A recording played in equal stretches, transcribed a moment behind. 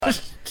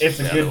It's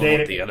a good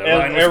day to,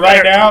 and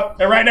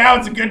right now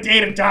it's a good day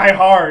to die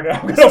hard.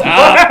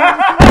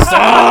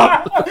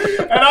 Stop!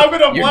 And I'm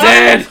gonna You're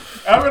dead.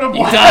 I'm gonna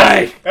blast. You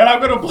died. And I'm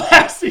gonna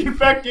blast the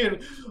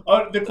infected,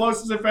 the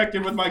closest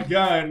infected with my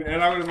gun,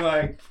 and I'm gonna be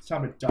like, it's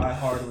time to die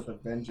hard with a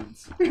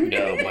vengeance.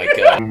 Oh my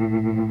god.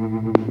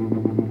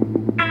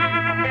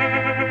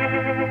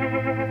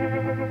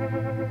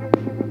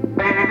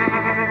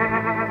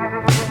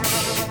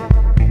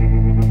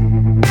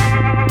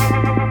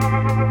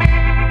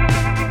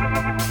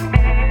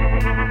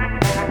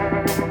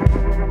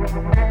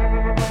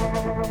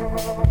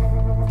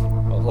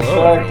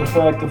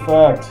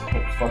 Effect.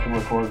 Let's fucking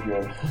record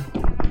good.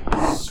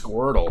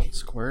 Squirtle.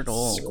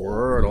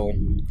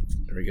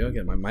 There we go.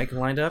 Get my mic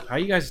lined up. How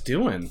you guys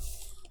doing?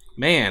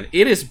 Man,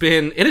 it has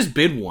been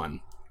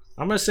one.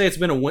 I'm gonna say it's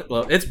been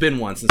it's been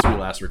one since we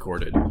last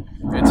recorded.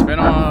 It's been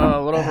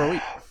a little over a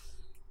week.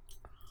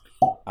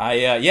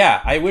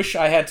 I wish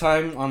I had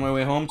time on my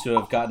way home to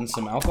have gotten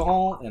some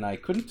alcohol, and I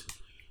couldn't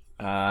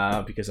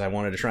because I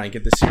wanted to try and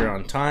get this here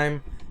on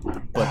time.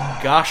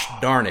 But gosh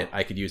darn it,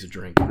 I could use a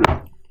drink.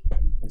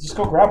 Just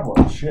go grab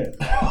one. Shit.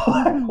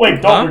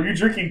 Wait, Dalton, are you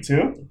drinking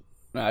too?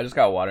 No, I just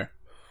got water.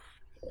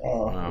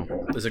 Oh, okay.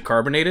 Is it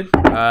carbonated?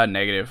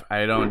 Negative.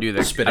 I don't do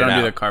the Spit I it don't do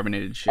out. the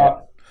carbonated shit.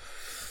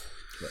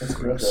 That's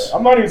good, though.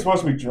 I'm not even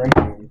supposed to be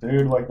drinking,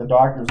 dude. Like, the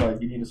doctor's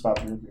like, you need to stop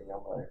drinking.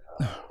 I'm like,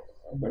 I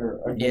better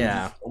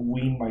just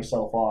wean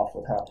myself off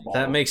with half a bottle.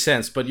 That makes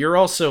sense, but you're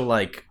also,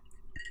 like,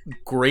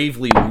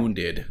 gravely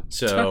wounded,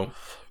 so...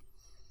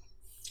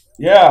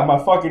 Yeah, my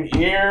fucking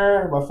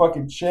ear, my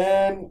fucking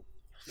chin...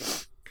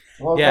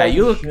 Yeah,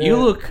 you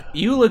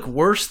look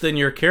worse than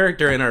your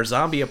character in our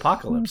zombie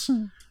apocalypse.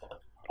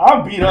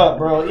 I'm beat up,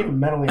 bro. Even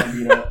mentally, I'm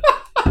beat up.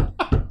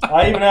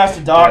 I even asked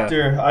the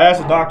doctor. Yeah. I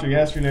asked the doctor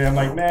yesterday. I'm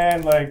like,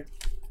 man, like,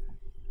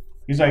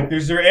 he's like,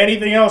 is there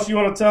anything else you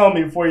want to tell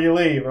me before you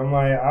leave? I'm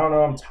like, I don't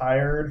know. I'm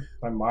tired.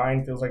 My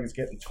mind feels like it's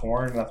getting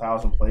torn in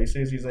 1,000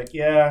 places. He's like,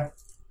 yeah,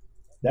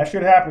 that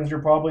shit happens.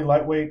 You're probably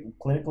lightweight,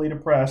 clinically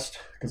depressed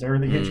because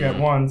everything hit you at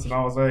once. And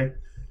I was like,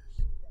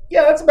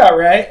 yeah, that's about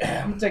right.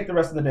 I'm gonna take the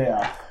rest of the day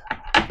off.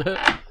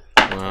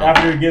 Wow.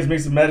 After he gives me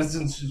some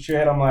medicines and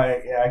shit, I'm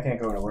like, yeah, I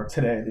can't go to work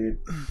today, dude.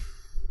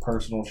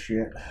 Personal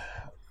shit.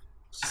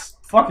 Just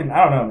fucking,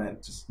 I don't know, man.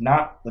 Just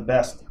not the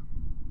best.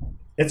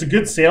 It's a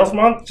good sales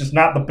month, just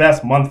not the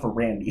best month for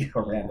Randy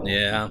or Randall.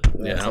 Yeah,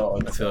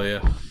 I feel you.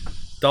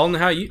 Dalton,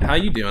 how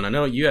you doing? I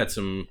know you had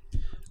some.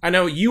 I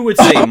know you would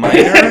say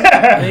minor,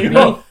 maybe.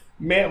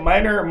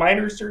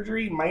 Minor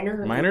surgery.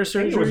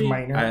 It was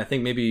minor. I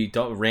think maybe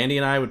Randy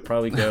and I would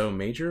probably go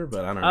major,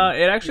 but I don't know.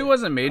 It actually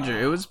wasn't major.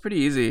 It was pretty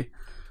easy.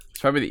 It's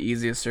probably the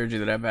easiest surgery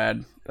that I've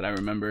had that I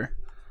remember.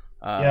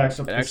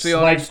 Except it actually it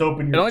only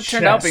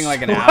turned out being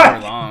like an hour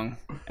long,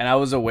 and I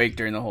was awake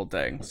during the whole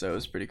thing, so it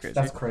was pretty crazy.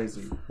 That's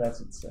crazy.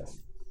 That's insane.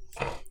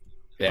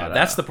 Yeah,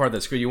 that's the part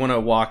that's good. You want to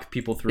walk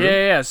people through?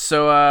 Yeah.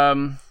 So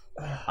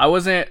I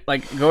wasn't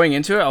like going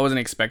into it. I wasn't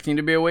expecting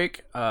to be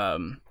awake.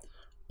 But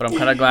I'm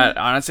kind of glad.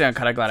 Honestly, I'm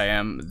kind of glad I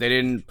am. They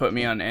didn't put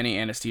me on any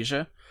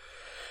anesthesia.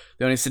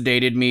 They only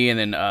sedated me and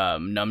then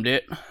numbed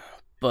it.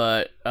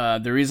 But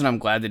the reason I'm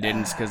glad they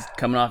didn't is because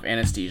coming off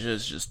anesthesia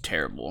is just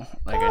terrible.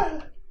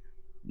 Like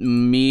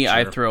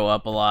I throw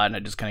up a lot and I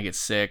just kind of get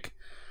sick,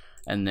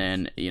 and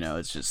then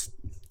it's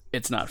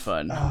not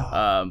fun.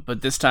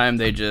 But this time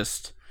they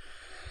just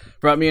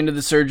brought me into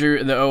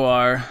the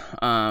OR,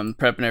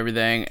 prep and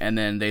everything, and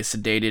then they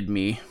sedated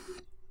me.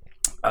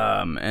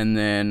 And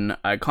then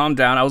I calmed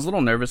down. I was a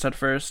little nervous at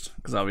first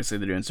because obviously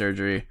they're doing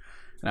surgery,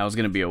 and I was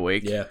gonna be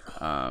awake. Yeah.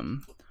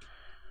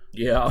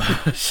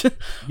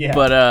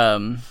 But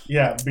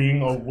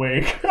being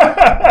awake.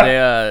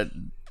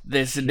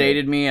 they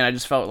sedated me, and I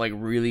just felt like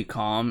really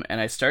calm, and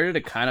I started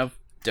to kind of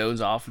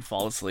doze off and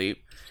fall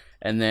asleep,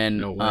 and then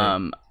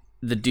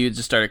the dudes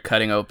just started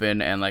cutting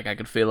open, and like I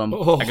could feel them.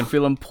 I can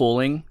feel them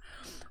pulling.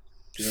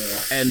 Yeah.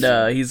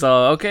 And he's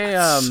all, okay,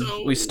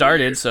 we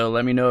started, weird. So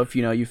let me know if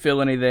you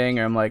feel anything.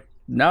 Or I'm like,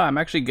 no, I'm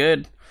actually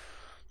good.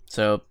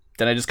 So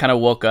then I just kind of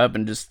woke up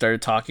and just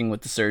started talking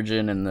with the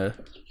surgeon and the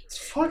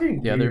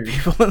other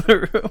people in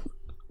the room.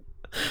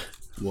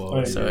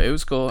 Whoa! So it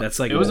was cool.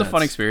 It was a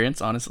fun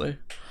experience, honestly.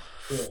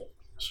 Yeah.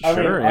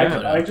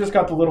 I just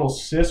got the little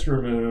cyst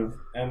removed,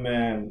 and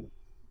then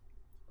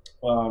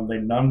they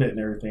numbed it and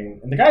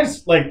everything. And the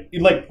guy's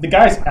the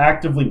guy's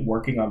actively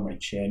working on my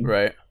chin.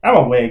 Right. I'm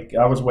awake.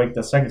 I was awake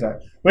the second time.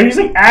 But he's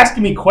like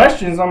asking me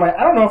questions. I'm like,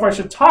 I don't know if I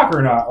should talk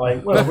or not.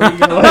 Like, what are you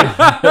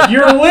gonna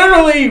You're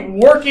literally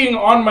working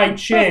on my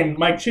chin.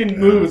 My chin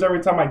moves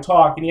every time I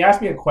talk. And he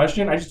asked me a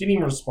question. I just didn't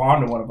even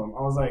respond to one of them.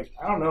 I was like,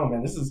 I don't know,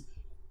 man. This is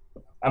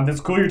it's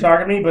cool you're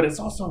talking to me, but it's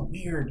also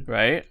weird.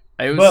 Right?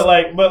 But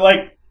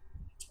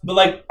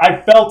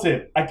I felt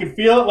it. I could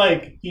feel it.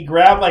 Like he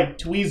grabbed like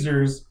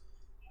tweezers.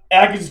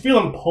 And I could just feel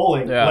him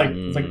pulling. Yeah. Like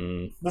it's like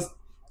this.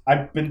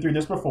 I've been through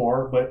this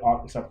before, but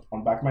except on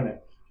the back of my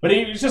neck. But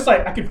it was just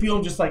like I could feel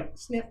him just like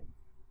snip,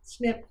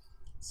 snip,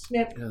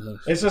 snip.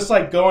 It's just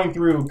like going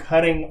through,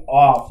 cutting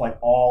off like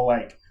all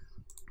like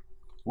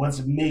what's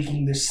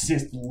making this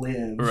cyst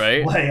live?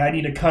 Right. Like, I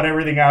need to cut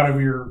everything out of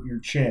your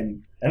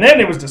chin. And then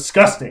it was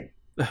disgusting.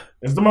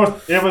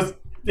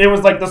 It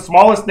was like the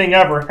smallest thing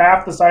ever,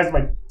 half the size of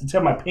the tip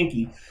of my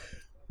pinky.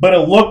 But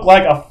it looked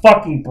like a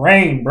fucking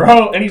brain,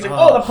 bro. And he's like,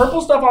 oh, the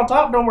purple stuff on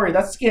top, don't worry,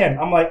 that's skin.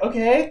 I'm like,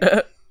 okay.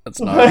 That's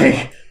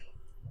not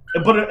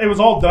but it was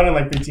all done in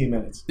like 15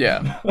 minutes.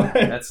 Yeah.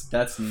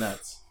 That's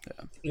nuts.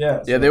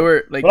 Yeah. Yeah, they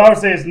were like. But I would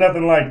say it's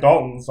nothing like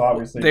Dalton's,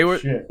 obviously. They were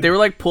Shit. they were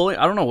like pulling.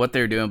 I don't know what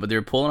they were doing, but they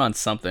were pulling on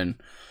something,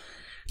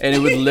 and it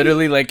was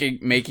literally like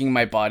making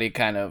my body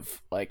kind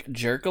of like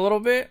jerk a little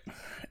bit.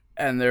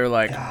 And they're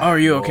like, "Oh, are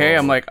you okay?"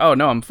 I'm like, "Oh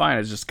no, I'm fine.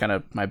 It's just kind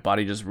of my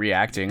body just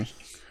reacting."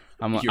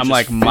 I'm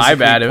like, "My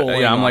bad."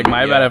 I'm like,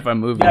 "My bad if I'm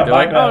moving." Yeah, they're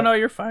like, bad. "Oh no,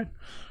 you're fine."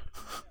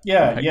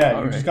 Yeah, Like, yeah. You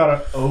alright. just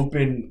gotta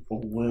open a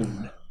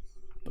wound.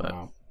 But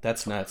Wow,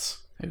 that's nuts.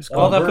 it was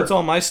Well, cool. that puts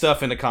all my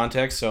stuff into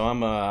context, so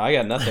I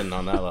got nothing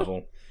on that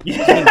level.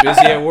 Yeah. Been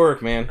busy at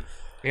work, man.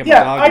 I got my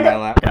Yeah, dog I in my got-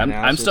 lap right I'm,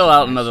 now, I'm so still it's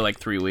out nice. another like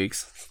 3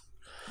 weeks.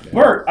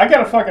 Bert, I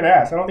gotta fucking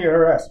ask. I don't think I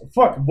ever asked.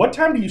 Fuck, what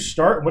time do you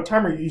start? What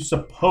time are you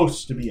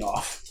supposed to be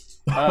off?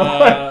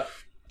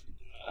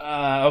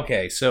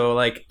 Okay, so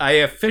like I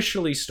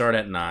officially start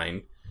at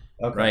 9,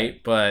 Okay.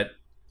 right? But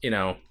you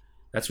know,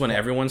 that's when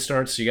everyone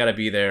starts. So you got to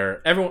be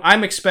there.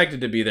 I'm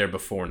expected to be there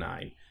before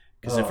 9,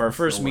 because if Oh, our that's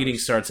first the meeting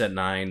worst. starts at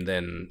 9,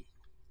 then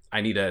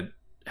I need to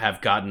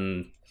have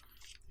gotten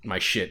my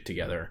shit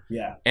together.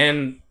 Yeah.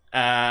 And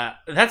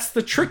that's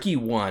the tricky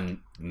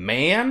one,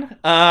 man.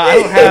 I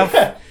don't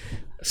have.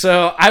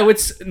 So I would,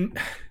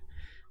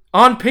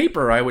 on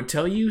paper, I would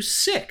tell you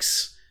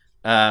 6,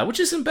 which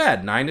isn't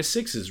bad. 9 to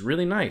 6 is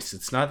really nice.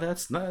 That's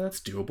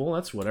doable.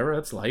 That's whatever.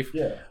 That's life.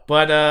 Yeah.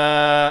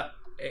 But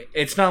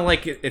it's not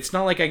like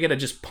I get to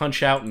just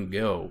punch out and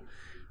go.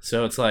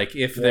 So it's like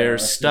if Yeah,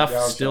 there's that's the stuff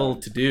downside. still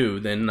to do,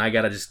 then I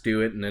gotta just do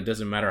it, and it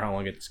doesn't matter how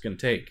long it's gonna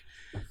take.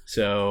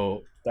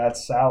 So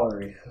That's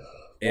salary.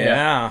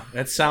 yeah,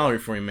 that's salary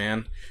for you,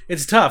 man.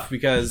 It's tough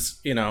because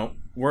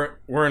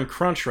we're in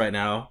crunch right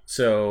now,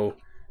 so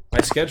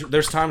my schedule.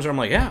 There's times where I'm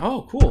like, yeah,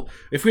 oh, cool.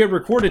 If we had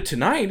recorded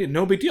tonight,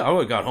 no big deal.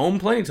 I got home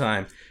playing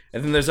time.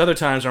 And then there's other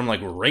times where I'm like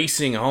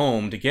racing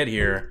home to get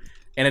here,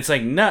 and it's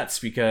like nuts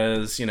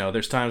because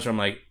there's times where I'm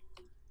like,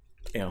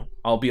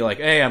 I'll be like,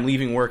 hey, I'm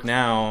leaving work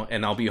now,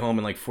 and I'll be home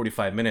in like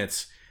 45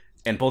 minutes,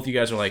 and both of you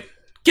guys are like,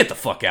 get the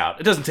fuck out.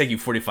 It doesn't take you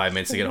 45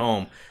 minutes to get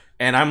home.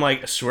 And I'm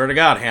like, I swear to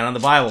God, hand on the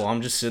Bible.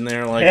 I'm just sitting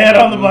there like Hand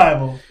on the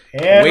Bible.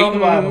 Hand on the waiting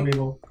Bible,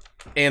 people.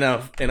 in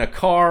a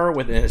car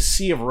with a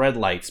sea of red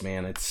lights,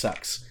 man. It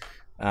sucks.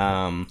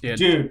 Yeah,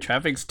 Dude,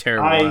 traffic's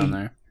terrible I- around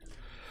there.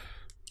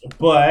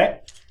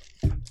 But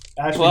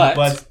actually, But-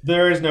 but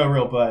there is no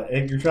real but.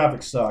 Your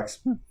traffic sucks.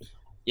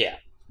 Yeah.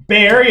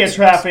 Bay Area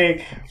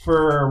traffic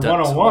for Does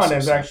 101 also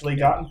has suck. actually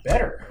gotten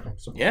better.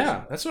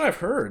 Yeah, that's what I've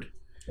heard.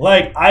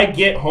 Like, I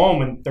get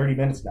home in 30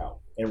 minutes now,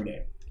 every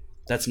day.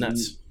 That's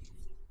nuts.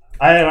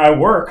 And I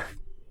work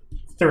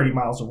 30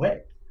 miles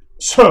away.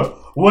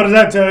 So, what does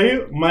that tell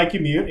you? My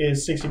commute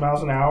is 60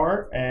 miles an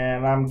hour,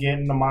 and I'm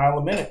getting a mile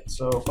a minute.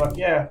 So, fuck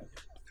yeah.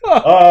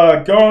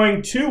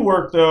 Going to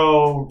work,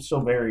 though,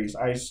 still varies.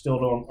 I still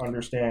don't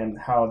understand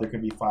how there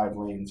could be 5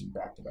 lanes in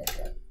back-to-back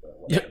traffic. But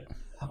whatever.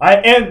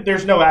 And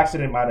there's no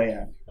accident, might I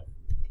add.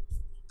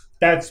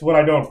 That's what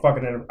I don't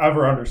fucking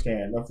ever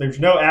understand. If there's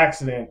no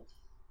accident,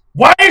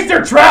 why is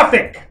there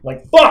traffic?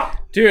 Like, fuck!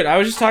 Dude, I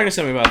was just talking to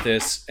somebody about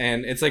this,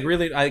 and it's like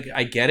really, I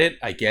get it,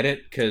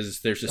 because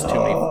there's just too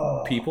many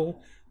Oh.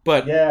 people.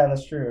 But Yeah,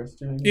 that's true. It's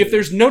too if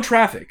there's no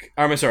traffic,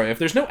 if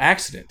there's no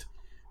accident,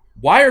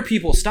 why are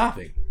people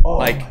stopping? oh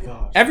like, my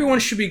gosh. Everyone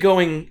should be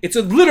going.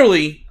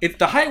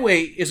 The highway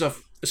is a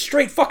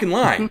straight fucking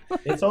line.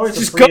 It's always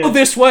Just a go Prius.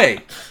 this way.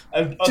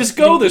 Just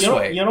go this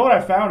way. You know what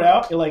I found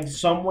out? Like,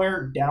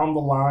 somewhere down the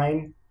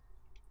line,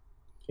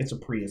 it's a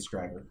Prius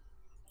driver.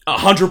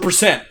 100%.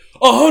 100%.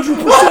 100%.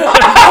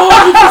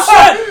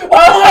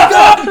 Oh my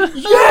god.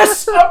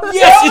 Yes.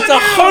 Yes, it's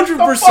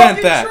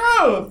 100% that.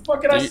 Truth.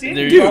 What can I see?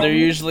 They're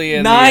usually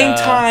in 9 the,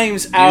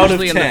 times out of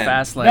usually 10. in the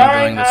fast lane, 9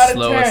 going the out of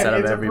slowest 10, out of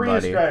it's a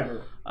everybody. Prius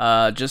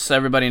driver. Just so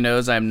everybody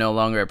knows, I'm no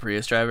longer a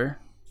Prius driver,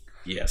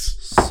 Yes.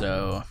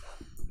 so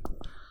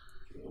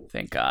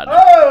thank God.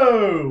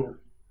 Oh!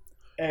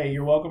 Hey,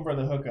 you're welcome for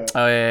the hookup.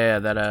 Oh yeah,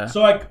 that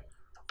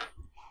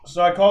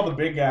So I called the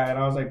big guy, and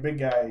I was like, big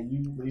guy,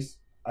 you at least,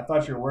 I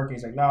thought you were working.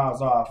 He's like, no, I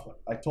was off.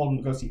 I told him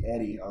to go see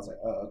Eddie. I was like,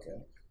 oh,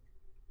 okay.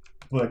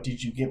 But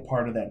did you get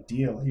part of that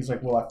deal? He's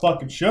like, well, I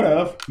fucking should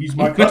have. He's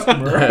my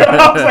customer.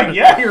 I was like,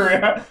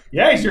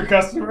 yeah, he's your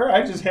customer.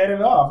 I just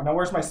headed off. Now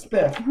where's my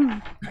spiff?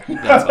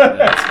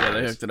 yeah,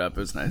 they hooked it up. It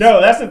was nice. No,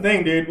 that's the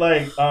thing, dude.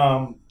 Like,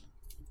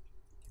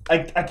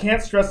 I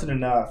can't stress it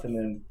enough, and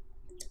then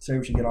say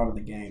we should get on to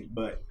the game.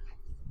 But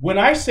when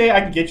I say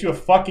I can get you a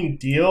fucking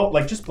deal,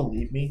 like, just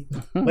believe me.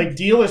 Like,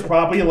 deal is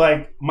probably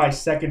like my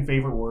second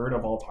favorite word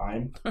of all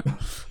time.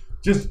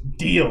 Just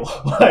deal.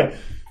 Like,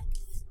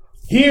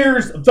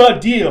 here's the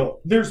deal.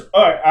 There's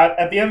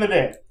at the end of the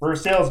day, we're a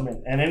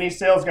salesman, and any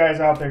sales guys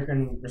out there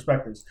can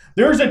respect this.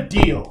 There's a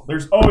deal.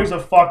 There's always a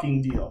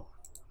fucking deal.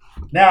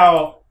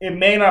 Now, it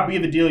may not be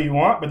the deal you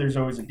want, but there's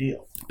always a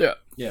deal.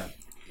 Yeah.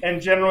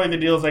 And generally, the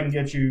deals I can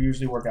get you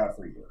usually work out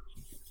for you.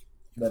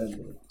 That is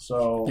it.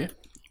 So Yeah.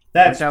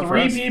 that's Worked out for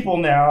 3 us. people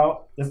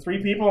now. The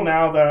 3 people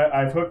now that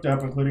I've hooked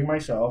up, including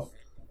myself,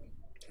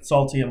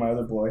 Salty and my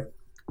other boy.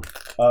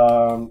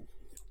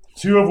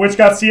 2 of which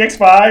got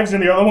CX5s,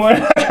 and the other one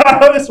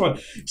got this one.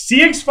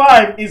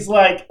 CX5 is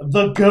like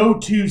the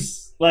go-to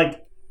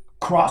like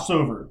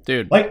crossover,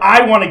 Dude. Like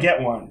I want to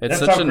get one. It's That's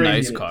such how a crazy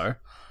nice it is. car.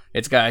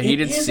 It's got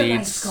heated is a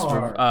nice seats,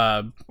 car.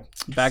 backup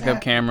Exactly.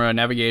 camera,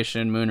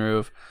 navigation,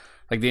 moonroof.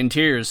 Like the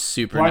interior is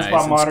super Blind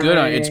nice. spot It's good.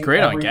 monitoring, It's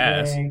great on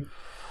gas. everything.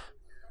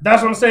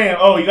 That's what I'm saying.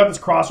 Oh, you got this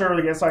crossover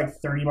that gets like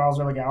 30 miles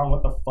per gallon.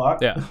 What the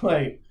fuck? Yeah.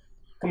 Like,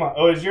 come on.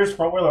 Oh, is yours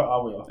front wheel or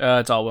all wheel?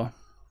 It's all wheel.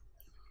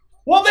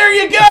 Well, there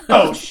you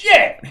go.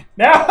 Shit.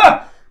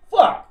 Now,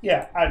 fuck.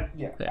 Yeah.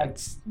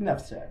 It's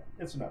enough said.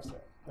 It's enough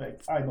said.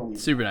 Like, I believe.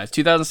 Super nice.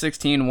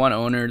 2016, one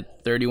owner,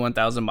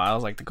 31,000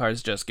 miles. Like the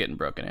car's just getting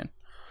broken in.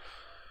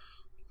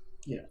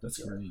 Yeah,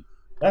 That's great.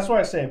 that's why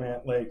I say,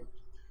 man. Like,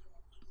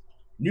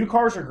 new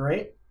cars are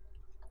great,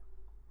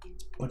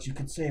 but you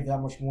could save that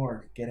much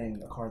more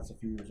getting a car that's a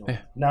few years old.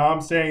 Yeah. Now,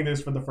 I'm saying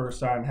this for the first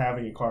time,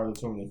 having a car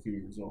that's only a few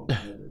years old.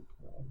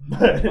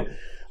 But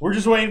we're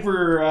just waiting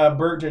for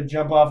Bert to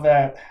jump off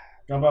that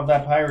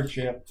pirate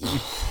ship.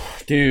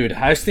 Dude,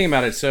 I was thinking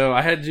about it. So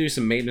I had to do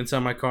some maintenance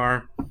on my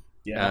car.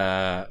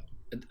 Yeah.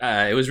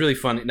 It was really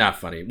funny. Not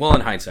funny. Well,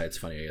 in hindsight, it's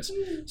funny, I guess.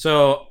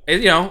 So,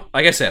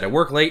 like I said, I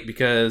work late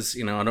because,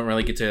 I don't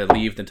really get to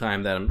leave the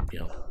time that I'm,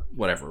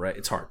 whatever, right?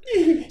 It's hard.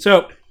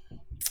 So,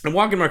 I'm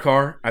walking my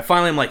car.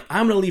 I'm like,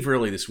 I'm going to leave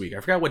early this week.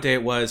 I forgot what day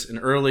it was, and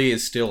early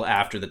is still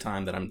after the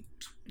time that I'm,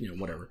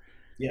 whatever.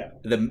 Yeah.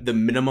 The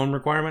minimum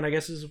requirement, I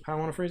guess, is how I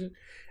want to phrase it.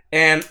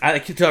 And I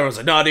could tell her, I was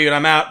like, no, dude,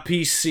 I'm out.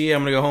 Peace, see you.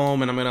 I'm going to go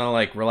home, and I'm going to,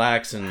 like,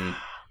 relax and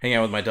hang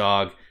out with my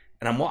dog.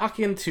 And I'm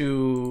walking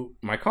to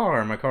my car,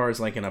 and my car is,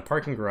 like, in a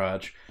parking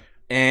garage.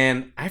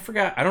 And I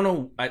forgot, I don't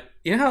know,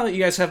 you know how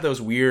you guys have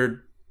those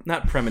weird,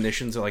 not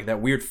premonitions, or, like,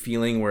 that weird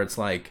feeling where it's,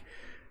 like,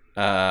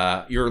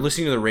 you're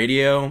listening to the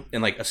radio,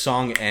 and, like, a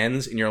song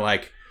ends, and you're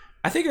like,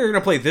 I think you're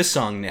going to play this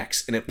song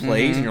next. And it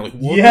plays, and you're like,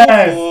 what?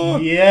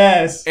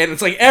 Yes. And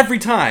it's like every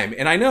time.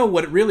 And I know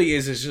what it really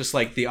is just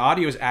like the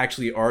audio is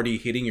actually already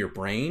hitting your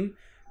brain,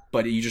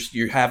 but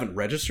you haven't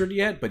registered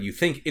yet, but you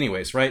think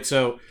anyways, right?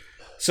 So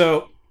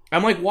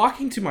I'm like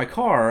walking to my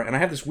car, and I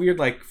have this weird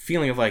like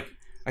feeling of like,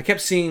 I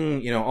kept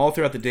seeing, all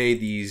throughout the day,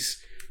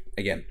 these,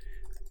 again,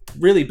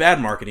 really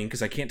bad marketing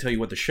because I can't tell you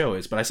what the show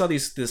is, but I saw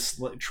this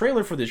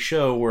trailer for this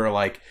show where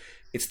like,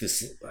 it's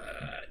this,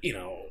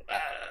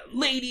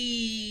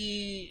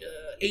 lady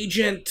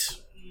agent,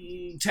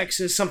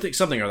 Texas, something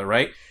or other,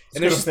 right?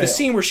 And there's this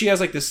scene where she has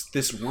like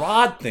this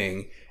rod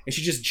thing, and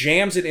she just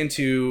jams it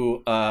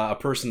into a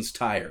person's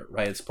tire,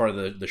 right? It's part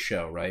of the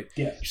show, right?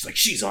 Yeah. She's like,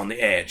 she's on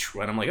the edge,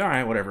 right? I'm like, all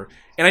right, whatever.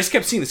 And I just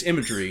kept seeing this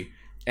imagery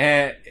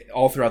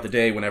all throughout the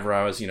day whenever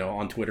I was,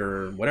 on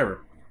Twitter or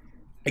whatever.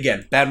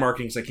 Again, bad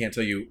marketing because I can't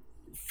tell you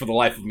for the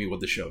life of me what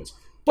the show is.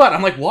 But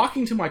I'm like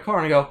walking to my car,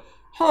 and I go,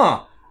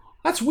 huh,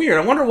 that's weird.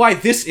 I wonder why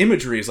this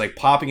imagery is like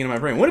popping into my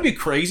brain. Wouldn't it be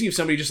crazy if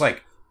somebody just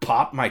like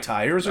popped my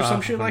tires or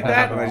some shit like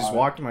that, and I just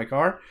walked to my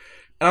car,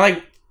 and I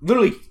like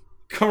literally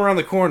come around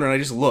the corner, and I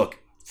just look,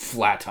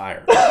 flat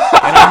tire, and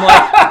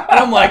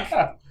I'm like,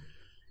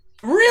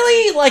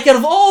 really? Like out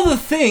of all the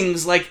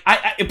things, like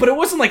but it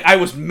wasn't like I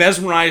was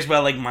mesmerized by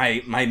like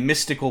my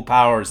mystical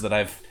powers that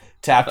I've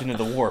tapped into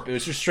the warp. It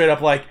was just straight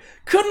up like,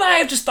 couldn't I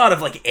have just thought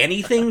of like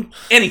anything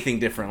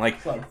different?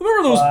 Like,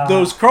 remember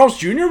those Carl's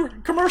Jr.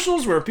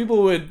 commercials where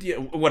people would,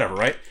 whatever,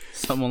 right?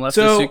 Someone left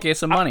a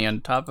suitcase of money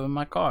on top of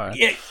my car.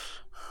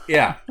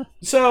 Yeah.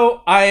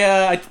 So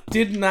I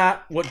did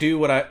not do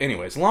what I.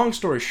 Anyways, long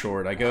story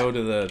short, I go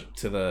to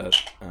the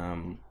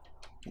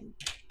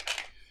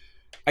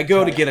I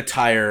go to get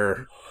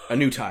a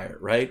new tire,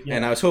 right? Yeah.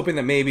 And I was hoping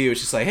that maybe it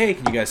was just like, hey,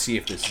 can you guys see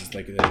if this is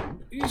like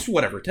just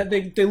whatever.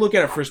 They look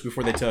at it first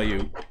before they tell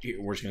you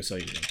we're just gonna sell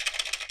you this.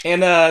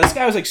 And this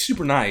guy was like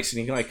super nice,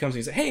 and he like comes and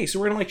he's like, hey, so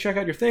we're gonna like check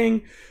out your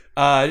thing.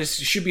 This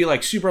should be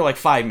like super like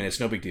 5 minutes,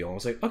 no big deal. I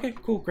was like, okay,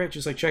 cool, great,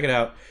 just like check it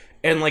out.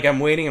 And like I'm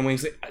waiting.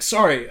 He's like,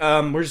 sorry,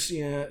 we're just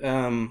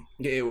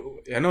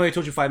I know I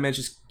told you 5 minutes.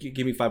 Just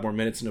give me 5 more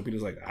minutes. And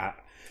nobody's like,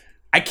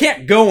 I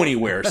can't go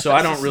anywhere, so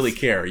I don't really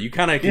care. You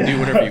kind of can do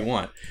whatever you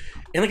want.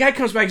 And the guy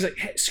comes back. He's like,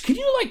 hey, so can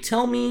you like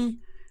tell me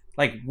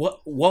like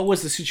what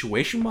was the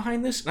situation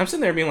behind this? And I'm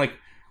sitting there being like,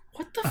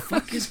 what the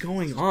fuck is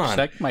going on?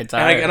 Check my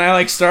tire. And I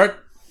like start.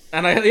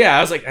 And I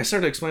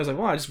started to explain. I was like,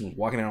 well, I just was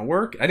walking out of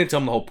work. I didn't tell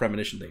him the whole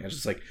premonition thing. I was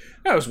just like,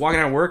 I was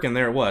walking out of work, and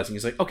there it was. And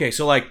he's like, okay,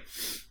 so like,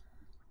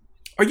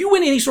 are you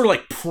in any sort of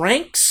like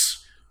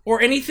pranks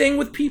or anything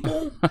with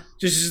people?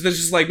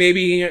 just like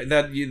maybe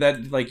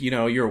that like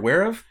you're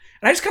aware of.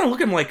 And I just kind of look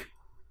at him like,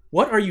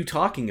 what are you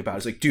talking about?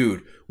 It's like,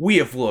 dude, we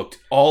have looked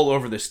all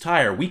over this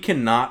tire. We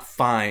cannot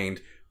find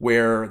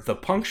where the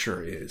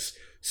puncture is.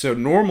 So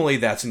normally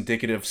that's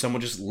indicative someone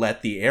just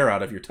let the air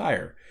out of your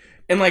tire.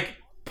 And like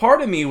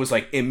part of me was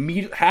like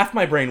half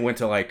my brain went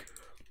to like,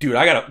 dude,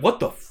 what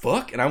the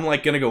fuck? And I'm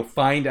like gonna go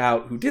find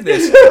out who did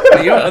this.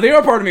 And the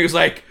other part of me was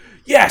like,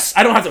 yes,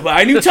 I don't have to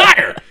buy a new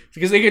tire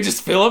because they could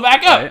just fill it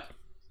back up. Right.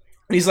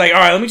 And he's like, all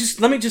right, let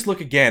me just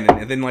look again.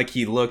 And then like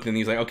he looked and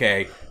he's like,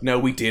 okay, no,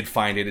 we did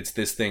find it. It's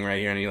this thing right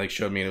here. And he like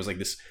showed me and it was like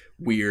this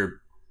weird,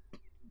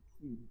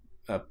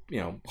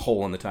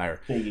 hole in the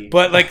tire.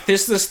 But like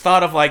this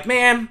thought of like,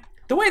 man,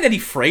 the way that he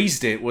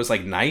phrased it was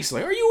like nice.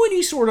 Like, are you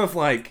any sort of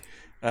like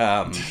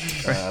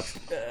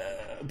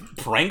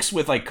pranks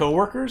with like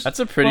coworkers? That's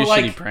a pretty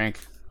shitty prank.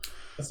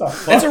 But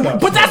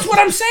that's what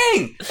I'm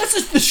saying. That's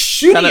just the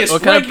shittiest.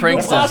 What kind of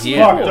pranks does he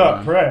have? Fucked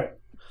up prank.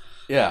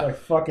 Yeah, like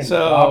fucking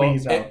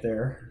Dobbies out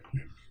there.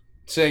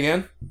 Say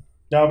again.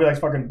 That'll be like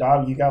fucking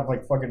Dobby. You got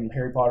like fucking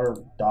Harry Potter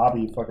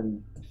Dobby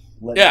fucking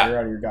letting air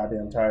out of your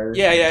goddamn tires.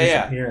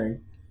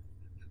 Disappearing.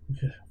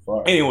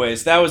 Fuck.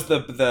 Anyways, that was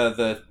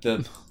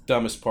the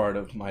dumbest part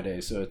of my day,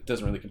 so it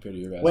doesn't really compare to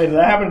you guys. Wait, did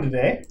that happen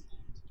today?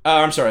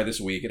 I'm sorry, this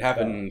week. It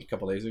happened a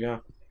couple days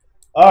ago.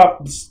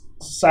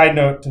 Side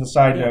note to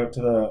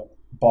the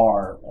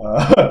bar.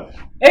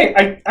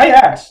 Hey, I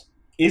asked,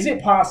 is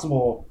it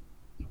possible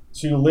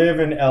to live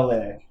in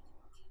LA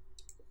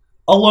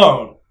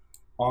alone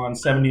on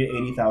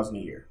 $70,000 to $80,000 a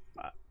year?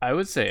 I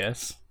would say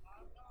yes.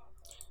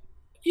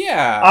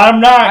 Yeah.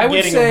 I'm not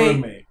getting a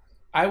roommate.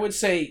 I would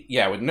say,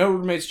 yeah, with no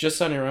roommates, just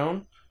on your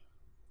own.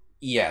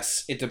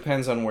 Yes, it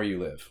depends on where you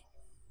live.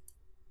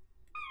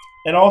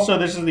 And also,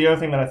 this is the other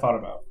thing that I thought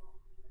about.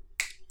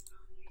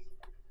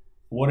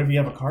 What if you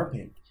have a car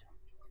payment?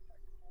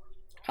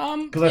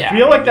 Because I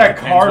feel like that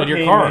car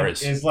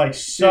payment is like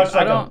such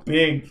a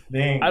big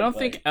thing. I don't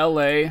think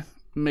LA,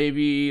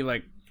 maybe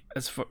like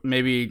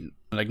maybe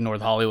like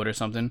North Hollywood or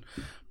something.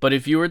 But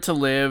if you were to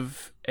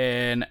live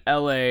in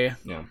LA,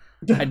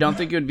 I don't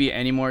think it would be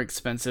any more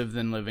expensive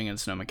than living in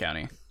Sonoma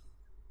County.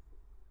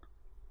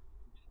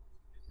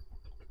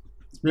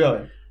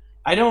 Really?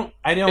 I don't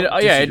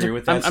disagree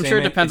with that. I'm sure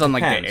it depends on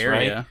like the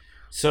area. Right?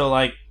 So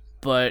like,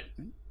 but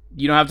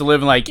you don't have to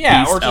live in like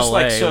East or just LA,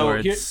 like so.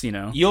 It's,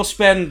 you'll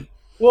spend.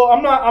 Well,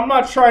 I'm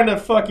not trying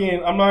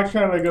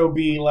to go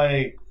be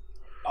like,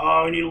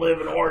 oh, you need to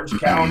live in Orange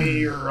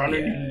County or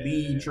underneath the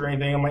beach or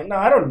anything. I'm like, no,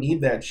 I don't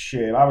need that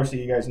shit.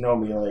 Obviously, you guys know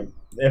me. Like,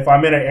 if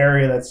I'm in an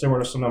area that's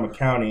similar to Sonoma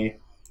County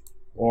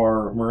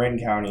or Marin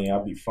County,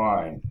 I'll be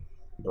fine.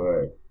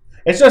 But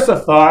it's just a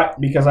thought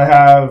because I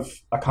have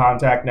a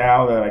contact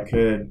now that I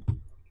could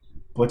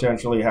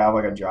potentially have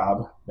like a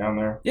job down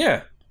there.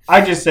 Yeah.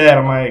 I just said,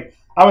 I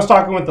was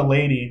talking with the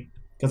lady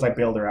because I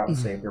bailed her out and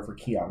saved her for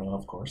Keanu,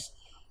 of course.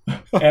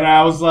 And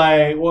I was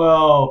like,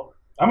 well,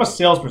 I'm a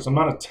salesperson.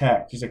 I'm not a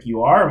tech. She's like,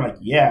 you are? I'm like,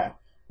 yeah.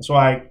 That's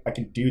why I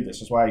can do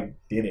this. That's why I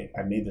did it.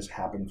 I made this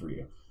happen for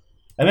you.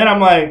 And then I'm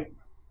like,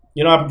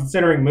 I'm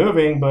considering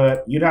moving,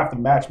 but you'd have to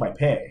match my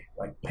pay,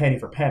 like penny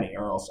for penny,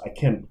 or else I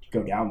can't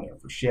go down there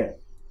for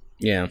shit.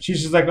 Yeah.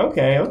 She's just like,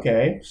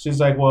 okay. She's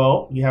like,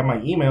 well, you have my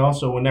email,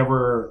 so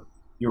whenever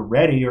you're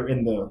ready or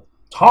in the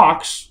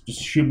talks,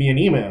 just shoot me an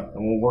email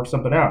and we'll work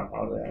something out. I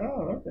was like,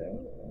 oh,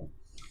 okay.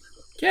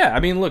 Yeah,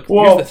 I mean, look,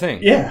 here's the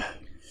thing. Yeah.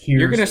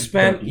 You're going to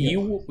spend, you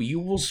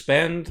will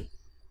spend,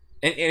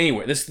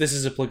 anywhere, this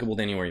is applicable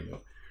to anywhere you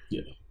move.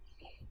 Yeah.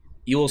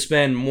 You will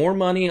spend more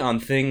money on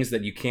things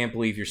that you can't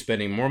believe you're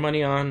spending more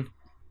money on,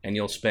 and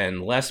you'll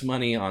spend less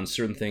money on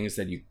certain things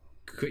that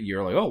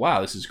you're like, oh,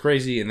 wow, this is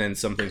crazy, and then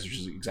some things are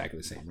just exactly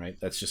the same, right?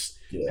 That's just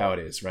how it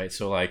is, right?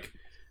 So, like,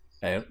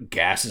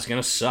 gas is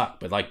going to suck,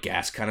 but, like,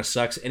 gas kind of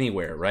sucks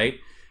anywhere, right?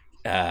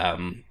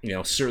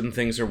 Certain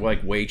things are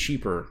like way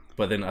cheaper,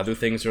 but then other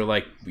things are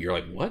like, you're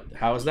like, what?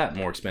 How is that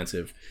more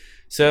expensive?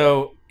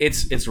 So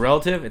it's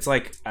relative. It's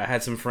like I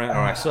had some friends, or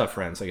I still have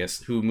friends, I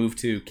guess, who moved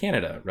to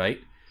Canada, right?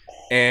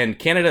 And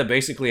Canada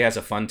basically has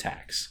a fun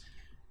tax.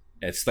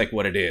 It's like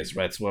what it is,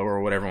 right? It's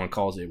what everyone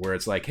calls it, where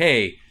it's like,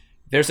 hey,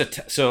 there's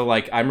so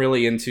like I'm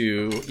really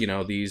into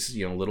these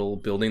little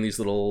building these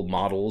little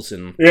models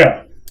and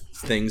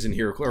things in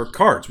here, or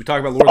cards. We talk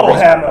about Lord of the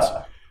Rings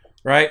cards,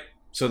 right?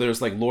 So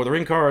there's like Lord of the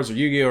Rings cards or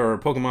Yu-Gi-Oh or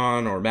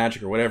Pokemon or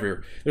Magic or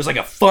whatever. There's like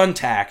a fun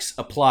tax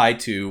applied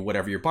to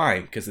whatever you're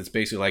buying because it's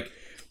basically like,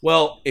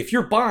 well, if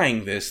you're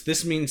buying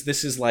this means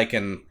this is like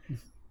a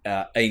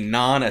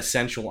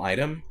non-essential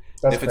item.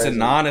 If it's a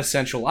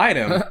non-essential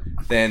item,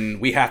 then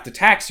we have to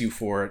tax you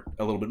for it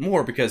a little bit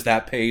more because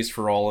that pays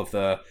for all of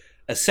the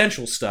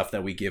essential stuff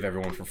that we give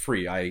everyone for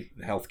free, i.e.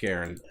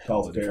 healthcare and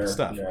all the different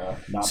stuff.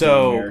 Yeah,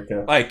 so,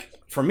 like,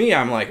 for me,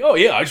 I'm like, oh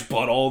yeah, I just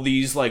bought all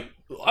these, like,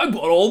 I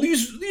bought all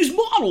these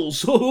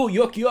models. Oh,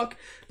 yuck. And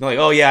they're like,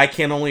 oh yeah, I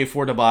can't only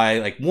afford to buy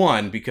like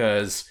one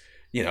because,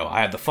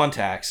 I have the fun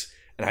tax.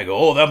 And I go,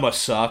 oh, that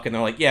must suck. And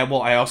they're like, yeah,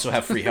 well, I also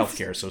have free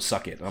healthcare, so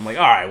suck it. And I'm like,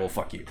 all right, well,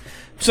 fuck you.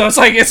 So it's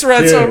like, it's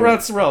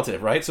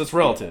relative, right? So it's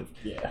relative.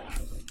 Yeah.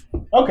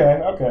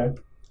 Okay.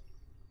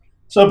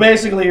 So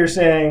basically you're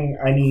saying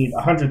I need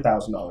 $100,000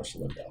 to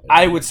live down there.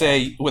 I would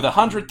say with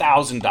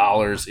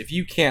 $100,000, if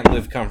you can't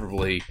live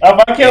comfortably...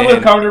 If I can't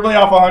live comfortably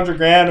off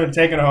 $100,000 and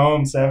taking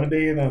home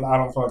 70, then I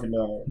don't fucking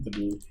know what to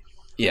do.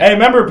 Yeah. Hey,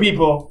 remember,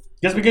 people,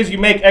 just because you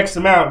make X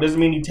amount doesn't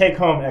mean you take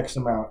home X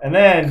amount. And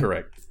then...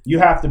 Correct. you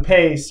have to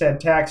pay said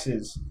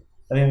taxes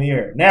at the end of the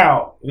year.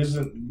 Now, this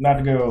is not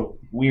to go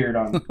weird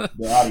on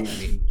the audience.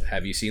 I mean,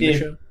 have you seen the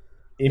show?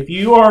 If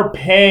you are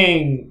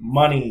paying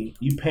money,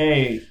 you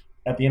pay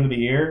at the end of the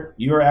year,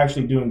 you are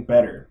actually doing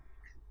better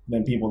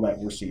than people that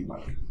receive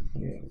money.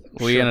 Yeah.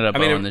 We ended up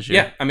on this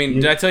year. Yeah, I mean,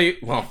 did I tell you?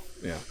 Well,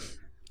 yeah.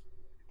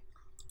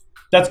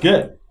 That's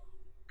good.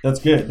 That's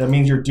good. That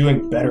means you're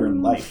doing better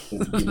in life than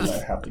the people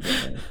that have to get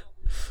money.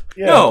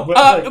 Yeah, no,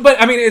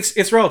 but I mean,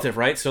 it's relative,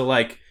 right? So,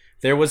 like,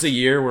 there was a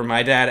year where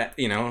my dad,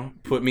 he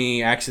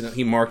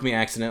marked me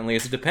accidentally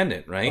as a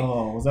dependent, right?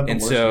 Oh, was that the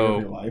worst year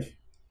of your life?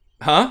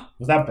 Huh?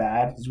 Was that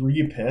bad? Were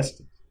you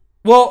pissed?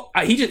 Well,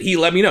 he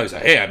let me know. He's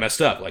like, hey, I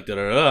messed up, like,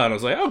 da-da-da. And I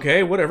was like,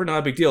 okay, whatever, not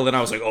a big deal. Then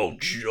I was like, oh,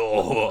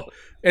 Joe.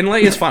 And,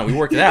 like, it's fine. We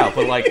worked it out.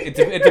 But, like,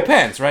 it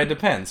depends, right? It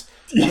depends.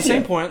 At the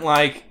same point,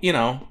 like, you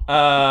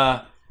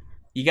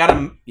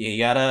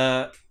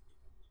gotta,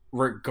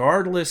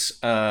 regardless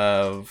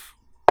of,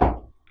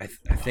 I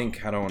think,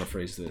 how do I want to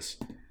phrase this?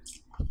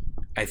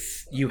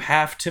 You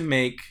have to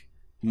make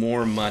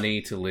more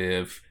money to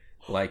live,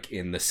 like,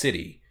 in the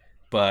city.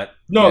 But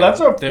no, that's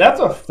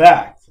a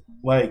fact.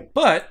 Like,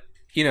 but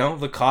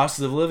the cost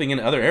of living in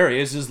other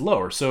areas is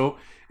lower. So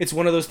it's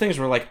one of those things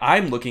where, like,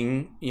 I'm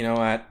looking,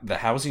 at the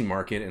housing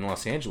market in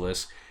Los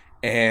Angeles,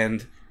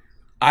 and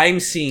I'm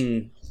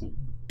seeing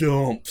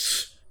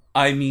dumps.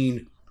 I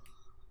mean,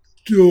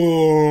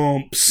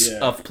 dumps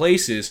of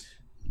places,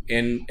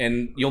 and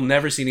you'll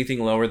never see anything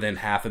lower than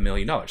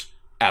 $500,000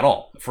 at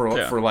all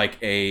for like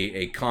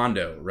a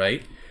condo,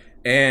 right?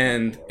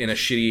 And in a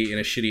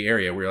shitty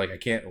area where you're like, I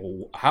can't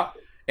how.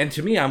 And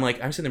to me, I'm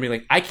sitting there being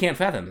like, I can't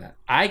fathom that.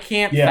 I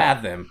can't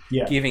fathom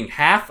giving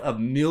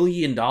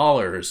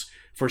 $500,000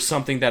 for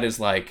something that is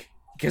like,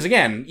 because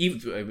again,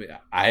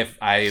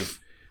 I've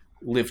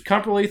lived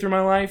comfortably through my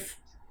life,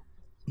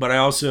 but I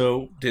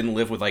also didn't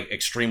live with like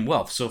extreme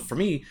wealth. So for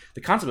me,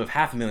 the concept of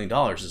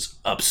 $500,000 is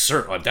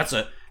absurd. Like that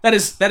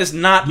is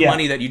not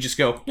money that you just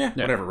go,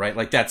 whatever, right?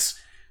 Like that's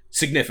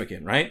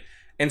significant, right?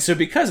 And so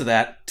because of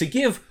that, to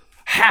give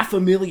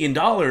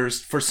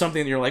 $500,000 for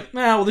something that you're like,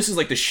 well, this is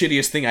like the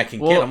shittiest thing I can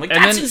get. I'm like,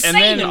 that's insane.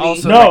 And then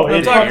also, no, like,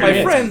 it's talking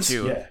my friends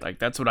too. Yeah. Like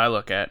that's what I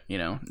look at.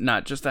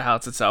 Not just the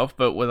house itself,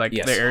 but with like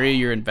the area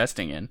you're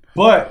investing in.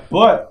 But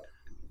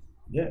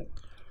yeah,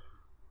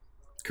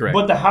 correct.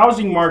 But the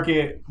housing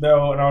market,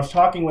 though, and I was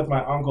talking with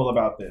my uncle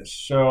about this.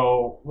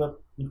 So,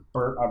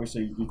 Bert,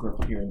 obviously, you grew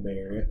up here in the Bay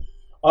Area.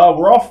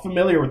 We're all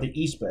familiar with the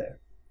East Bay.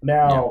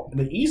 Now, in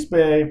the East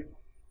Bay,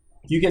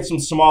 you get some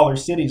smaller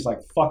cities like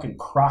fucking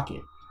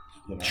Crockett.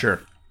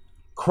 Sure.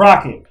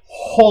 Crockett,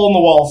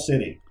 hole-in-the-wall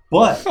city,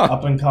 but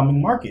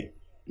up-and-coming market.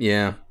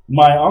 Yeah.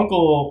 My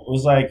uncle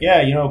was like,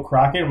 yeah,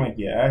 Crockett? I'm like,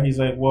 yeah. He's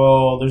like,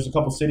 well, there's a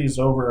couple cities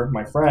over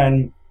my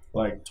friend,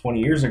 like 20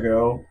 years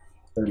ago,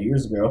 30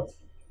 years ago.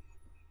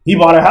 He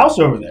bought a house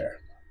over there,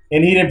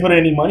 and he didn't put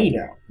any money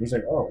down. He's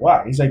like, oh,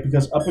 why? He's like,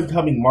 because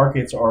up-and-coming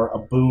markets are a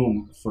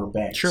boom for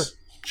banks.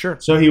 Sure.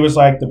 So he was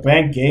like, the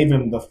bank gave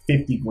him the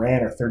 $50,000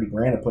 or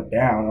 $30,000 to put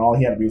down, and all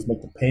he had to do was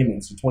make the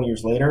payments. And 20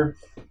 years later,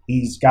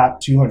 he's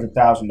got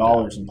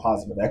 $200,000 in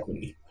positive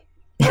equity.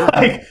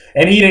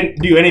 And he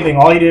didn't do anything.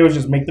 All he did was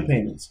just make the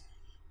payments.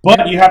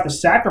 But you have to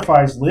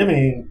sacrifice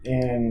living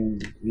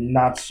in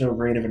not so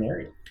great of an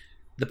area.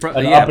 But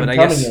I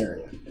guess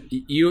area.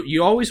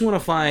 You always want to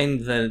find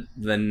the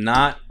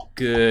not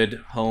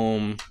good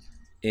home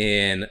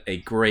in a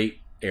great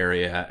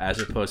area as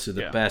opposed to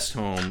the best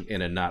home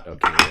in a not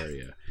okay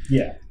area.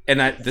 Yeah.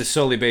 And that's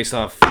solely based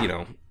off,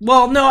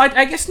 well, no,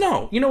 I guess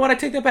no. You know what? I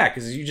take that back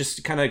because you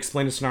just kind of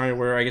explained a scenario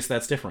where I guess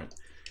that's different.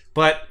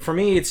 But for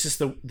me, it's just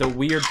the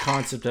weird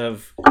concept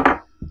of,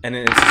 and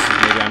it's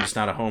just maybe I'm just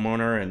not a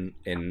homeowner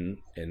and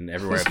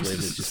everywhere I've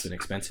lived has just been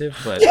expensive.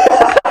 But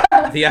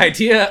the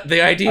idea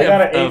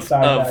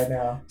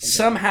of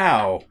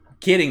somehow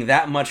getting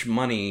that much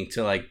money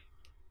to like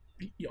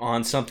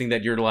on something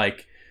that you're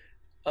like,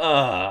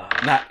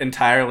 not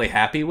entirely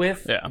happy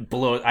with. Yeah.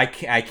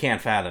 I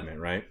can't fathom it,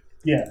 right?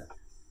 Yeah.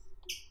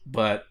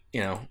 But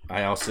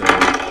I also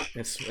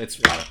it's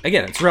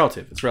again it's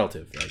relative. It's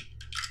relative.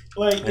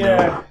 Like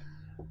yeah.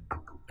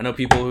 I know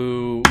people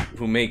who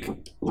make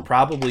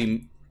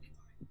probably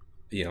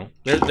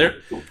they're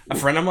a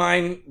friend of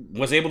mine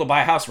was able to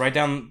buy a house right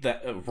down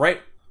right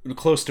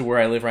close to where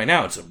I live right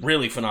now. It's a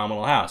really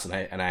phenomenal house, and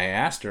I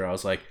asked her, I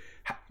was like,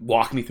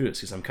 walk me through this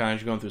because I'm kind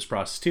of going through this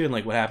process too, and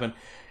like what happened.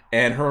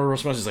 And her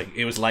response is like,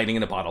 it was lightning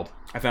in a bottle.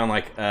 I found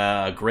like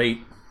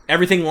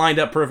everything lined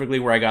up perfectly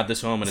where I got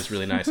this home, and it's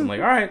really nice. I'm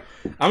like, all right,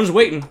 I'm just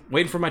waiting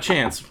for my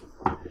chance.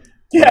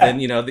 Yeah.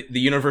 And then the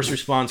universe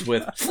responds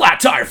with flat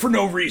tire for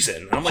no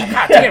reason. And I'm like,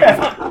 God damn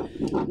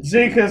it.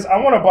 See, because I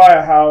want to buy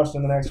a house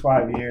in the next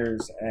 5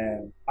 years,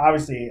 and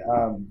obviously,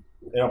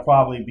 it'll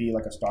probably be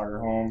like a starter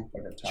home,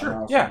 like a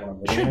townhouse. Sure. Yeah,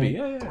 it should be.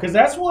 Yeah. Because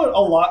that's what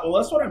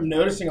that's what I'm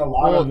noticing a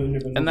lot of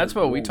individuals. And that's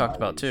what we talked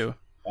about too.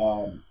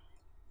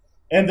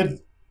 And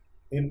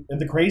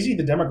the crazy,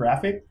 the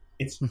demographic,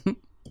 it's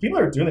people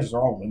that are doing this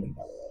are all women,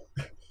 by the way.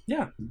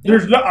 Yeah.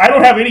 I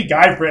don't have any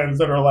guy friends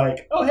that are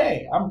like, oh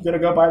hey, I'm gonna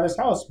go buy this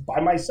house by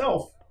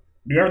myself.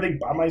 do everything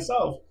by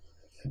myself.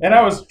 And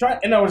I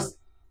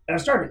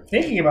started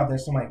thinking about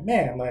this. I'm like,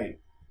 man, like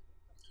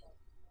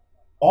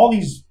all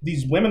these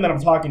women that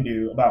I'm talking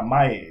to about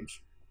my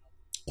age,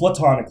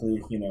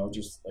 platonically,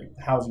 just like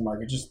the housing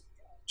market, just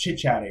chit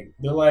chatting.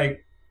 They're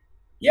like,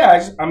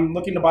 yeah, I'm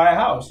looking to buy a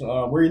house. Where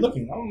are you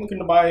looking? I'm looking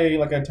to buy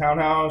like a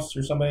townhouse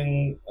or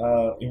something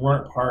in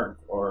Roanoke Park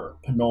or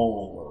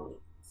Pinole or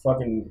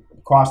fucking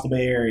across the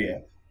Bay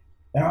Area.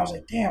 And I was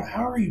like, damn,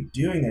 how are you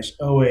doing this?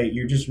 Oh, wait,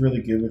 you're just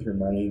really good with your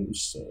money. You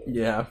save.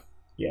 Yeah.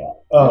 Yeah.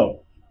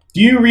 Oh,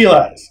 do you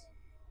realize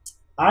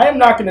I am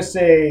not going to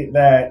say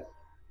that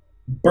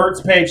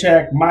Bert's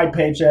paycheck, my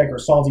paycheck, or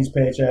Salty's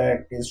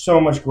paycheck is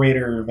so much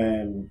greater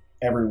than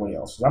everyone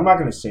else's. I'm not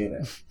going to say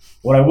that.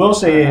 What I will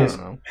say is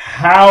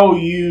how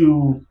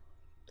you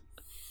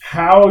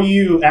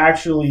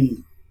actually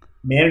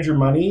manage your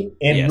money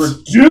and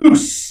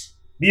reduce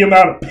the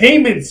amount of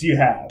payments you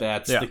have.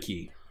 That's the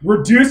key.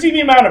 Reducing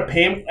the amount of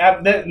payment.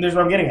 There's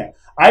what I'm getting at.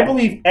 I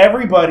believe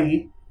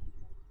everybody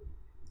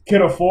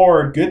can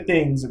afford good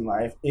things in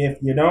life if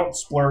you don't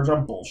splurge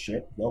on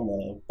bullshit.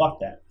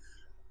 Fuck that.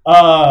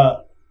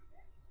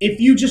 If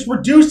you just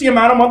reduce the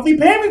amount of monthly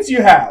payments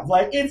you have,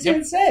 like it's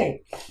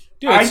insane.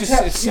 Dude,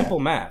 it's simple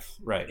math,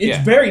 right? It's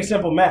very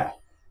simple math,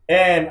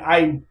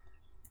 and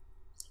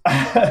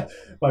my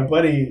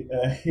buddy,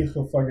 he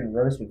will fucking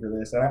roast me for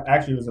this. And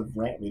actually, it was a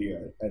rant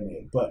video I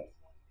made. But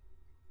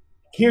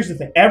here's the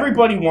thing: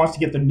 everybody wants to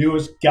get the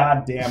newest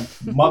goddamn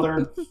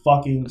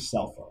motherfucking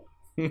cell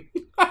phone.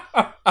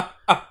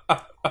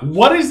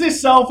 What is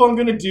this cell phone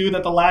going to do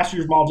that the last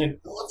year's model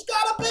did? Well, it's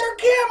got a better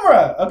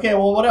camera. Okay,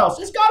 well, what else?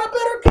 It's got a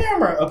better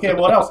camera. Okay,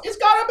 what else? It's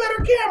got a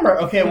better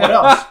camera. Okay, what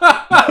else?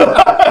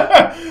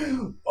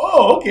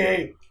 Oh,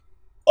 okay.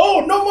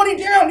 Oh, no money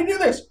down. You do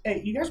this.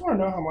 Hey, you guys want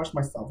to know how much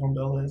my cell phone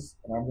bill is?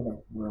 And I'm going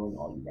to ruin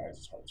all you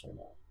guys' hearts right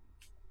now.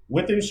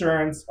 With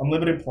insurance,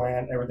 unlimited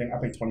plan, everything, I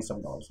pay $27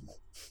 a month.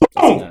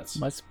 Boom!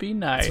 Must be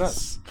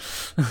nice.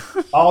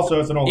 Also,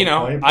 it's an old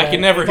employee plan. I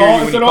can never hear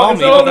you when you call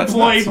me, but that's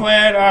employee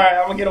plan. All right,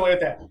 I'm going to get away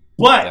with that.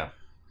 But,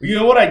 you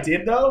know what I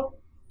did, though?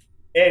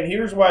 And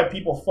here's why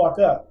people fuck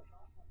up.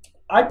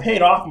 I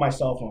paid off my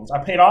cell phones. I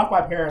paid off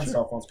my parents'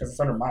 cell phones because it's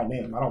under my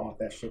name. I don't want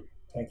that shit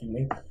tanking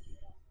me.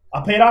 I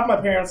paid off my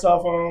parents'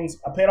 cell phones.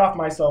 I paid off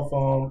my cell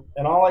phone.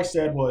 And all I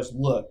said was,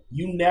 look,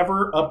 you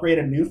never upgrade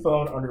a new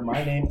phone under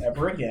my name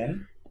ever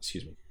again.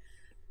 Excuse me.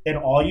 And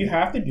all you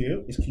have to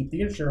do is keep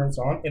the insurance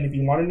on. And if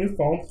you want a new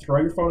phone, throw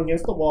your phone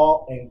against the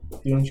wall and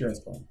do an insurance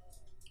claim.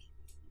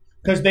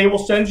 Because they will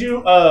send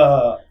you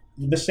the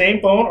same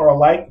phone or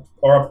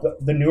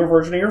the newer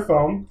version of your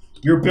phone.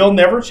 Your bill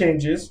never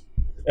changes.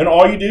 And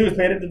all you do is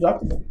pay the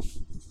deductible.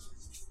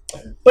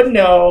 But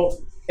no,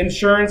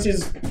 insurance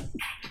is...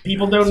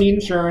 People don't need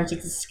insurance.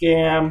 It's a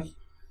scam.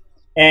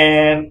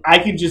 And I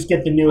can just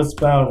get the newest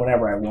phone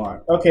whenever I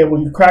want. Okay, well,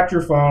 you cracked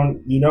your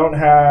phone. You don't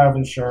have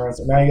insurance.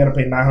 And now you got to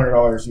pay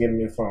 $900 to get a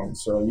new phone.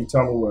 So you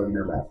tell me what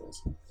your math is.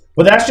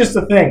 But that's just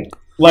the thing.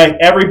 Like,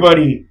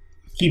 everybody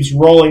keeps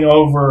rolling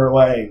over,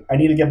 like, I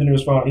need to get the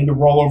newest phone. I need to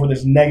roll over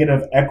this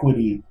negative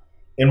equity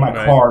in my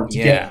car to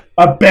get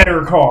a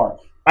better car.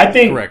 I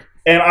think... Correct.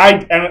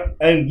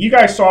 And you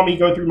guys saw me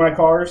go through my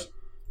cars.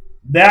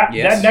 That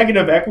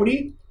negative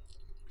equity...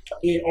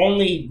 It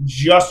only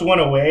just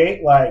went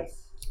away like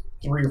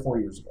 3 or 4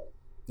 years ago.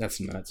 That's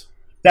nuts.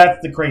 That's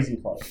the crazy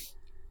part.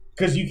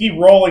 Because you keep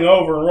rolling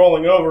over and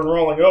rolling over and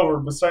rolling over,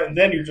 but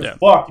then you're just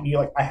fucked, and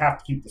you're like, I have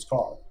to keep this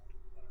car.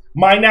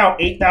 My now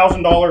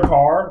 $8,000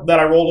 car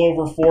that I rolled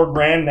over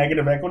 $4,000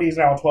 negative equity is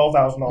now a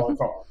 $12,000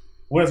 car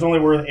when it's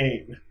only worth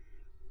 $8,000.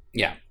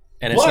 Yeah,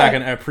 and it's not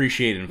going to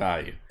appreciate in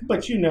value.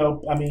 But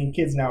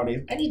kids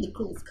nowadays, I need the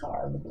coolest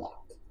car on the block.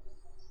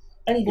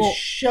 I need to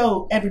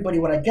show everybody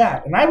what I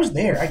got. And I was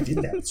there. I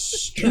did that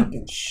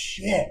stupid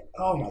shit.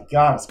 Oh, my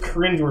God. It's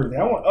cringeworthy.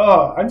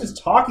 I'm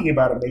just talking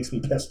about it makes me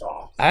pissed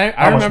off.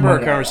 I remember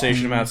a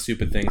conversation about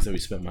stupid things that we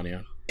spent money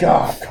on.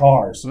 God,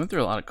 cars. We went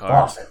through a lot of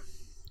cars.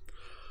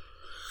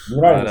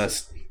 Right.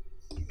 I've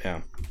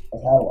had a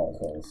lot of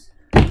cars.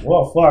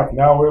 Well, fuck.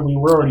 Now we're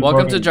already...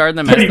 Welcome to Jar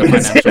the Mess, the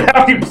financial. I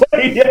haven't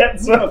played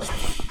yet, so...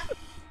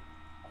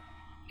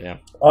 Yeah.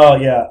 Oh,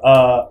 yeah.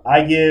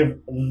 I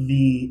give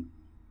the...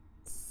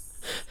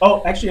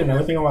 Oh, actually,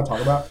 another thing I want to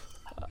talk about.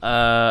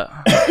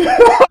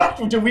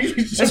 That's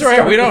all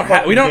right. We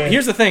don't.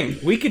 Here's the thing: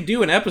 we could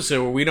do an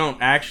episode where we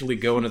don't actually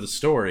go into the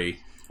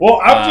story.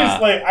 Well,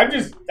 I'm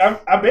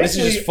basically. This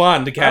is just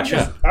fun to catch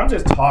up. I'm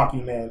just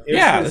talking, man.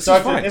 This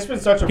is fun. It's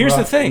been such a. Here's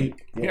the thing.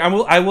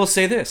 Yeah. I will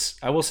say this.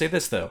 I will say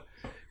this though.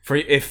 For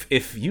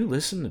if you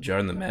listen to Jar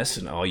in the Mess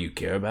and all you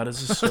care about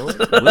is the story,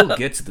 we'll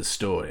get to the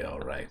story, all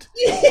right.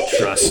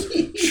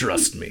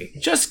 Trust me.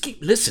 Just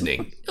keep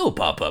listening. It'll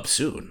pop up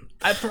soon.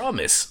 I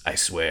promise. I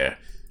swear.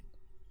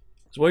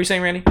 So what are you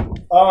saying, Randy?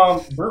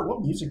 Bert,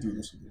 what music do you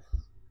listen to?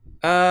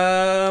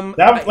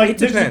 It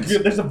depends.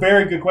 This is a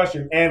very good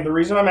question, and the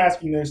reason I'm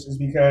asking this is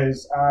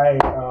because I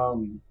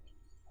don't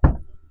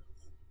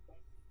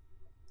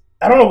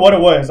know what it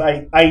was.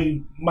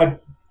 My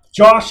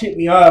Josh hit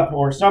me up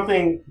or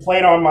something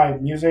played on my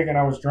music and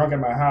I was drunk at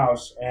my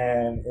house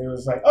and it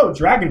was like, oh,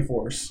 Dragon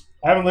Force.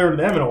 I haven't listened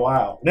to them in a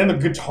while. And then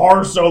the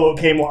guitar solo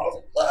came on. I was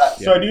like, what?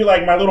 So I do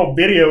like my little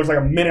video. It was like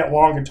a minute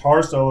long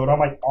guitar solo and I'm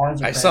like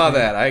arms. I saw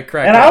that. I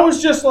cracked. And I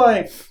was just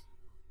like,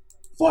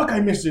 fuck,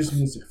 I miss this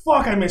music.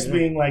 Fuck, I miss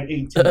being like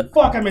 18.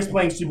 Fuck, I miss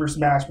playing Super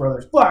Smash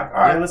Brothers. Fuck.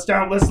 All right, let's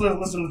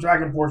listen to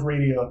Dragon Force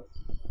Radio.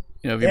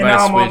 You know, if you And buy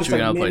now a I'm on Switch, this you're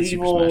like gonna play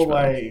Super medieval Smash Bros.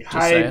 like Just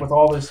hype saying. with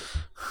all this.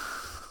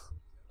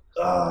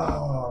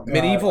 Oh, God.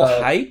 Medieval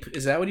hype?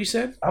 Is that what you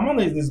said? I'm on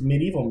this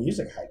medieval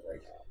music hype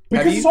right now.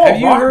 Because Have it's you, all have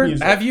you rock heard?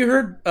 music. Have you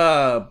heard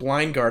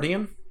Blind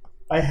Guardian?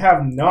 I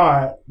have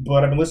not,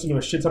 but I've been listening to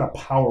a shit ton of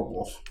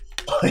Powerwolf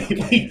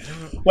lately.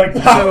 Like,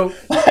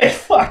 like,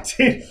 fuck,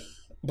 dude.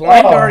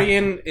 Blind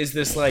Guardian is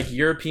this like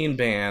European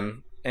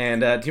band,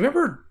 and do you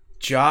remember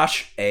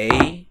Josh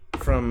A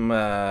from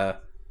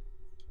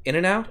In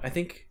and Out? I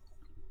think.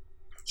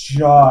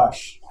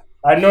 Josh.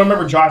 I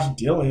remember Josh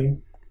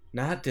Dillon.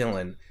 Not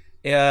Dylan.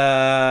 He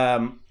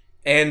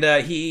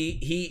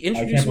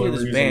introduced me to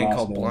this band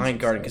called Blind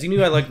Guardian because he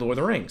knew I liked Lord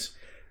of the Rings.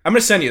 I'm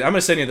gonna send you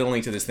the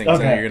link to this thing,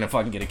 so you're gonna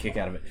fucking get a kick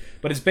out of it.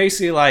 But it's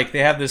basically like they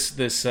have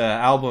this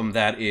album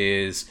that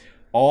is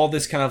all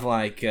this kind of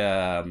like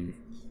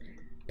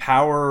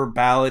power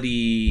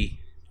ballady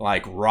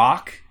like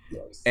rock,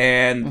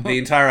 and the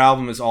entire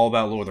album is all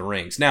about Lord of the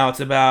Rings. Now it's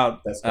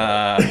about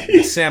the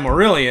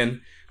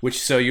Silmarillion,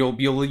 which so you'll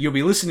be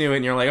listening to it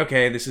and you're like,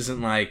 okay, this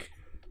isn't like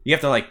you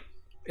have to like.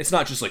 It's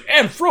not just like,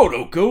 and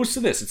Frodo goes to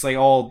this. It's like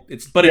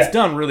it's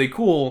done really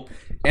cool.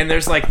 And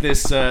there's like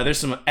this, there's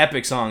some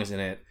epic songs in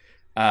it.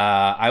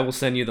 I will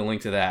send you the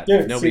link to that.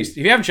 Dude, if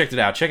you haven't checked it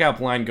out, check out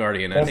Blind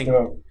Guardian. I think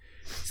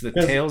it's the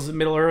Tales of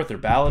Middle Earth or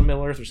Ballad of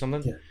Middle Earth or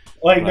something. Yeah.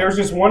 Like there's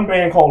this one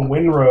band called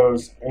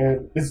Windrose,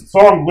 and this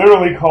song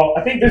literally called.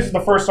 I think this is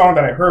the first song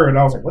that I heard, and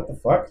I was like, what the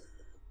fuck?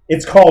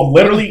 It's called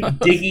literally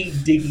Diggy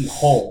Diggy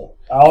Hole.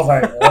 I was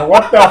like,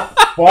 what the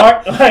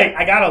fuck? Like,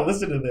 I gotta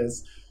listen to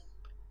this.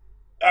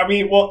 I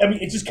mean,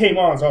 it just came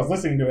on, so I was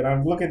listening to it.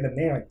 I'm looking at the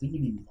name like Diggy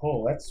Diggy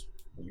Hole. That's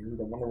weird.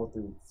 I wonder what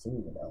they're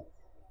singing about.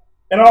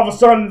 And all of a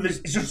sudden,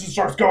 it just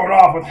starts going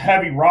off with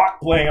heavy rock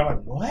playing. I'm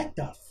like, what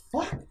the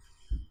fuck?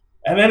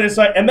 And then it's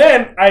like,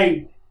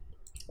 the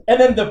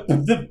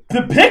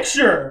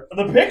picture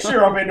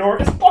of Endor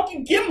is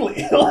fucking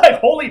Gimli. Like,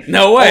 holy,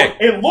 no way!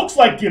 It looks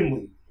like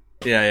Gimli.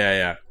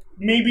 Yeah.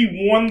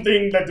 Maybe one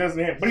thing that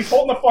doesn't hit, but he's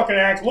holding the fucking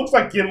axe. Looks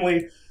like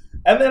Gimli.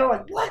 And then I'm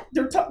like, what?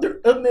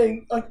 And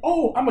then like,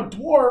 oh, I'm a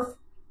dwarf,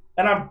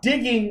 and I'm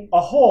digging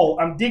a hole.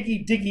 I'm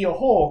diggy a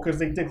hole because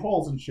they dig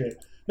holes and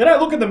shit. Then I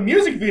look at the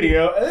music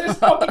video, and this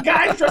fucking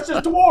guy dressed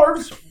as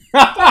dwarves,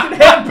 fucking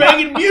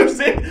headbanging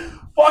music,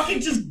 fucking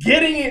just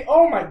getting it.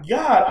 Oh my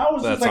god, I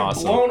was just like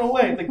awesome. Blown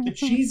away. Like the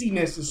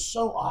cheesiness is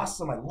so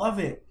awesome. I love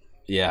it.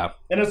 Yeah.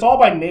 And it's all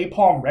by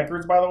Napalm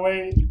Records, by the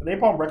way.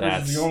 Napalm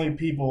Records is the only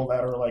people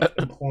that are like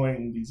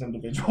employing these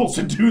individuals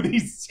to do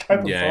these type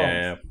of songs.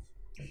 Yeah.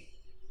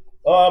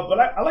 But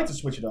I like to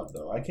switch it up,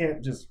 though. I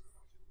can't just...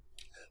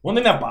 One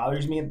thing that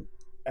bothers me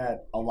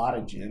at a lot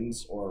of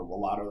gyms or a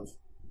lot of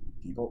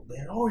people,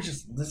 they're always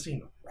just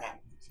listening to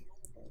rap music.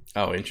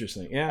 Oh,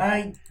 interesting. Yeah.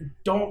 I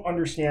don't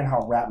understand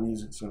how rap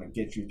music's going to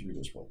get you through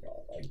this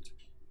workout. Like,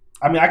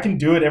 I mean, I can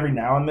do it every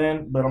now and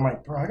then, but I'm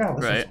like, bro, I got to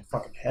listen to some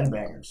fucking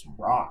headbangers, some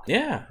rock.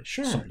 Yeah,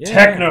 sure. Some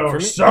techno or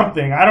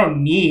something. I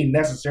don't need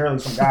necessarily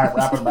some guy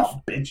rapping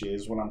about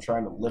bitches when I'm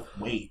trying to lift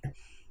weight.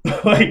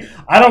 Like,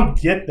 I don't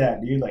get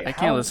that, dude. Like, I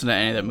can't listen to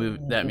any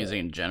of that music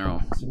in general.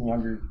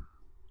 Younger.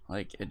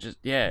 Like, it just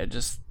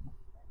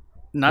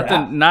not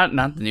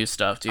the new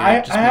stuff, dude.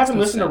 I haven't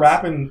listened to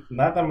rap in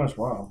not that much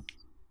while.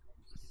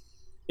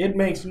 It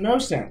makes no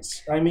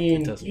sense. I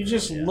mean, you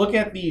just look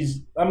at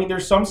these. I mean,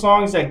 there's some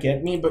songs that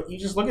get me, but you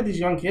just look at these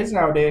young kids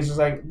nowadays. It's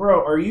like,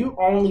 bro, are you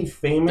only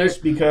famous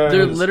because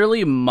they're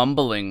literally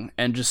mumbling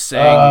and just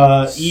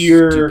saying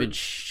stupid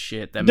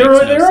shit that makes no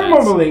sense. They're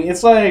mumbling.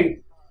 It's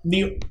like. All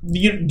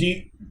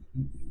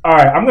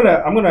right, I'm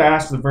gonna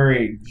ask the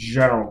very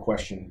general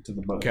question to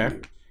the both of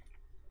you.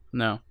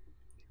 No.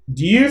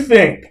 Do you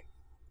think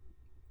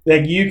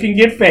that you can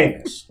get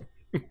famous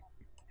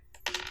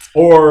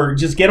or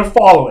just get a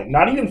following,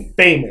 not even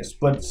famous,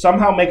 but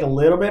somehow make a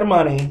little bit of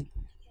money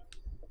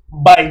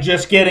by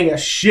just getting a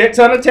shit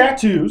ton of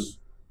tattoos?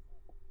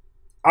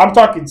 I'm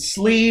talking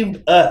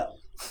sleeved up.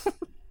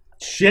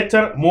 Shit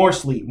ton, more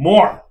sleeve,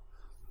 more.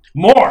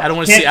 I don't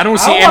want to see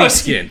any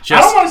skin. I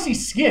don't want to see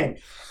skin.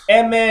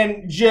 And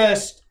then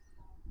just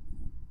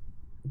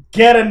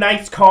get a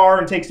nice car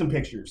and take some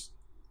pictures.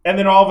 And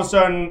then all of a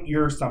sudden,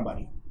 you're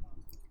somebody.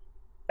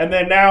 And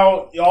then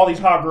now, all these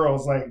hot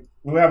girls, like,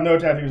 we have no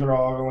tattoos at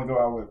all. We only go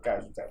out with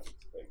guys with tattoos.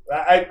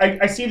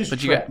 I see this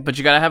trend. But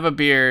you gotta have a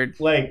beard.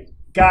 Like,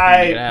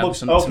 guy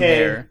looks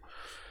okay.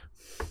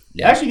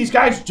 Yeah. Actually, these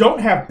guys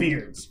don't have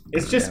beards.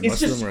 It's just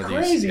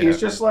crazy. It's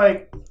just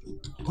like,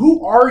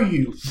 who are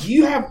you? Do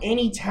you have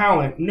any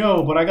talent?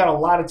 No, but I got a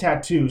lot of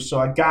tattoos, so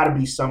I gotta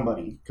be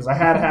somebody because I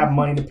had to have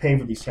money to pay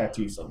for these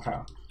tattoos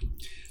somehow.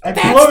 It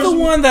That's blows the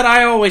me- one that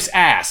I always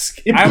ask.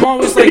 It I'm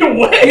always blows like, me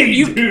away,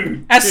 you,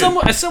 dude. as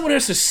someone who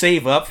has to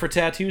save up for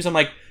tattoos, I'm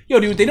like, yo,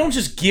 dude, they don't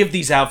just give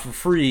these out for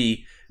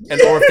free,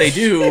 or if they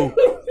do,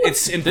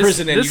 it's in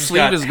prison. And you This just sleeve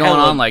got is going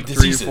hella on like 3 or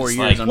diseases. 4 years.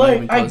 Like, I'm not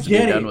even Like, I close to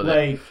being get done it. with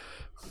it.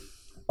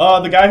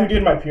 Like, the guy who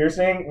did my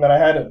piercing that I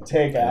had to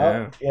take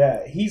out,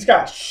 yeah, he's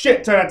got a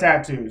shit ton of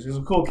tattoos. He's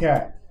a cool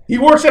cat. He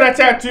works at a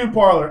tattoo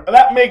parlor.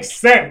 That makes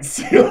sense.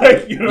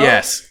 Like, you know?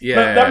 yes,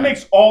 yeah, That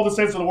makes all the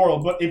sense in the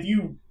world. But if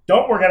you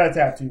don't work at a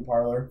tattoo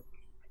parlor,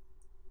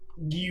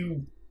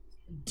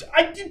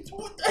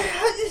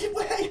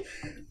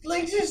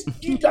 just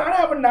you gotta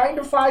have a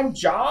 9-to-5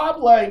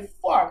 job. Like,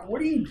 fuck,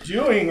 what are you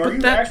doing? Are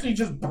you actually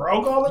just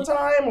broke all the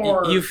time,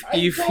 or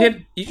you've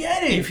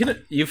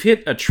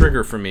hit a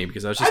trigger for me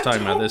because I was just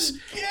talking about this,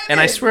 and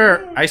I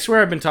swear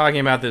I've been talking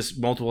about this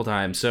multiple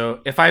times.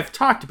 So if I've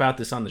talked about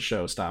this on the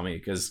show, stop me,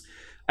 because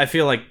I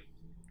feel like,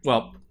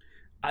 well,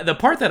 the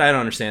part that I don't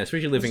understand,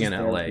 especially living in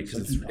LA,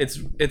 because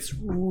it's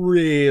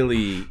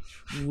really,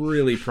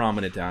 really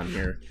prominent down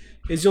here,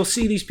 is you'll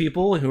see these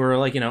people who are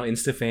like, you know,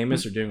 Insta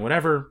famous or doing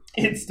whatever.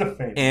 Insta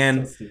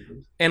famous.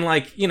 And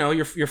like, you know,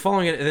 you're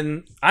following it, and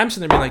then I'm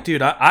sitting there being like,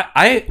 dude,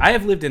 I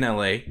have lived in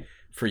LA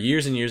for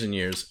years and years and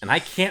years, and I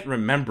can't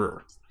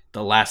remember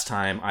the last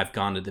time I've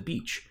gone to the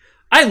beach.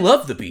 I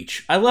love the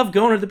beach. I love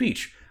going to the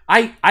beach.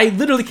 I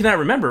literally cannot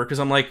remember because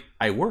I'm like,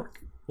 I work.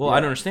 Well, I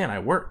don't understand. I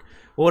work.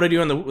 Well, what do I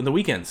do on the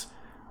weekends?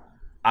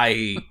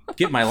 I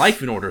get my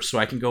life in order so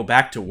I can go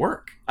back to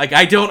work. Like,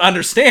 I don't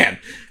understand.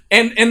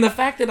 And the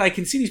fact that I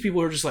can see these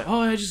people who are just like, oh,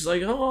 I just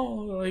like, you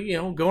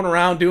know, going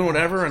around doing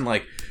whatever, and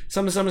like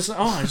I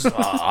just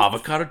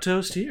avocado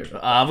toast here,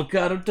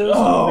 avocado toast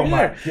over my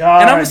there.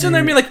 God, and I'm just sitting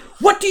there and dude. being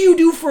like, what do you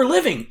do for a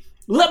living?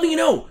 Let me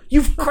know.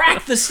 You've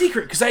cracked the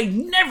secret, because I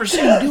never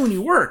see you doing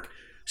your work.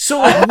 So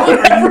like,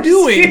 what are you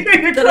doing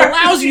that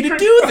allows you to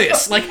do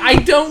this? Like, I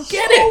don't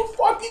get it.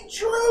 So fucking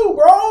true,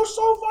 bro.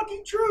 So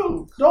fucking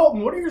true.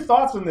 Dalton, what are your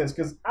thoughts on this?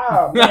 Because,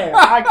 man,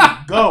 I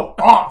could go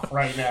off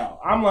right now.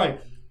 I'm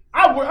like,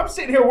 I'm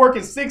sitting here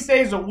working 6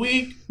 days a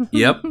week.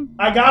 Yep.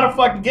 I gotta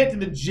fucking get to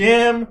the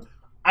gym.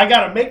 I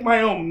gotta make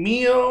my own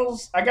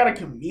meals. I gotta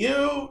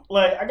commute.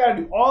 Like, I gotta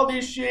do all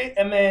this shit.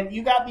 And then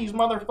you got these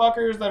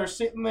motherfuckers that are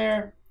sitting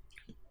there.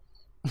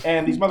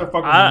 And these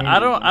motherfuckers. I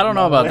don't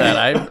know about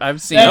that.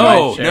 I've seen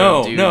No, my share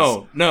of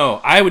dudes.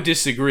 no. I would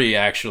disagree,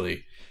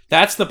 actually.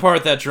 That's the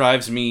part that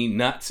drives me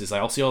nuts, is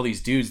I'll see all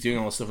these dudes doing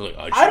all this stuff. Like,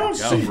 I don't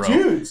see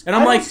dudes. And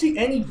I'm I like, don't see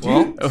any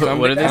dudes. well,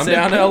 What did they come say?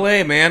 down to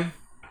LA, man.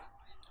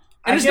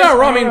 And it's guess- not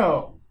wrong. I I don't mean,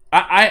 know.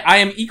 I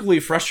am equally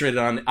frustrated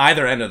on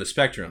either end of the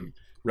spectrum,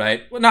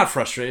 right? Well, not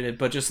frustrated,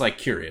 but just like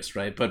curious,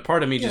 right? But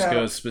part of me just Yeah,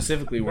 goes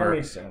specifically that where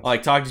makes sense. I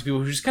like talking to people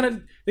who just kind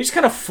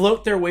of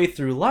float their way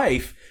through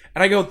life,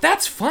 and I go,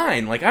 that's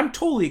fine. Like, I'm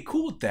totally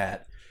cool with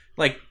that.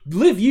 Like,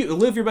 live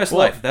your best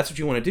life. If that's what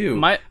you want to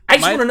do. I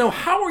just want to know,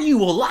 how are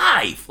you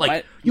alive?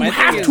 Like, you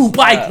have to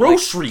buy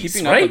groceries,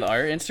 keeping right? up with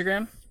our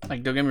Instagram,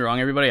 like, don't get me wrong,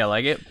 everybody, I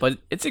like it, but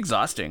it's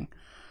exhausting.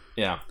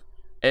 Yeah.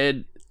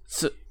 And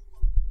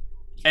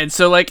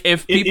so like,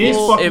 if It is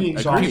people fucking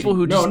exhausting. people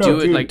who No, just no, do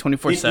it dude, like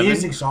 24/7, it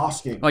is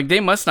exhausting. like, they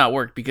must not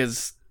work,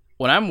 because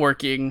when I'm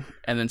working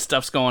and then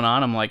stuff's going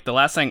on, I'm like, the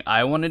last thing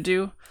I want to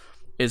do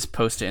is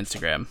post to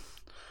Instagram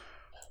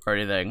or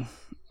anything.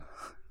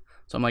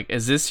 So I'm like,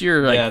 is this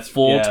your like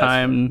full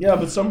time? Yeah,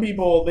 but some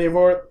people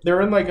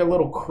they're in like a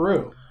little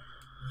crew.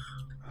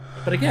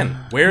 But again,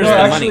 where's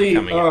the money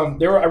coming in?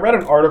 I read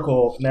an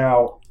article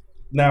now.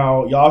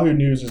 Yahoo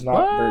News is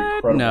not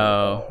very credible.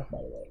 No. By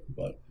the way,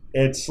 but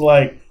it's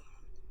like,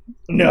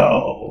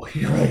 no,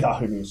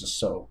 Yahoo News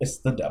is it's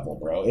the devil,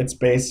 bro. It's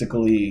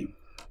basically,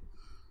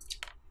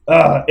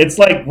 it's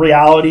like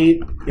reality.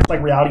 It's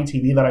like reality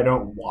TV that I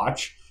don't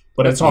watch,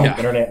 but it's on the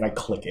internet and I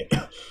click it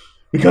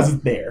because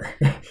it's there.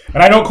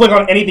 And I don't click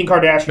on anything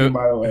Kardashian,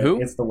 by the way. Who?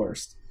 It's the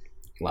worst.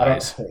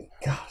 Lies.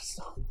 God,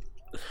 stop.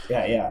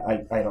 Yeah.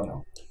 I don't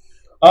know.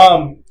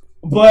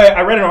 But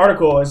I read an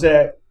article is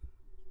that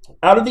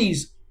out of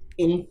these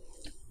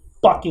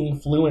fucking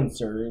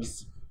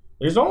influencers,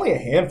 there's only a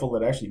handful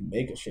that actually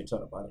make a shit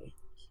ton of money.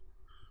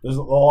 There's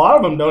a lot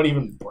of them don't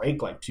even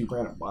break like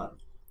 $2,000 a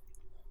month.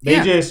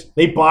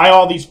 They buy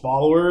all these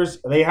followers.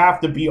 They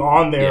have to be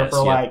on there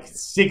for like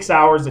 6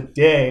 hours a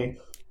day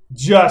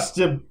just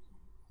to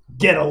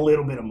get a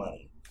little bit of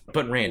money.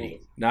 But Randy,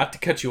 not to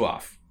cut you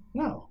off.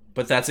 No.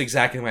 But that's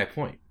exactly my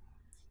point.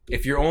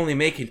 If you're only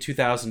making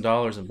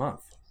 $2,000 a month,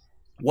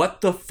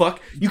 what the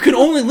fuck? You can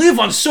only live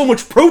on so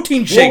much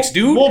protein shakes,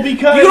 dude. Well,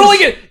 because you can only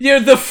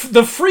get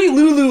the free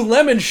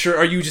Lululemon shirt.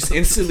 Are you just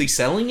instantly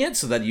selling it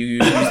so that you use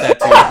that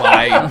to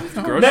buy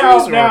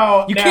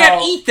groceries? You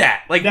can't eat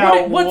that. Like,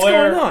 what's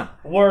going on?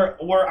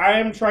 Where I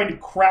am trying to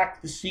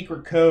crack the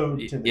secret code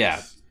to this.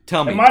 Yeah,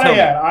 tell me. And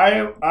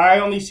I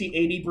only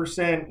see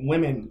 80%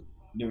 women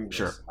doing this.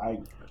 Sure.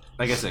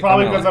 I guess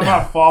probably because I'm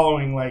not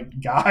following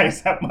like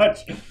guys that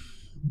much.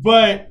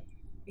 But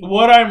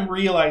what I'm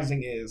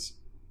realizing is,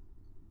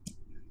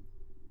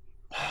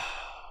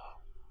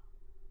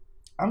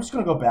 I'm just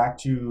gonna go back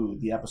to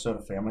the episode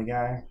of Family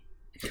Guy.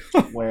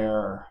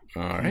 where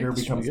All right, anger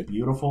that's becomes pretty good.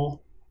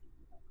 beautiful.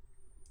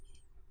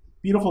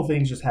 Beautiful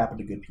things just happen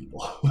to good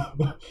people,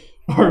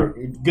 or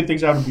good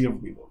things happen to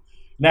beautiful people.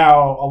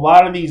 Now, a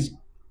lot of these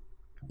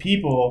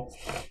people,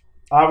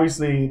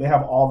 obviously, they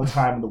have all the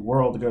time in the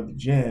world to go to the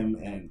gym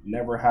and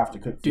never have to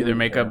cook. Do their food,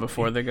 makeup apparently.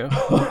 before they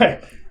go.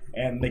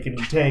 And they can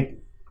take,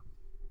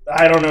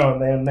 I don't know,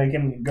 then they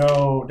can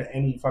go to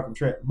any fucking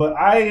trip. But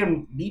I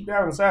am deep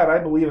down inside, I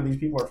believe that these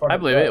people are fucking. I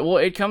believe it. Well,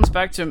 it comes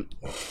back to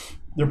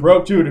They're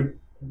broke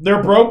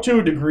to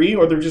a degree,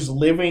 or they're just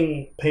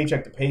living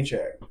paycheck to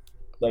paycheck,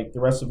 like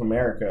the rest of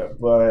America.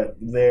 But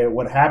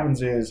what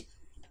happens is,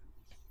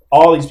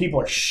 all these people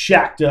are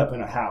shacked up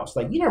in a house.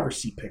 Like, you never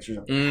see pictures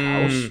of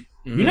their house.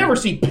 You never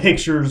see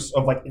pictures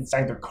of like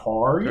inside their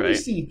car. You only Right.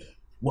 see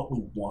what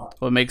we want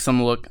what makes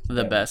them look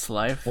the best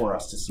life. for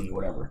us to see,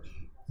 whatever.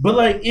 But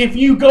like, if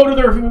you go to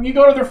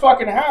their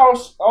fucking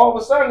house, all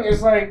of a sudden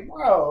it's like,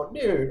 whoa,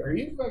 dude, are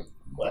you like,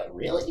 what,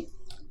 really?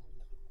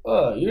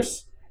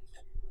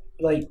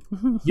 Like,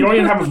 you don't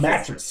even have a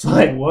mattress.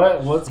 Like,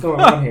 what's going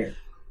on here?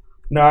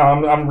 No,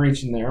 I'm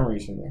reaching there.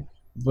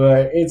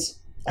 But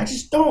I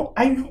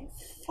don't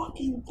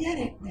fucking get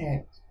it,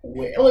 man.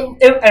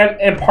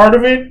 And part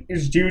of it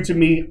is due to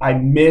me. I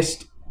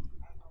missed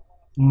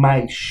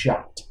my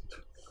shot.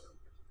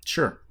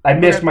 Sure. I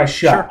missed my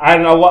shot. Sure. I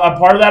know a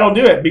part of that'll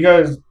do it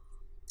because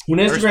when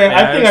Instagram,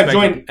 I think I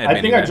joined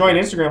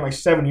that. Instagram like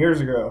 7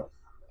 years ago,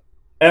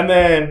 and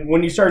then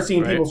when you start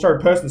seeing Right. people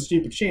start posting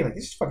stupid shit, like,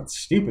 this is fucking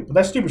stupid. But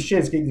that stupid shit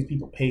is getting these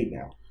people paid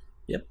now.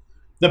 Yep.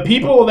 The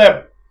people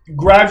that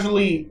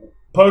gradually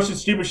posted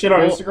stupid shit on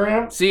Well,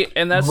 Instagram, See,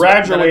 and that's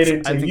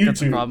Graduated I to think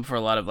that's a YouTube. problem for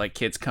a lot of like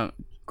kids growing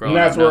and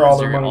that's up now, where all 'cause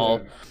their they're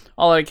money's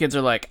all the kids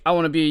are like, I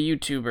want to be a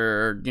YouTuber,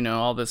 or,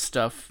 all this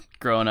stuff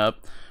growing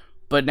up.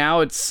 But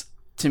now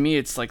to me,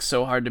 it's like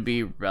so hard to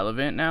be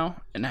relevant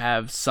now and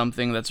have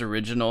something that's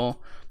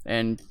original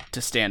and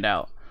to stand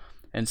out.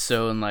 And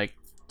so in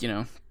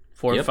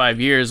 4 or Yep. 5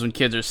 years, when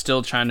kids are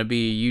still trying to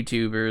be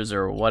YouTubers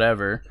or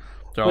whatever,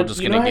 they're all But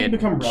just you gonna know how you get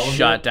become relevant?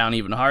 shot down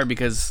even hard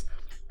because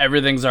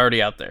everything's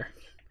already out there.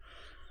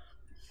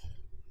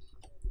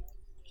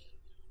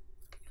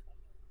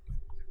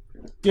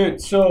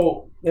 Dude,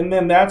 so, and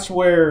then that's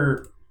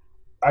where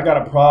I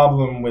got a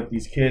problem with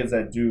these kids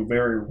that do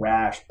very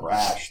rash,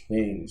 brash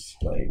things.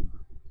 Like,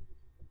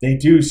 they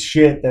do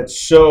shit that's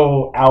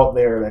so out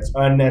there, that's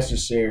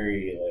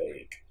unnecessary.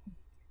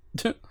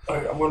 Like,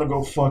 I'm gonna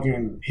go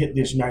fucking hit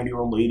this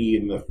 90-year-old lady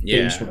in the face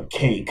Yeah. with a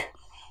cake.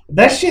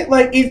 That shit,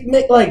 like,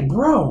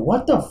 bro,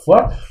 what the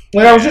fuck?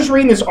 Like, I was just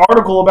reading this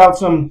article about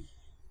some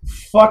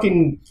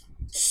fucking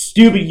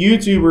stupid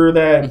YouTuber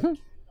that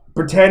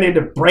pretended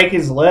to break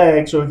his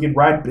leg so he could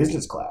ride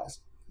business class.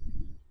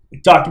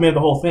 Documented the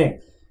whole thing.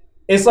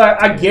 It's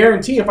like, I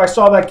guarantee if I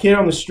saw that kid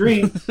on the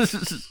street,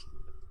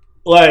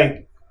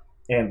 like,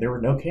 and there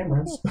were no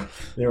cameras,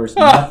 there was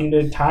nothing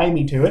to tie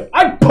me to it,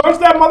 I'd punch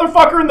that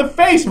motherfucker in the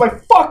face,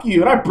 like, fuck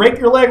you, and I'd break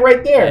your leg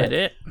right there. Hit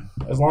it.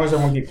 As long as I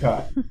won't get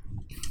caught.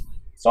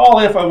 It's all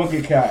if I won't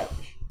get caught.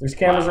 There's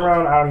cameras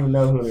around, I don't even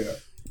know who they are.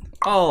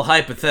 All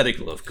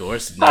hypothetical, of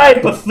course. Not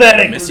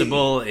Hypothetically.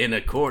 admissible in a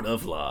court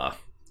of law.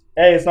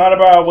 Hey, it's not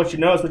about what you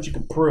know, it's what you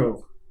can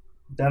prove.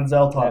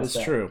 Denzel taught That us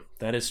is true.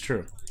 That is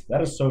true.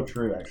 That is so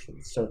true, actually.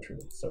 It's so true.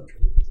 It's so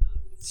true.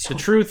 The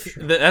truth.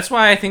 That's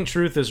why I think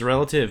truth is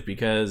relative,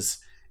 because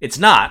it's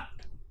not.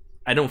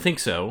 I don't think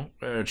so.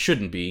 It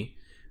shouldn't be.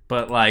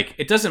 But like,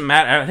 it doesn't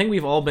matter. I think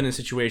we've all been in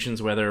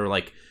situations whether,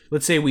 like,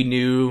 let's say we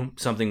knew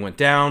something went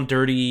down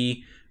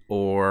dirty,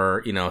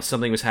 or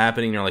something was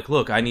happening. You're like,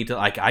 look, I need to,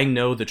 like, I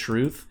know the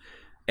truth,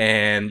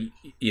 and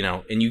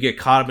and you get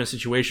caught up in a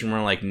situation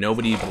where like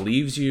nobody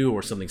believes you,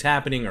 or something's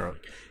happening, or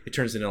it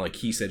turns into like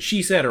he said,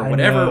 she said, or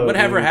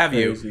whatever have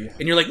crazy. you,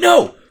 and you're like,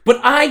 no, but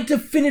I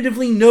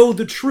definitively know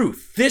the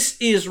truth. This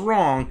is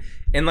wrong.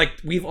 And like,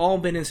 we've all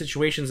been in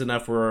situations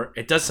enough where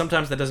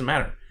sometimes that doesn't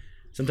matter.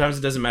 Sometimes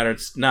it doesn't matter.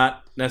 It's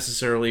not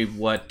necessarily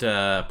what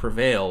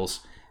prevails,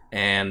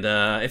 and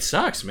it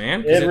sucks,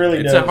 man. 'cause It really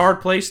it's does. a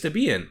hard place to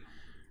be in.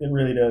 It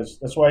really does.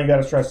 That's why you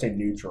got to try to stay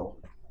neutral.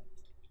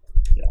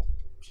 Yeah.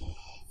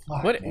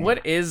 Fuck, man.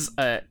 What is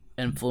a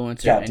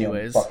influencer, Goddamn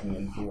anyways?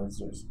 fucking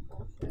influencers.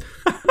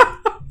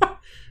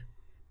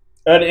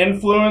 An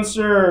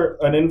influencer,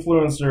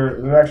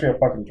 there's actually a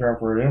fucking term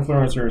for it. An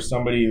influencer is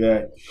somebody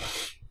that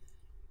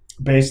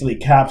basically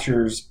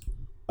captures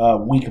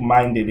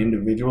weak-minded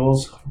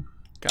individuals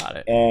Got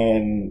it.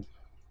 and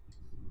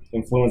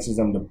influences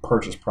them to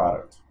purchase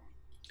product.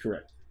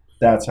 Correct.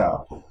 That's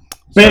how. So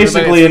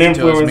Basically, an everybody that's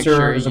listening to us, make influencer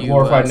sure is a you,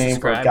 glorified name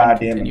for a subscribe and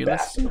goddamn continue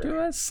listening ambassador.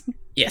 to us.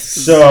 Yes.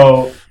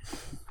 So,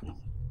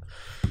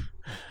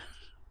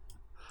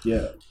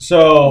 yeah.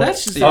 So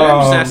That's just,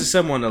 I'm just asking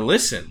someone to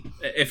listen.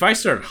 If I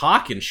start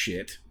hawking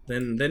shit,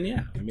 then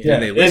yeah. I mean, yeah,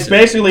 and they it's listen.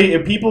 basically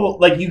if people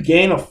like you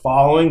gain a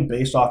following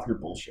based off your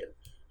bullshit.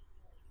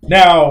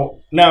 Now,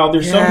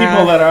 there's some Yeah.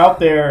 people that are out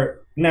there.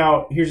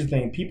 Now, here's the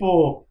thing: there's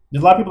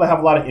a lot of people that have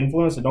a lot of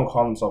influence that don't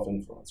call themselves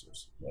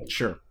influencers. Like,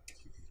 Sure.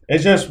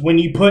 it's just when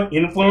you put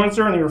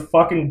influencer in your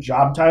fucking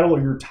job title or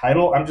your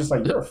title, I'm just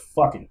like, you're a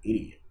fucking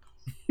idiot.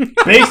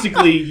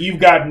 basically you've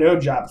got no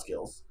job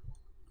skills.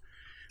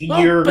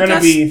 Well, You're but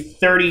going to be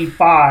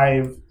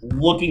 35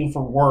 looking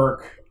for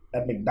work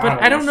at McDonald's.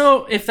 But I don't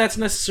know if that's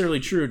necessarily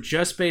true,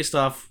 just based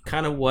off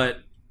kind of what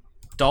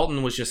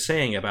Dalton was just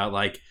saying about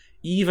like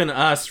even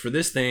us for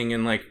this thing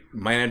and like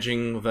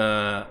managing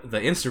the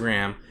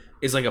Instagram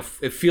is like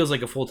it feels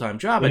like a full-time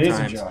job at times.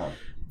 It is a job.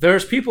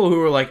 There's people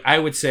who are like I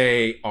would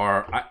say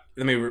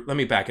let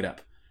me back it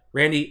up.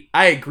 Randy,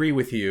 I agree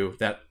with you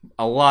that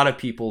a lot of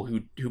people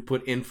who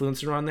put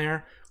influencer on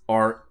there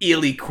are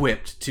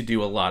ill-equipped to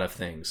do a lot of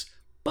things.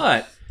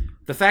 But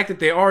the fact that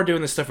they are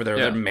doing this stuff where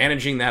they're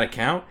managing that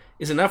account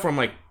is enough where I'm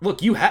like,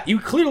 look, you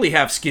clearly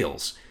have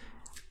skills.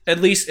 At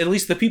least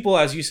the people,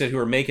 as you said, who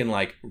are making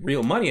like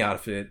real money out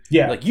of it.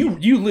 Yeah. Like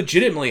you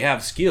legitimately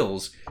have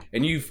skills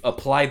and you've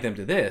applied them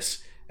to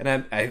this.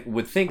 And I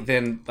would think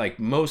then like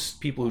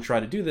most people who try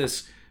to do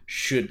this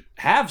should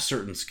have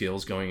certain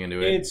skills going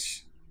into it.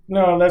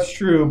 No, that's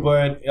true.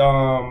 But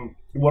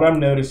what I'm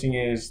noticing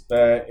is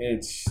that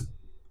it's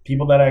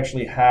people that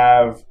actually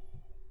have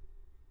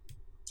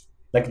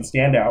that can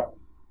stand out.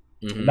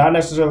 Mm-hmm. Not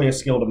necessarily a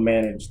skill to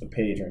manage the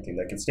page or anything.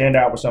 That can stand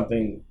out with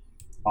something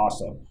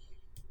awesome.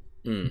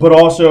 But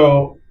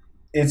also,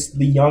 it's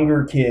the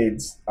younger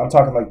kids. I'm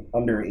talking like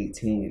under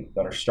 18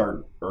 that are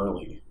starting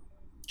early.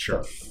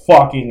 Sure.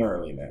 Fucking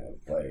early, man.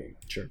 Like,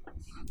 sure.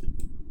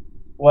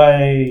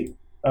 Like,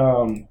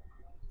 I'm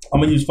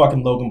gonna use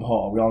fucking Logan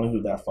Paul. We all know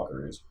who that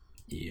fucker is.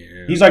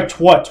 Yeah. He's like,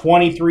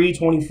 23,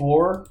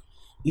 24?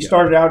 He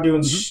started out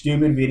doing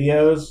stupid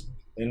videos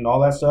and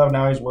all that stuff.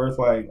 Now he's worth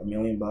like $1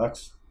 million.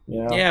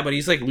 You know? Yeah, but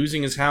he's like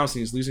losing his house and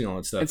he's losing all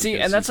that stuff. And see,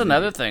 and that's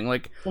another thing.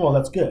 Like, well,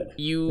 that's good.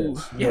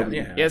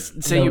 Yes.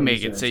 Say you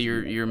make it. Say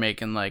you're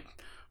making like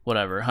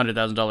whatever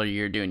 $100,000 a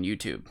year doing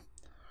YouTube.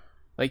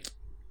 Like,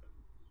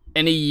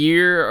 in a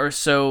year or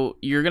so,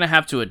 you're gonna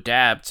have to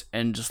adapt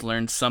and just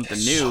learn something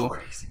new.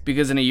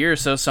 Because in a year or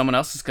so, someone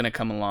else is gonna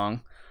come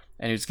along,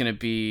 and who's gonna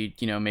be,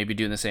 maybe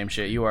doing the same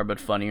shit you are, but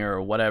funnier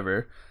or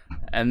whatever.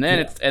 And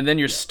then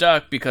you're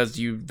stuck because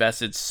you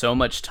invested so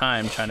much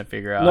time trying to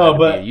figure out how to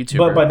be a YouTuber.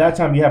 But by that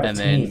time you have a team.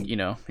 And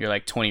then, you're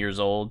like 20 years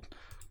old.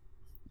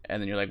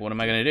 And then you're like, what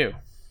am I going to do?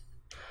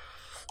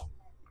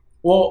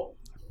 Well,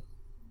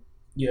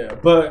 yeah,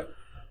 but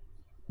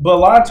a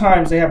lot of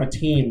times they have a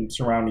team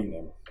surrounding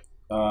them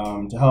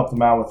to help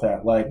them out with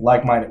that.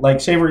 Like-minded.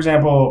 Like, say, for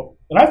example,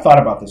 and I've thought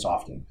about this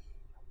often.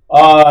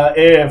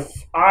 If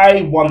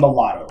I won the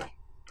lotto.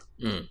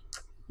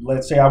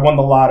 Let's say I won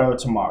the lotto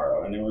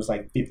tomorrow and it was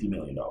like $50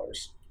 million.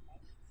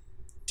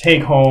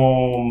 Take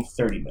home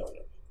 $30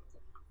 million.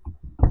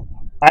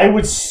 I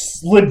would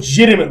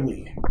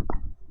legitimately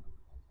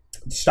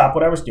stop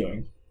what I was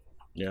doing.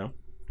 Yeah.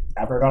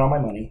 After I got all my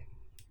money.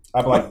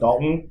 I'd be like,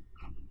 Dalton,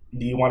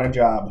 do you want a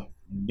job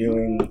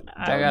doing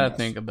I gotta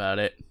think about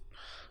it.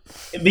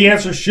 The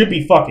answer should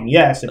be fucking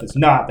yes. If it's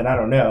not, then I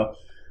don't know.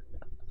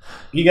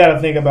 You gotta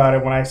think about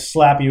it. When I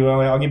slap you,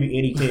 I'll give you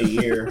 $80K a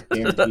year,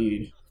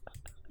 guaranteed.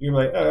 You're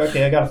like, oh,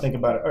 okay, I got to think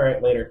about it. All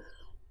right, later.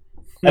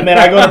 And then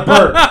I go to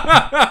Bert.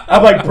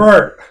 I'm like,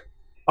 Bert,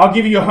 I'll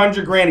give you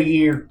 $100,000 a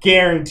year,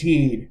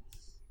 guaranteed,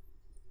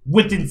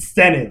 with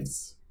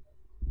incentives.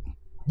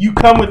 You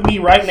come with me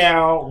right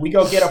now. We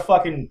go get a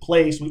fucking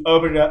place. We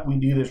open it up. We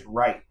do this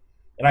right.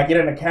 And I get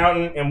an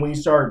accountant, and we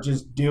start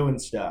just doing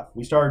stuff.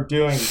 We start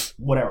doing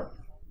whatever.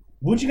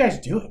 What'd you guys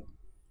do?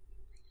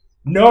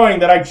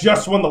 Knowing that I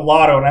just won the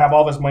lotto and I have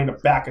all this money to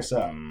back us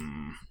up.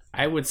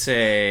 I would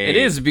say it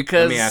is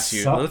because. Let me ask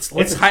you. Let's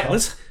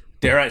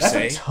dare I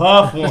say that's a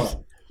tough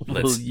one.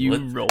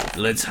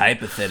 let's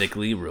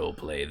hypothetically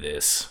roleplay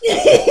this.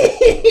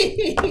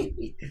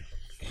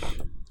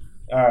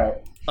 All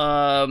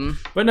right.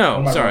 But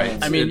no, sorry.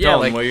 I mean,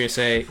 Dalton, what are you gonna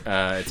say?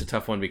 It's a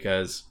tough one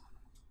because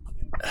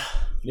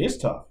it is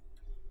tough.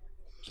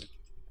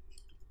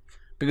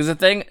 Because the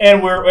thing,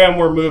 and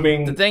we're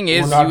moving. The thing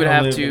is, you would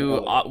have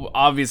to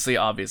obviously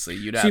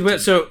you'd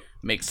have to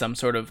make some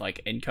sort of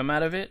like income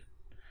out of it.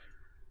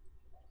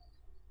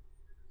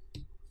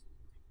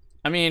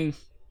 I mean,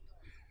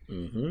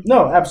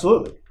 no,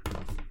 absolutely.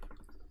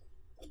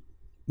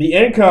 The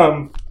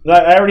income,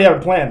 I already have a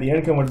plan. The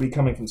income would be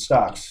coming from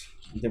stocks,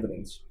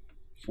 dividends,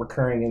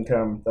 recurring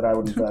income that I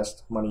would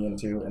invest money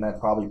into, and I'd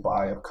probably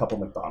buy a couple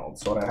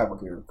McDonald's so that I have a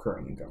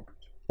recurring income.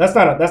 That's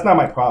not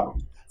my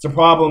problem. It's a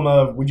problem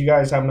of, would you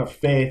guys have enough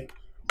faith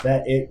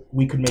that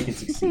we could make it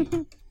succeed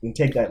and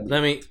take that?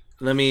 Let me.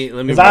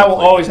 Because I will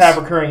always have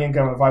recurring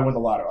income if I win the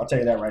lotto. I'll tell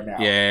you that right now.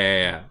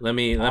 Yeah. Let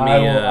me.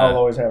 I'll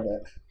always have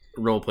that.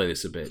 Role play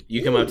this a bit.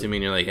 You come up to me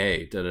and you're like,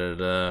 "Hey,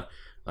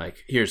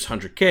 like here's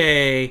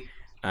 $100K,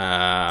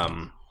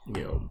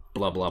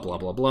 blah blah blah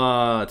blah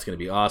blah. It's gonna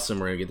be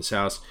awesome. We're gonna get this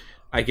house."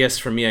 I guess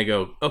for me, I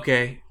go,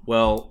 "Okay,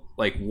 well,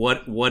 like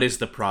what is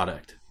the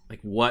product?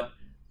 Like what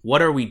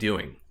are we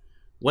doing?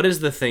 What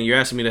is the thing you're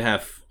asking me to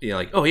have?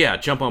 Like, oh yeah,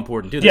 jump on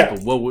board and do this. Yeah.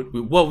 But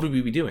what would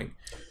we be doing?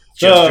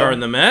 Just jarring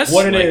the mess?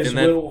 What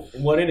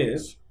it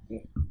is?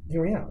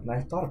 Here we are. And I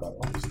thought about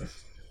all these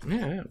things.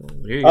 Yeah.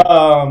 Well, here you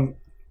go.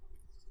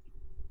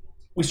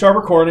 We start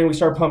recording. We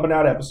start pumping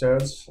out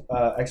episodes.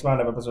 X amount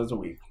of episodes a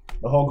week.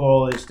 The whole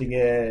goal is to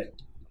get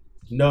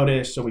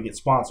noticed so we get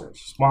sponsors.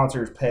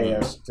 Sponsors pay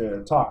us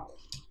to talk.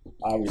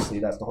 Obviously,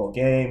 that's the whole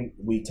game.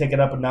 We take it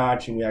up a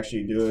notch and we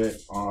actually do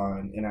it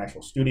on an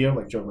actual studio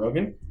like Joe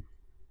Rogan,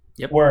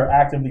 where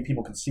actively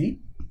people can see.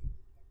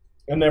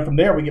 And then from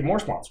there, we get more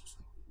sponsors.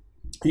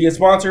 You get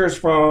sponsors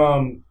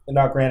from, and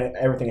now granted,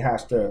 everything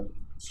has to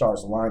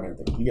stars align and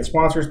everything. You get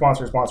sponsors.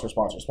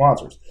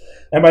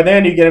 And by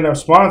then you get enough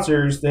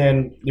sponsors,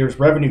 then there's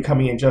revenue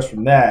coming in just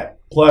from that.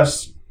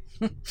 Plus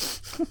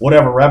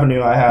whatever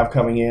revenue I have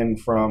coming in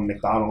from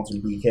McDonald's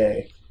and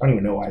BK. I don't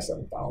even know why I said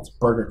McDonald's.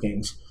 Burger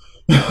King's.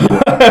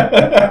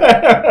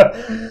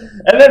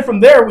 And then from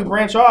there we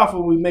branch off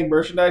and we make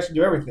merchandise and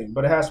do everything.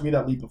 But it has to be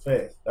that leap of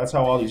faith. That's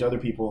how all these other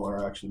people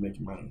are actually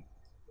making money.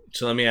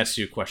 So let me ask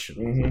you a question.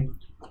 Mm-hmm.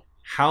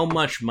 How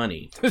much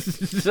money do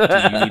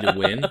you need to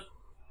win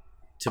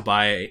to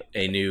buy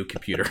a new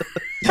computer?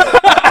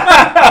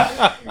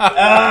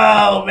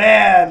 Oh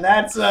man,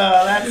 that's Zing!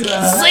 that's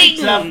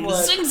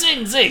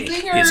Zing!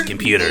 Zinger, His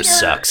computer zinger,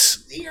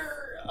 sucks. Zinger.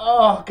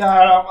 Oh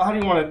god, how do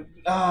you want to?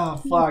 Oh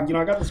fuck,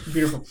 I got this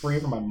computer for free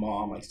from my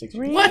mom like 6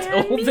 years ago. What?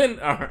 Oh, then,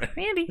 all right.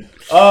 Randy.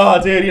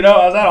 Oh dude,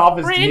 I was at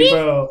Office Randy?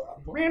 Depot.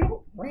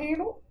 Randall.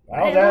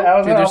 I was Dude,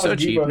 at they're Office so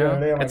Depot cheap the now. other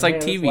day. I'm It's like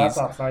man, TVs. This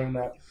laptop's not even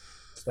that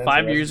expensive.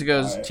 5 I years should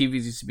ago, buy it. TVs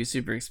used to be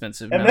super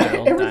expensive. And Now they're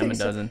all dime a everything's-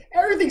 dozen.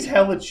 Everything's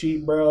hella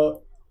cheap,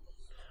 bro.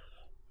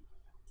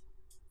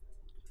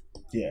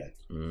 Yeah.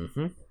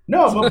 Mm-hmm.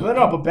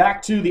 But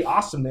back to the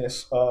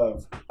awesomeness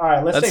of all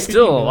right. Let's That's say 50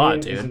 still a million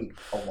lot, dude. isn't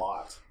a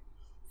lot.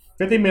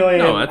 50 million.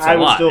 No, that's I a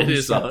would lot. still It be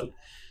is a lot. skeptical.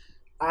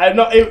 I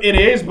know it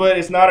is, but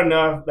it's not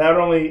enough. That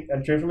would only,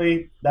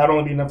 truthfully, that would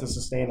only be enough to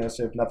sustain us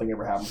if nothing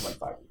ever happens for like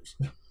 5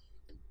 years.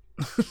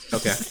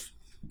 Okay.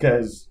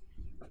 Because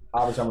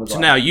obviously I'm gonna go So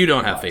out now and you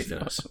don't have realize. faith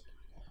in us.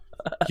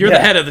 You're the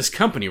Yeah. head of this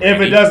company, If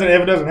Randy. it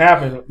doesn't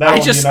happen, that I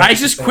won't be just enough to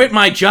quit sustain.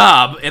 my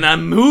job and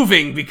I'm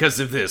moving because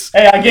of this.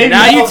 Hey, I gave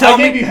now you you tell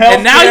me, health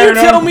and now care you and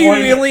tell me we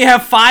unemployment. only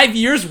have 5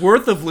 years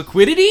worth of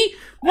liquidity.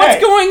 What's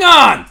Hey. going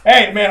on?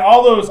 Hey man,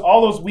 all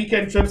those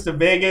weekend trips to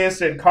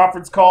Vegas and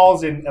conference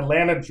calls in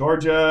Atlanta,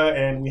 Georgia,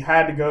 and we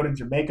had to go to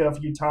Jamaica a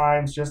few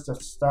times just to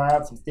start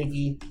out some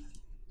sticky.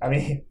 I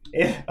mean,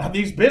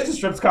 these business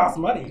trips cost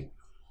money.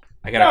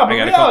 I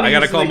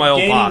gotta call my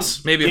old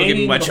boss. Maybe he'll give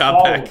me my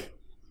job back.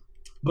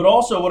 But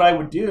also, what I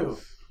would do,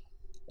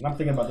 and I'm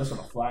thinking about this on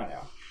the fly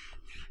now.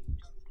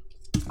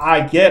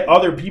 I get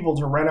other people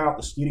to rent out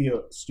the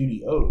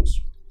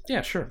studios.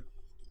 Yeah, sure.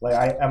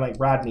 Like I'm like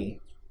Rodney,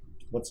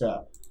 what's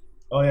up?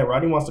 Oh yeah,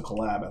 Rodney wants to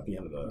collab at the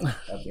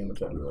end of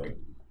February.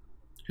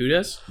 Who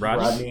does?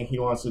 Rodney? He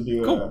wants to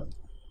do Cool. a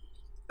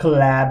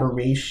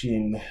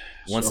collaboration.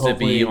 Wants So to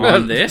be hopefully-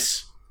 on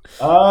this?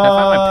 Can I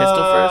find my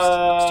pistol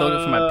first? Still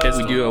looking for my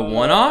pistol. We do a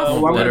one-off?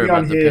 Oh, I'm Better gonna be on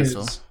about the his.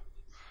 pistol.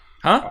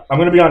 Huh? I'm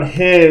gonna be on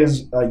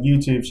his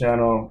YouTube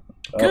channel.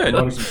 Good.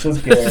 Promoting some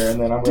skincare,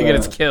 and then I'm To gonna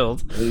get it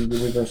killed. we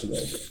eventually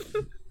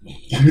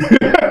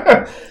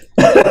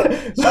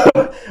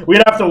so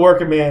we'd have to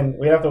work him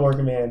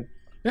in.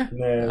 Yeah.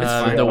 And then, The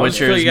Why don't you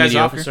Witcher kill is you guys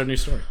off mediocre. and start a new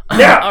story.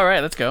 Yeah. All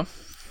right, let's go.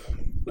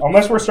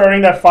 Unless we're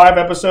starting that 5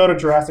 episode of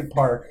Jurassic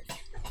Park.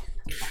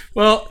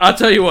 Well, I'll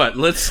tell you what.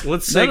 Let's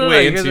segue No,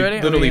 you guys into ready? Are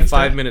we literally gonna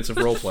 5 start? minutes of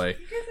roleplay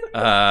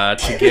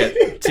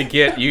to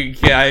get you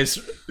guys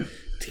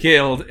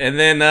killed, and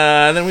then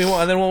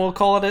we'll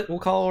call it.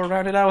 We'll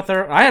round it out with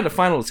our. I had a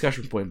final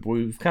discussion point, but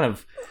we've kind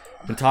of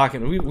been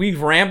talking.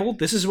 We've rambled.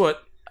 This is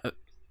what.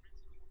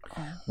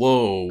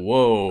 Whoa!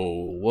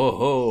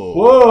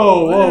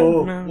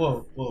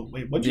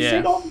 Wait, what'd you Yeah.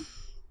 say, Dalton?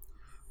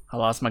 I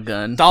lost my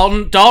gun.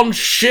 Dalton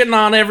shitting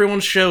on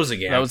everyone's shows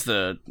again. That was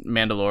the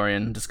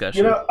Mandalorian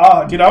discussion.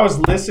 Dude, I was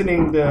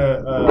listening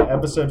to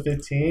episode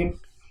 15.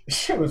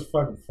 Shit was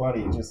fucking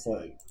funny. Just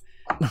like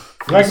I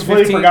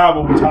completely 15? forgot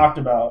what we talked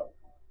about.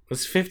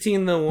 Was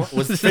 15 the one?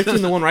 Was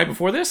 15 the one right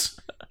before this?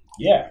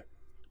 Yeah,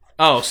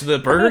 Oh, so the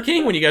Burger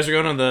King when you guys were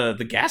going to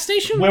the gas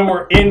station? when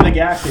we're in the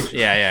gas station.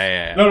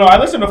 Yeah. No, I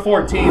listened to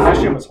 14. That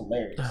shit was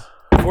hilarious.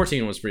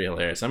 14 was pretty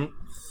hilarious.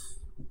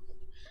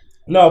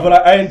 No, but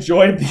I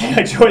enjoyed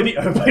the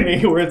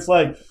opening where it's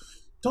like,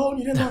 Dalton,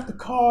 you didn't lock the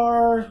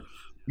car.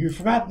 You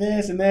forgot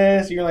this and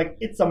this. And you're like,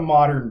 it's a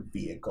modern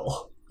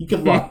vehicle. You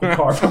can lock the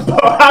car from both.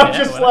 I'm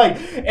just whatever.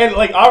 like, and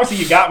like, obviously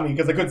you got me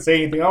because I couldn't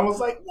say anything. I was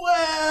like,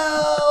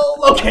 well,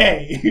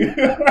 okay.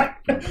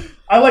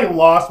 I like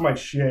lost my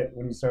shit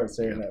when you started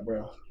saying that,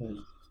 bro.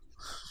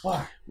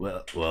 Fuck.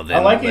 Well, then I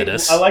like let it.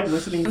 us. I like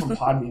listening from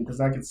Podbean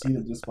because I can see the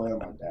display on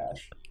my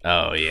dash.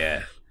 Oh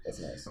yeah. That's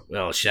nice.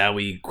 Well, shall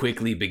we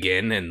quickly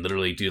begin and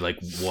literally do like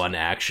one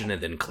action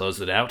and then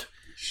close it out?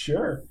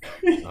 Sure.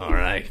 All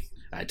right.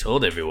 I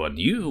told everyone,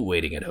 you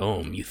waiting at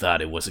home, you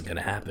thought it wasn't going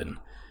to happen.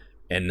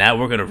 And now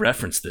we're going to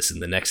reference this in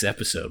the next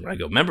episode where I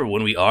go, remember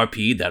when we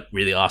RP'd that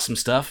really awesome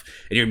stuff?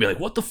 And you're going to be like,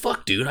 what the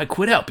fuck, dude? I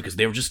quit out because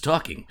they were just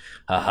talking.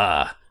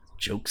 Haha.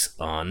 Joke's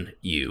on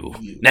you.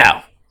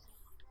 Now,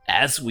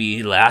 as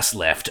we last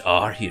left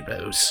our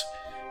heroes,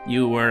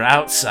 you were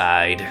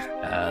outside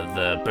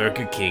the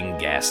Burger King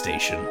gas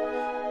station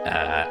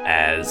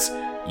as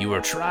you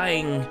were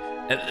trying.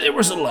 There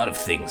was a lot of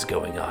things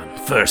going on.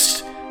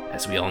 First,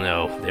 as we all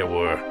know, there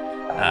were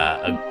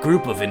a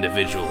group of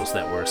individuals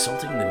that were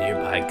assaulting the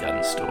nearby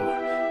gun store.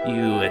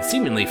 You had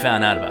seemingly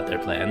found out about their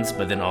plans,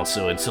 but then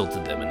also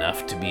insulted them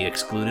enough to be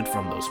excluded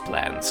from those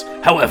plans.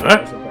 However,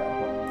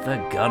 the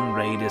gun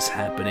raid is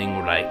happening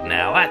right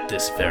now, at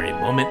this very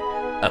moment,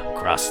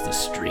 across the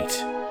street.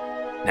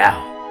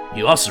 Now,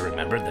 you also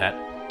remember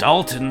that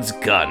Dalton's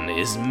gun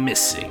is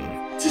missing.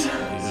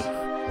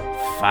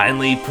 You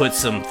finally put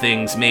some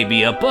things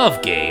maybe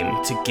above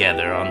game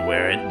together on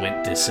where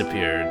it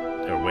disappeared,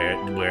 or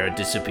where it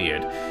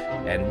disappeared,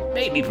 and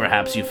maybe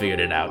perhaps you figured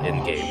it out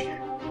in game.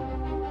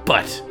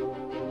 But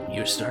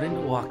you're starting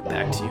to walk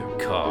back to your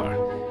car,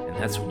 and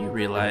that's when you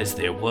realize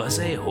there was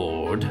a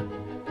horde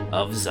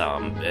of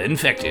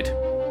infected,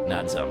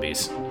 not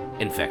zombies,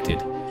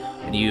 infected.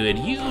 And you had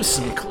used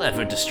some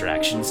clever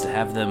distractions to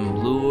have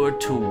them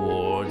lured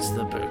towards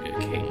the Burger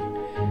King.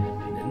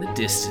 And in the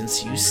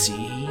distance, you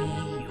see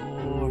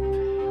your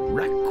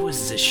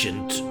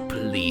requisitioned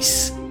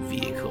police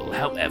vehicle.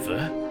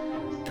 However,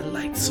 the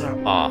lights are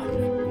on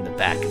in the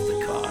back of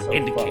the car,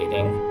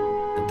 indicating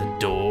that the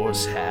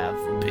doors have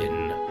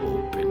been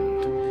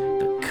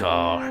opened. The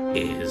car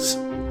is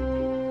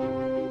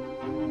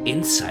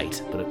in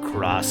sight, but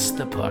across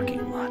the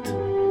parking lot.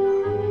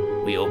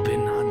 We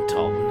open on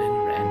Dalton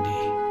and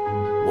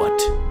Randy. What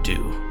do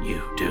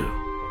you do?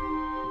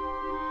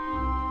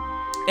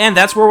 And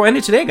that's where we'll end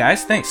it today,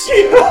 guys. Thanks.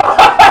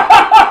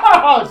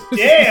 Oh,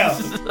 damn!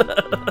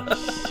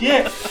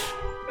 Shit.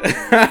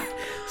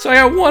 So I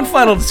got one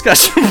final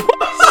discussion.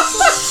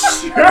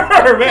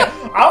 Sure, man.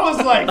 I was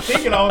like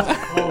thinking, I was like,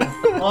 oh,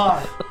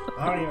 fuck.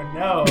 I don't even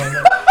know.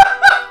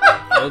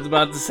 I was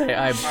about to say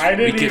I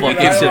didn't can even walk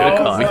know. into the I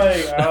car.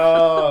 was like,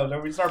 oh, do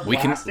we start We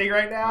can- blasting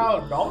right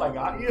now? No, I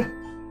got you.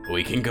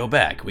 We can go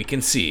back. We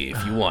can see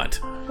if you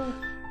want.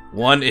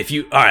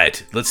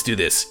 Alright, let's do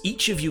this.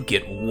 Each of you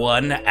get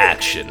one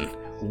action.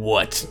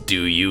 What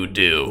do you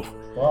do?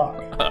 Fuck.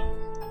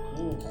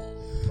 Ooh.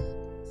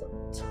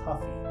 It's a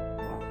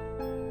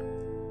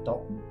toughie.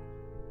 Dalton.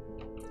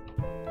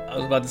 I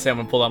was about to say I'm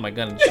gonna pull out my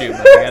gun and shoot,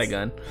 but I got a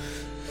gun.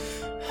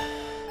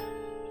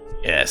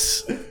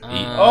 Yes.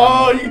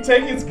 Oh, you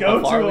take his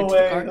go-to far away to the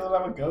away. car? He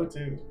doesn't have a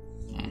go-to.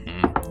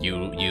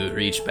 You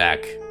reach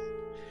back.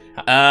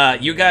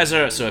 You guys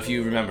are, so if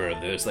you remember,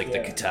 there's like the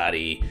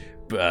Katati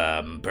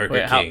Burger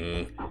Wait, how-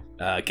 King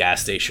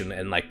gas station,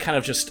 and like kind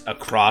of just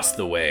across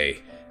the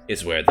way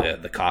is where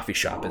the coffee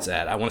shop is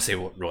at. I want to say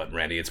what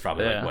Randy, it's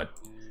probably like what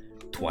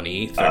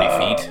 20,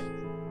 30 feet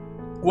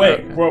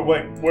Wait, where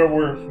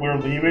we're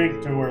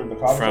leaving to where the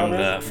coffee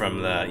shop is?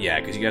 from the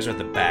because you guys are at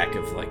the back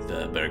of like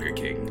the Burger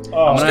King.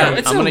 Oh, It's I'm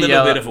a gonna little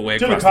yell bit out- of a way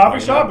to the across coffee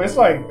parking shop,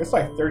 lot. it's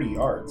like 30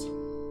 yards.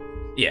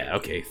 Yeah,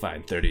 okay,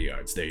 fine. 30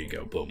 yards. There you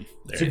go. Boom.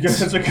 There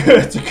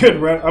It's a good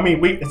run. I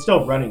mean, it's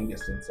still running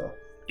distance, so.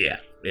 Yeah.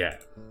 There's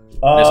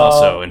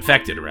also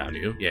infected around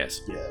you.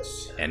 Yes.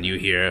 Yes. And you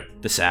hear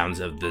the sounds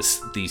of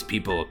these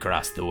people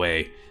across the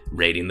way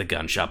raiding the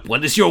gun shop.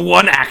 What is your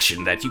one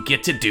action that you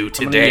get to do I'm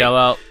gonna today? yell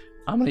out.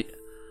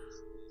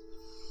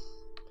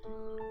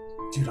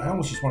 Dude, I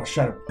almost just want to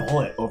shot a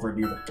bullet over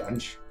near the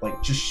gun.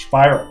 Like, just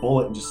fire a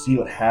bullet and just see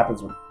what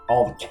happens with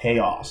all the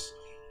chaos.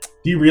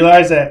 Do you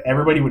realize that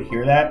everybody would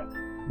hear that,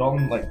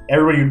 Dalton? Like,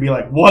 everybody would be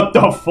like, what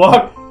the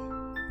fuck?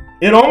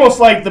 It almost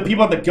like the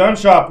people at the gun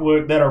shop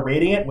that are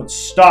raiding it would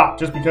stop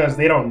just because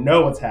they don't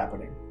know what's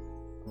happening.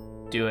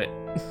 Do it.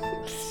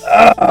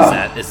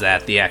 Is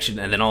that the action?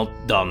 And then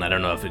Dalton, I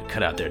don't know if it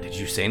cut out there. Did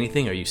you say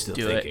anything, or are you still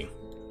Do it. thinking?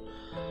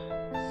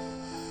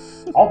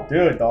 I'll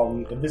do it,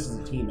 Dalton, if this is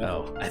a team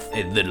effort. Oh,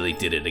 it literally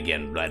did it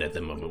again right at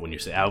the moment when you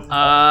say out.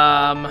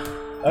 Um,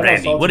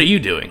 Randy, what are you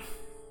doing?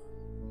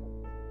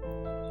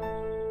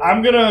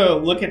 I'm gonna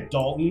look at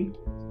Dalton.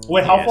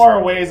 Wait, how Yes. far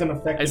away is an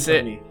infected I say-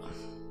 from me?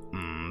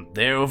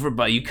 They're over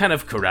by. You kind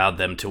of corralled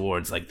them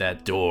towards like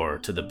that door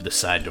to the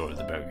side door of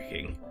the Burger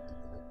King.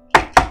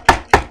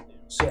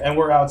 So, and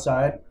we're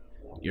outside.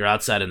 You're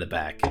outside in the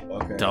back.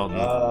 Okay.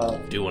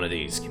 Dalton, do one of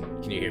these. Can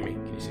you hear me?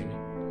 Can you see me?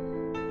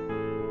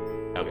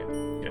 Okay,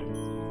 good.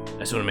 I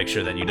just want to make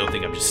sure that you don't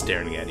think I'm just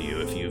staring at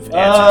you if you've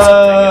answered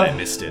something and I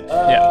missed it.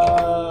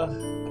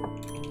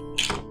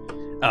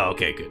 Oh,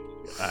 okay, good.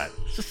 All right.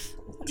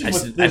 I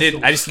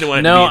just didn't want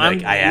it no, to be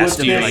like I asked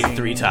with you this- like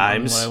 3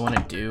 times. What I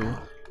want to do.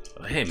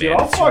 Hey Dude, man,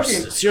 I'll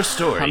it's your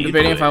story. I'm You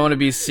debating do if it. I want to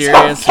be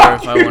serious or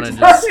if I want to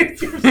just.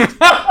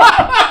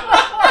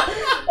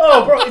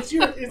 Oh, bro,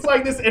 it's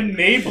like this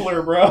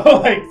enabler, bro.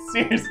 Like,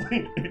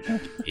 seriously.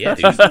 Yeah,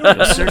 dude.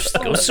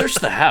 Go search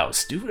the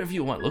house. Do whatever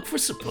you want. Look for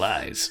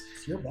supplies.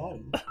 It's your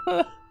body.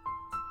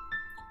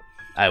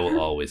 I will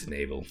always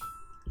enable.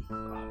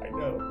 I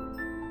know.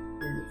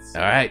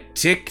 All right,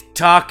 tick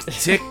tock,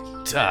 tick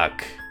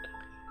tock.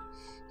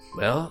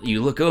 Well,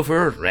 you look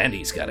over.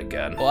 Randy's got a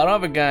gun. Well, I don't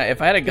have a gun.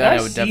 If I had a Did gun, I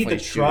I would see definitely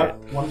the shoot truck,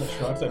 it. one of the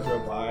trucks that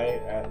drove by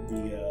at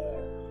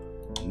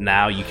the,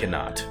 Now you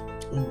cannot.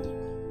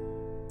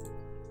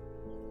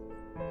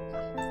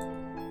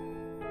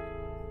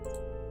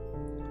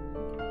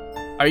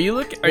 Are you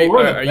looking? Are Well, you we're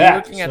in the are back, you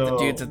looking at the so,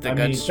 dudes at the I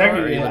gun mean, store? Or are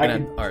technically, you I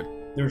looking can- at art?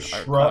 There's Our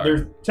shrub. car.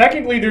 There's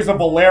technically there's a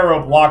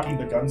Bolero blocking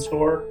the gun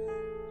store,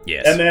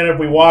 Yes. and then if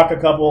we walk a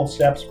couple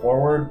steps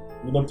forward,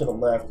 we look to the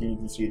left and you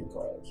can see the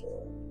car. So.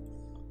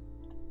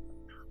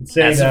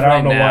 Saying As that, of I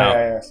don't right know now, why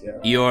I asked. Yeah.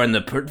 You're in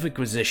the perfect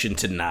position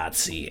to not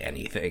see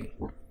anything.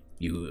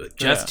 You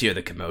just hear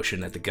the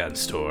commotion at the gun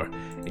store,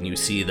 and you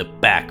see the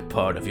back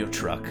part of your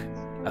truck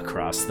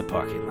across the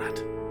parking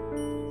lot.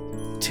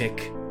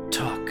 Tick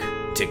tock,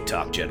 tick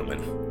tock, gentlemen.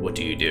 What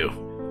do you do?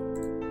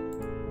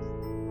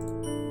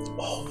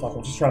 Oh fuck!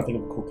 I'm just trying to think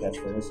of a cool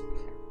catchphrase.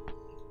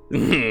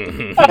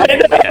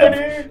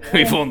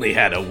 We've only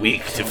had a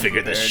week to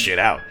figure this shit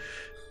out.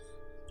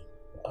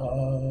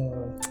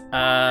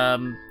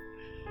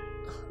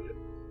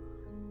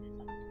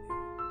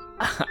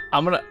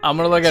 I'm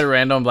gonna look at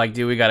random like,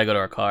 dude, we gotta go to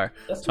our car.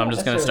 That's So I'm not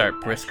just gonna necessarily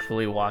start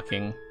briskly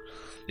walking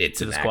It's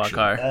to an the squad action.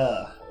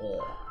 car.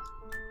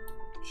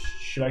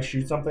 Should I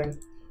shoot something?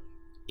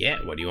 Yeah,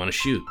 what do you want to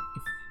shoot?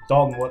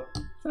 Dalton, what?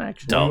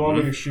 Actually, What do you want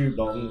me to shoot,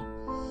 Dalton?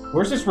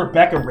 Where's this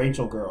Rebecca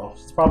Rachel girl?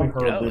 It's probably her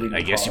Well, leading the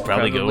I guess you car.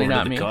 probably go Probably over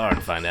not to the me. car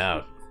and find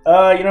out.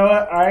 You know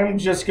what? I'm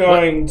just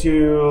going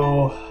to.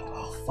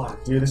 Oh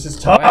fuck, dude, this is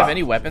do tough. I have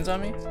any weapons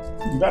on me?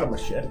 You got a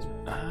machete.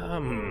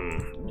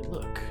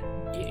 Look.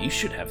 Yeah, you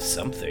should have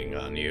something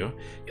on you.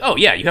 Oh,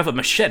 yeah, you have a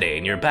machete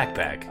in your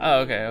backpack. Oh,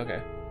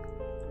 okay.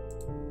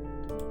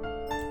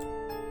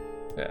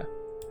 Yeah.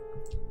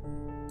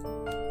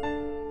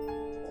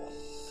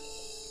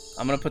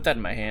 I'm gonna put that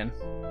in my hand.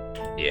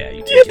 Yeah,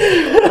 you take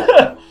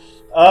it.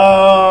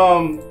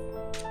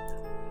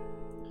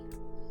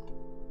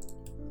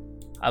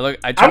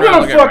 I turn around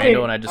and look at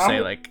Randall and I just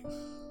say like,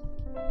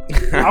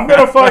 I'm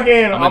gonna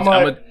fucking.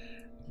 I'm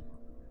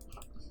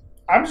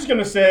I'm just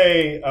gonna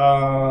say,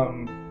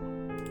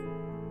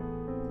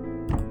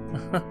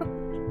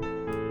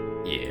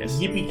 Yes.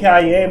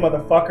 yippee-ki-yay,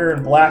 motherfucker,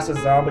 and blast a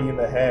zombie in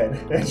the head.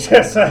 It's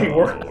just like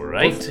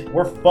Alright.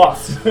 we're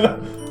fucked.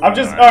 I'm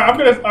just.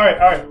 Alright.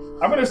 All right.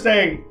 I'm gonna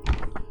say,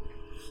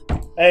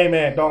 hey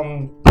man,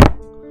 Dalton,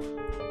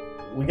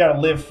 we gotta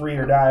live free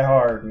or die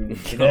hard.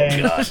 And today,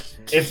 Oh, God.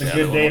 it's a The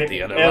good other day one- to.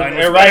 the other And, line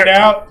was and right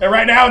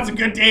better. now, it's a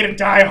good day to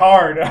die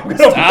hard. I'm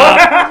gonna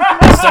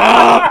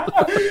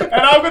Stop! and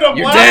I'm gonna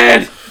You're blast.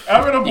 dead!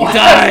 I'm gonna You blast.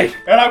 died!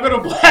 And I'm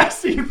gonna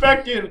blast the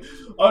infected,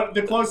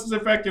 the closest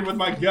infected, with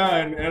my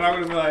gun, and I'm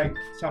gonna be like,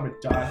 it's time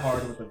to die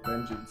hard with a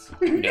vengeance.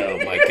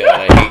 Oh my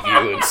god, I hate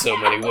you in so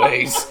many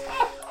ways.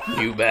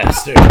 You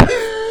bastard.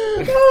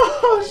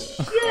 Oh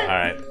shit!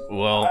 Alright,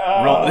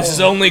 well, this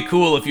is only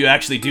cool if you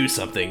actually do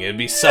something. It'd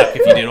be suck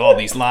if you did all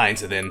these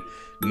lines and then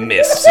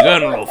miss. So go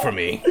ahead and roll for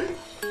me.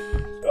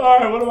 All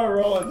right, what am I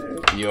rolling,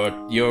 dude?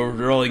 You're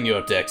rolling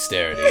your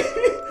dexterity.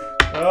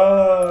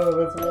 Oh,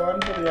 that's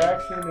one for the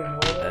action and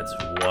what? That's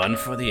one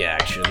for the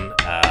action.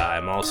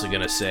 I'm also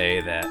gonna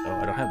say that. Oh,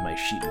 I don't have my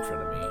sheet in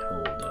front of me.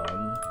 Hold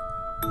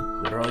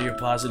on. What are all your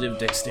positive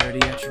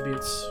dexterity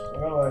attributes?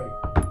 Well, like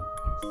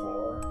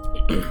 4.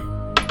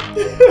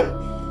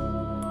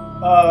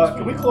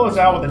 Can we close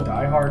out with a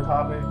Die Hard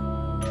topic?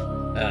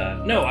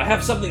 No, I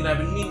have something that I've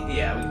been meaning.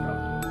 Yeah, we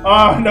probably.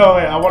 Oh no,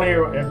 wait, I want to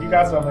hear. If you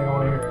got something, I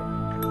want to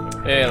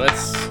hear it. hey,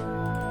 let's.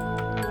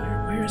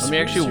 Where's Let me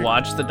actually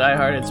watch the Die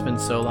Hard. It's been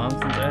so long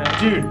since I had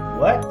Dude,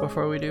 what?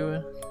 before we do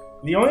it.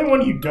 The only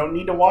one you don't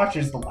need to watch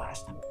is the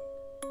last one,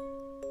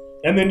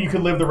 and then you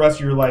can live the rest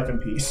of your life in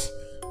peace.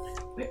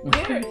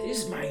 Where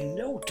is my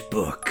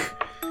notebook?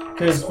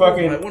 Because My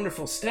fucking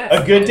wonderful staff.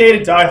 A Good Day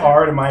to Die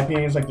Hard, in my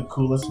opinion, is like the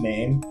coolest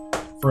name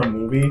for a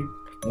movie.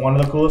 One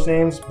of the coolest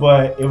names,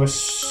 but it was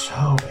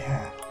so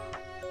bad.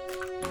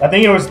 I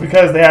think it was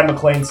because they had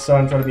McClane's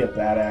son trying to be a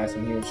badass,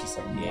 and he was just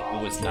like, Yeah,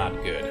 it was not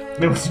good.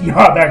 It was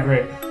not that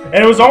great. And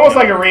it was almost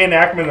like a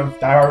reenactment of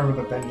Die Hard with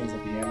a Vengeance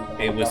at the end. With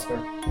the It was-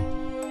 helicopter.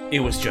 It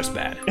was just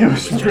bad. It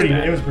was just pretty.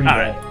 bad. It was pretty All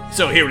bad. right,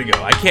 so here we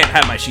go. I can't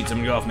have my sheets. I'm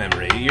gonna go off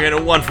memory. You're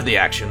gonna 1 for the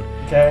action.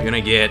 Okay. You're gonna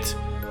get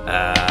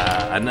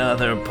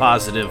another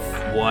positive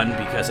 1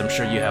 because I'm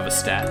sure you have a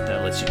stat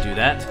that lets you do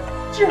that.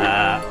 Sure.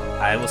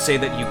 I will say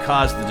that you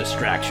caused the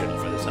distraction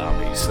for the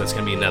zombies. So that's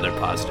gonna be another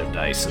positive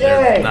dice. So Yay!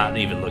 they're not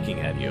even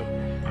looking at you.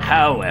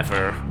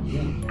 However,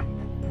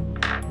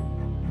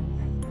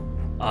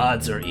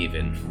 odds are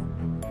even.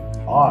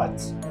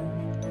 Odds.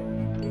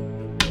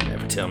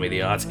 Never tell me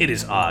the odds. It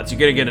is odds. You're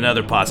gonna get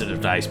another positive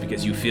dice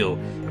because you feel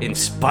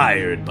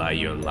inspired by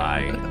your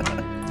line.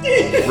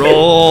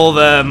 Roll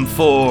them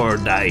 4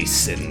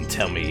 dice and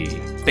tell me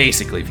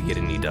basically if you get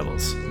any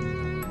doubles.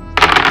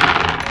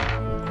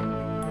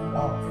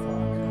 Oh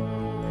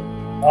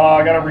fuck. Oh,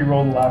 I gotta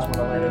re-roll the last one.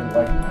 I landed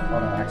like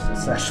on an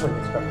accident, actually.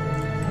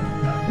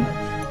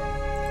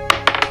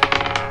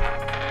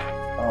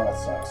 Oh, that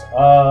sucks.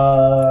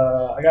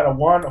 I got a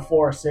 1, a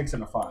 4, a 6,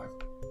 and a 5.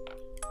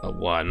 A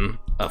 1,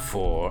 a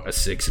 4, a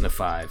 6, and a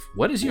 5.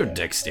 What is your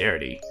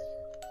dexterity?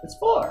 It's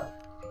 4.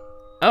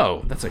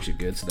 Oh, that's actually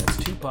good. So that's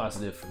 2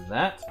 positive from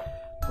that.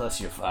 Plus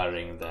you're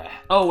firing the.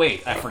 Oh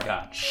wait, I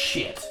forgot.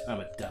 Shit, I'm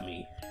a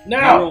dummy.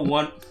 Now, Roll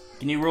 1.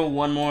 Can you roll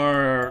one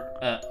more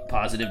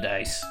positive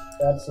dice?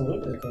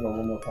 Absolutely. Can roll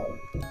one more time.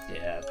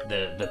 Yeah,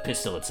 the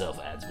pistol itself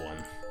adds 1.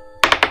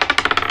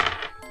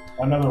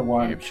 Another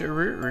one.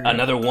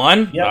 Another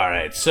 1? Yep.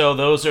 Alright, so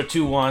those are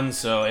 2 1s,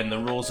 so in the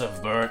rules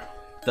of Burt,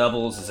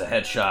 doubles is a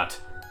headshot.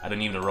 I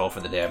don't even roll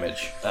for the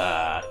damage.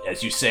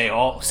 As you say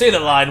the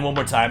line one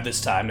more time this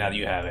time, now that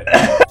you have it.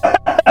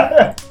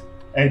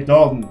 Hey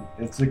Dalton,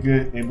 we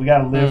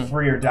gotta live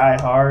free or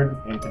die hard,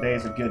 and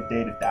today's a good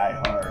day to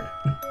die hard.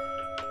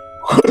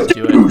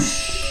 Do it.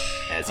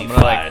 As he I'm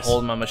gonna fires.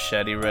 hold my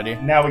machete ready.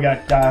 Now we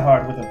gotta die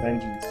hard with a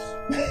vengeance.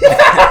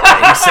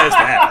 He says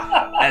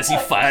that as he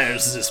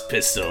fires his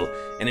pistol,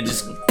 and it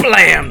just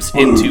blams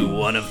into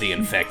one of the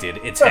infected.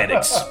 Its head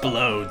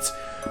explodes.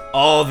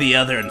 All the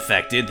other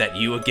infected that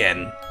you,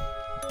 again,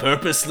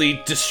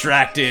 purposely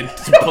distracted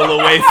to pull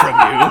away from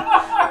you,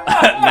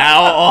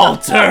 now all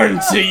turn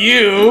to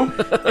you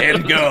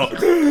and go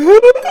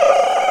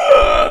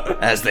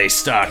as they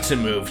start to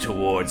move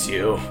towards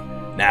you.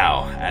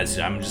 Now, as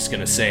I'm just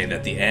gonna say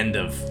that the end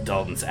of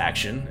Dalton's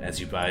action, as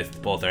you guys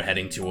both are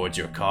heading towards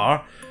your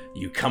car,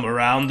 you come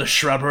around the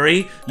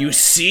shrubbery, you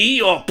see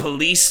your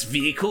police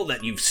vehicle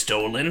that you've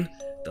stolen.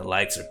 The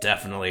lights are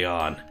definitely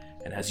on.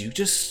 And as you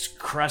just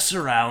cross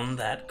around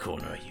that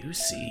corner, you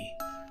see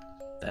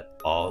that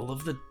all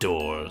of the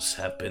doors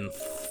have been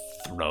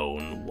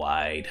thrown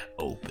wide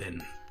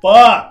open.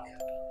 Fuck!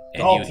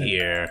 And Dalton. you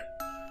hear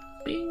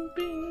bing,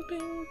 bing,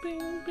 bing,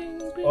 bing, bing,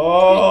 bing,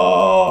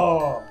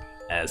 Oh!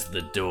 as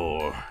the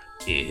door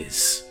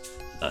is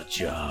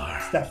ajar.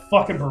 It's that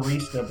fucking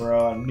barista,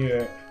 bro. I knew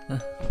it.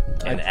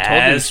 And I told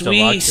you as to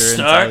we lock her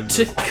start inside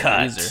to the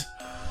cut, freezer.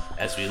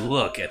 as we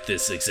look at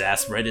this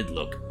exasperated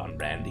look on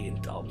Randy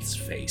and Dalton's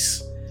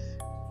face,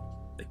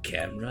 the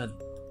camera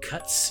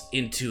cuts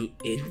into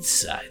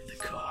inside the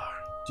car,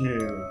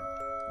 Dude.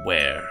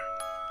 where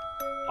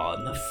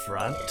on the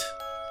front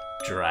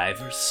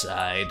driver's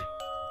side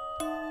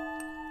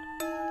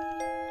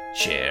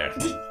chair,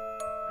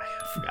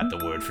 I forgot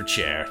the word for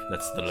chair.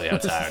 That's literally how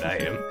tired I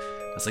am.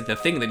 It's like the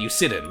thing that you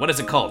sit in. What is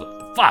it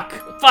called? Fuck!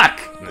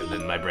 And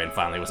then my brain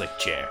finally was like,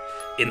 chair.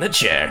 In the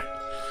chair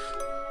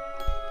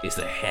is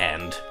the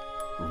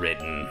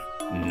handwritten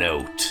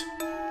note.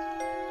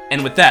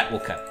 And with that, we'll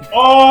cut.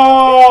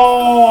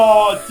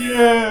 Oh,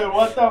 dude,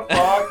 what the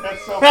fuck?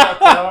 That's so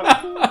fucked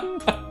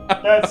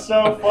up. That's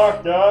so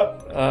fucked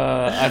up.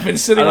 I've been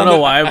sitting I don't on know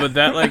the- why, but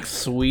that like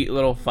sweet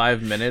little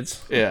 5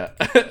 minutes. Yeah,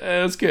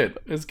 it was good.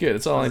 It's good.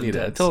 It's all I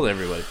needed. I told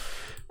everybody.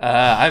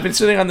 I've been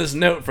sitting on this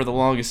note for the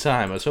longest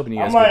time. I was hoping you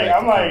guys.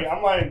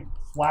 I'm like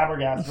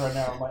flabbergasted right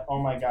now. I'm like,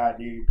 oh my god,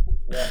 dude.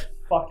 That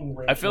fucking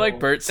I feel like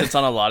Bert sits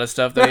on a lot of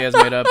stuff that he has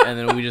made up, and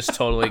then we just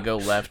totally go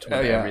left with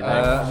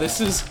everything.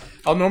 This is.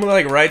 I'll normally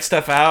like write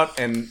stuff out,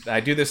 and I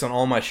do this on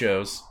all my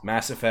shows.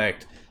 Mass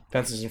Effect,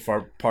 Pencils and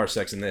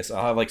Parsecs, and this.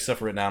 I'll have like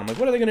stuff written down. I'm like,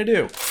 what are they gonna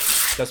do?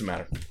 Doesn't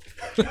matter.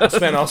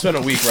 I'll spend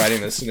a week writing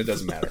this, and it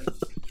doesn't matter.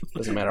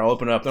 Doesn't matter. I'll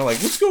open it up. They're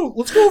like, let's go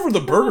over the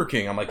Burger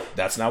King. I'm like,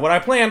 that's not what I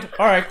planned.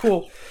 All right,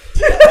 cool.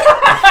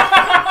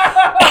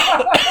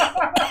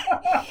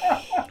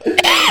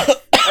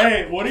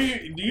 Hey,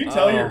 do you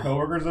tell your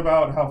coworkers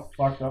about how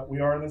fucked up we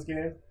are in this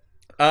game?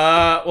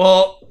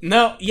 Well,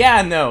 no,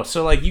 yeah, no.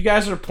 So, like, you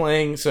guys are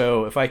playing,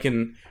 so if I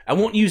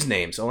won't use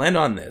names. I'll end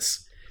on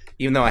this,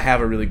 even though I have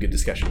a really good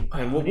discussion.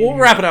 And we'll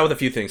wrap it out with a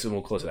few things, and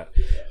we'll close it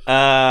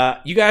out.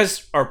 You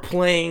guys are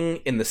playing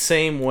in the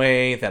same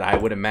way that I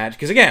would imagine.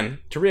 Because, again,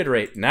 to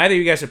reiterate, neither of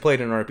you guys have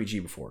played an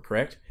RPG before,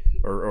 correct?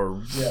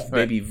 Or Yeah.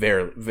 maybe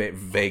very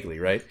vaguely,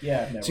 right?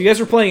 Yeah. No. So you guys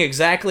were playing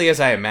exactly as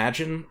I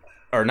imagine,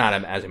 or not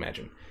as I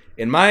imagine.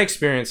 In my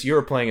experience, you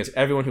were playing as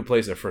everyone who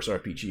plays their first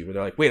RPG, where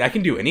they're like, wait, I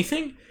can do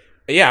anything?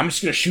 Yeah, I'm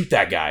just going to shoot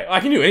that guy. I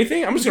can do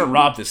anything? I'm just going to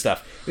rob this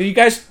stuff. And you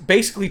guys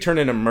basically turn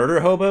into murder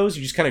hobos.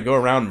 You just kind of go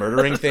around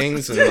murdering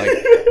things and, like,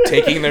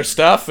 taking their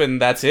stuff,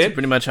 and that's it.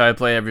 Pretty much how I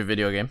play every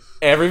video game.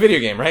 Every video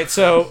game, right?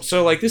 So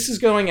like, this is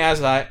going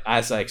as I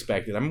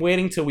expected. I'm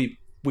waiting till we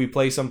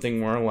play something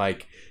more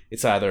like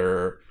it's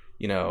either,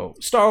 you know,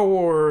 Star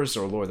Wars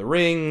or Lord of the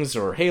Rings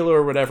or Halo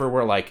or whatever,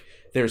 where, like,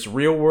 there's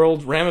real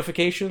world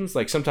ramifications.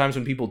 Like, sometimes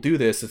when people do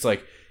this, it's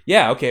like,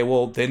 yeah, okay,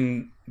 well,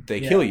 then they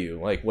kill you.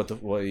 Like,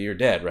 well, you're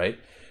dead, right?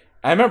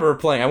 I remember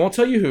playing, I won't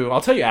tell you who,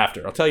 I'll tell you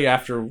after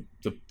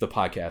the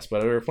podcast,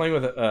 but we were playing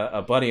with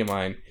a buddy of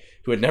mine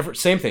who had never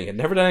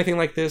done anything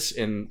like this,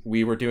 and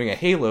we were doing a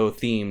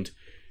Halo-themed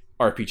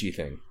RPG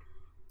thing.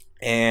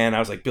 And I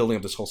was, like, building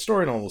up this whole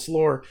story and all this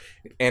lore,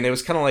 and it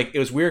was kind of like, it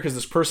was weird because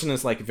this person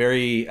is, like,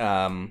 very,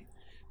 a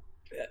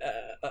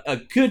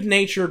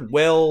good-natured,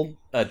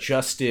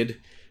 well-adjusted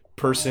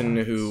person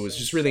who was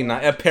just really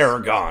not a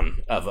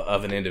paragon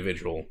of an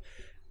individual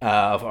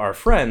of our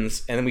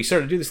friends. And then we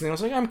started to do this thing. I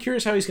was like, I'm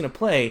curious how he's going to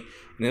play.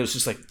 And it was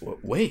just like,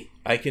 wait,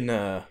 I can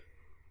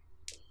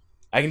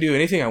do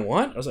anything I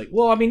want? I was like,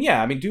 well, I mean,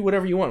 yeah, do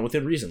whatever you want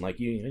within reason. Like,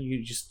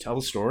 you just tell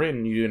the story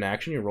and you do an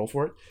action, you roll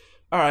for it.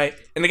 All right.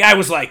 And the guy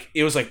was like,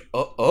 it was like,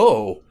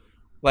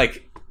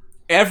 like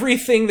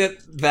everything that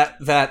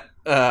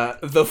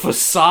the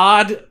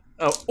facade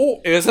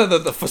is that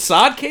the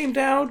facade came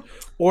down,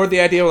 or the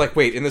idea of like,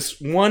 wait, in this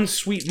one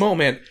sweet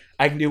moment,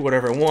 I can do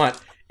whatever I want,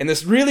 and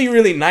this really,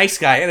 really nice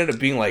guy ended up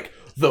being like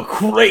the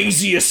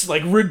craziest,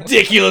 like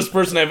ridiculous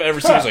person I've ever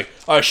seen. He's like,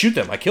 oh, I shoot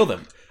them, I kill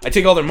them, I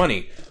take all their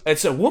money.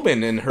 It's a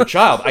woman and her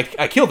child.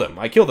 I kill them,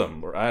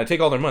 or I take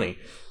all their money.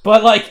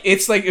 But like,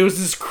 it's like it was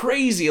this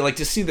crazy, like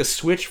to see the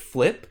switch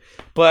flip.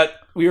 But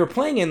we were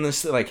playing in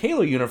this like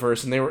Halo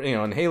universe, and they were,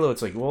 in Halo,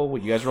 it's like, well,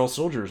 you guys are all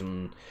soldiers,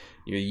 and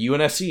you're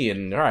UNSC,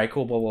 and all right,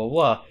 cool, blah blah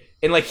blah.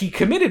 And like he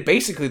committed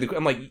basically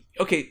I'm like,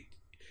 okay,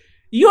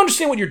 you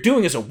understand what you're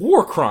doing is a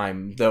war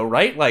crime, though,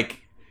 right? Like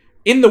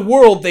in the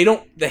world, they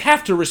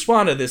have to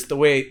respond to this the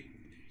way.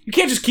 You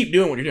can't just keep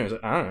doing what you're doing. It's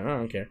like, I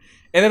don't care.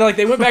 And then like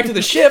they went back to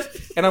the ship,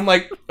 and I'm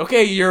like,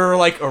 okay, you're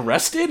like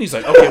arrested. He's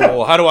like, okay,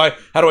 well, how do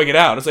I get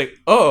out? It's like,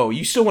 oh,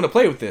 you still want to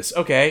play with this?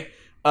 Okay.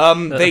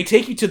 They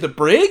take you to the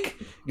brig.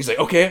 He's like,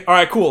 okay, all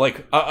right, cool.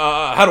 Like,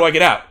 how do I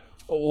get out?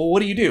 Well,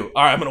 what do you do?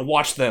 All right, I'm gonna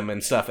watch them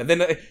and stuff. And then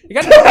you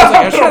got to know,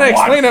 I was trying to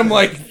explain to him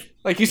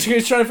like he's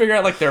trying to figure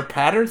out like their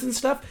patterns and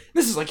stuff.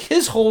 This is like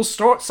his whole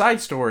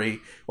side story,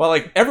 while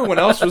like everyone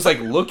else was like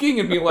looking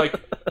and being like,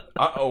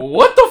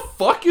 what the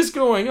fuck is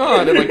going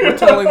on? And like we're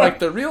telling like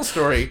the real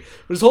story.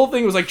 But his whole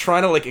thing was like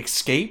trying to like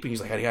escape. And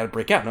he's like, I gotta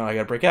break out. No, I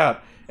gotta break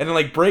out. And then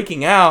like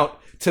breaking out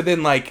to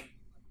then like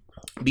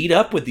meet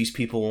up with these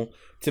people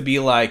to be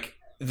like,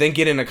 then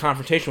get in a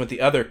confrontation with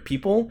the other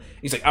people.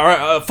 He's like, all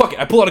right, fuck it.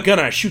 I pull out a gun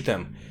and I shoot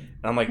them.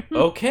 And I'm like,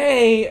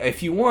 okay,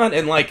 if you want.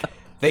 And like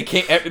they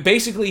can't.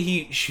 Basically,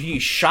 he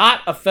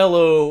shot a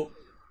fellow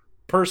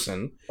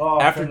person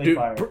after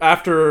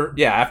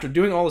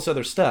doing all this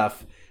other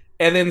stuff.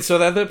 And then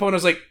so at that point I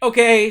was like,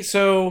 okay,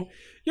 so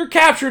you're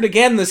captured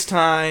again this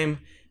time,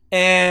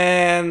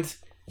 and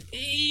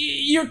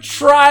you're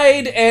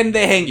tried, and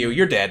they hang you.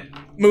 You're dead.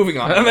 Moving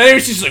on. And then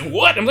she's like,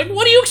 what? I'm like,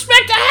 what do you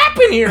expect to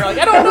happen here? Like,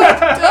 I don't know what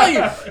to tell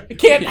you. I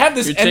can't have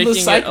this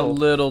endless cycle. It a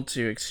little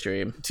too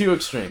extreme. Too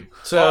extreme.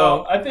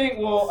 So I think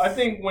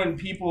when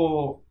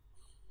people,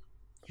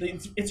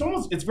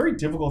 it's very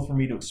difficult for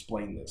me to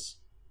explain this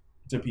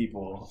to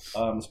people,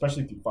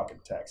 especially through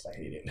fucking text. I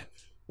hate it.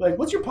 Like,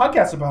 what's your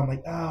podcast about? I'm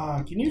like,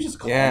 can you just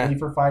call me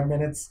for 5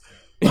 minutes?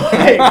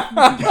 Like,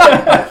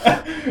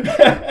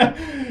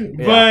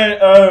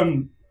 but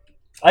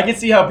I can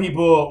see how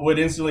people would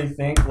instantly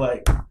think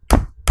like,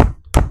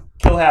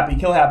 kill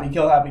happy.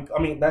 I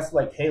mean, that's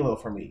like Halo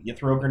for me. You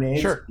throw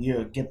grenades,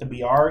 you get the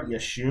BR, you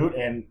shoot,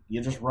 and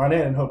you just run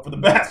in and hope for the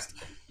best.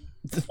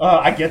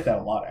 I get that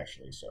a lot,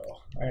 actually. So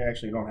I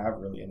actually don't have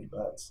really any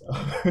bets. So.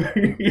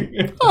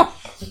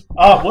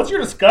 What's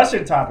your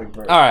discussion topic,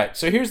 Bert? All right.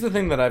 So here's the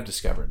thing that I've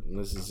discovered. And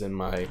this is in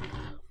my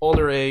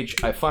older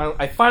age. I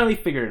finally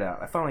figured it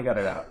out. I finally got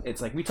it out. It's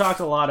like we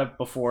talked a lot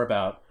before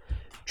about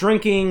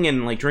drinking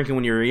and like drinking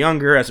when you were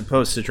younger as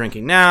opposed to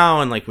drinking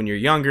now, and like when you're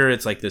younger,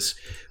 it's like this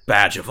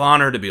badge of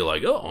honor to be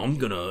like, oh, I'm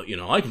gonna,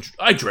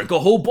 I drank a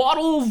whole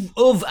bottle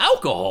of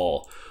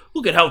alcohol.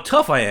 Look at how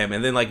tough I am.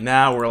 And then like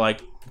now we're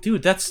like,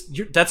 dude,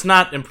 that's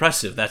not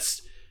impressive.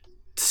 That's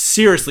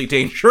seriously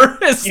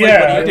dangerous. Yeah,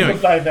 like, what are you doing? I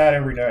look like that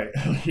every night.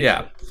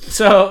 Yeah.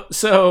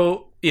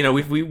 So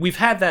we've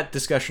had that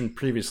discussion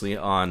previously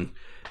on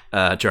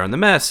Jar in the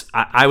Mess.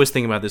 I was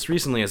thinking about this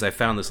recently as I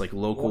found this like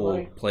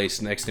local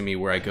place next to me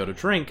where I go to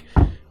drink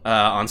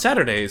on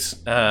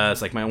Saturdays.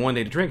 It's like my one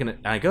day to drink, and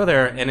I go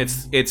there, and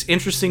it's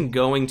interesting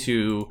going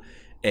to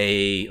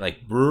a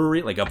like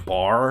brewery, like a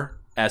bar,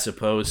 as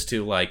opposed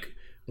to like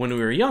when we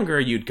were younger,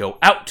 you'd go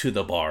out to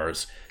the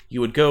bars,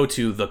 you would go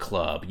to the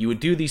club, you would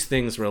do these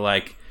things where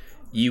like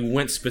you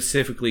went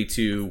specifically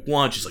to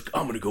one, just like,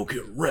 I'm gonna go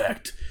get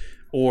wrecked,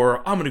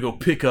 or I'm gonna go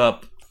pick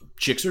up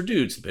chicks or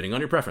dudes, depending on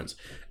your preference.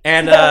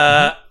 And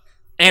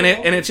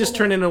it just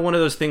turned into one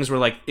of those things where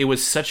like it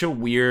was such a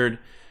weird,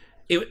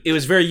 it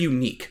was very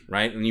unique,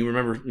 right? And you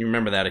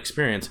remember that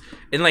experience.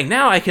 And like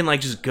now I can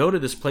like just go to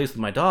this place with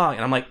my dog,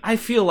 and I'm like, I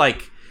feel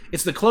like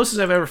it's the closest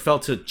I've ever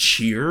felt to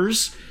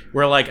Cheers,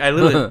 where like I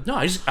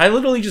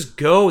literally just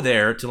go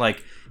there to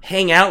like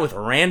hang out with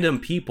random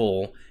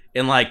people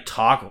and like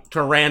talk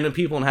to random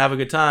people and have a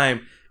good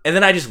time, and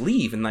then I just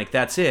leave, and like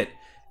that's it.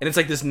 And it's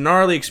like this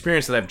gnarly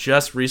experience that I've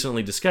just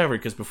recently discovered,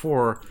 because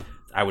before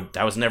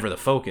that was never the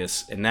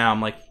focus, and now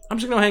I'm like, I'm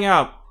just gonna hang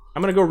out.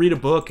 I'm gonna go read a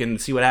book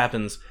and see what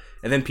happens,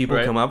 and then people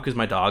come up because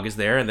my dog is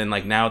there, and then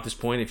like now at this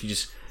point, if you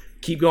just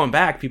keep going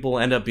back, people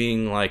end up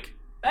being like,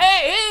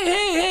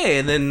 hey,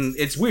 and then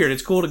it's weird.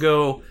 It's cool to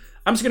go.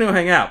 I'm just gonna go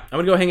hang out. I'm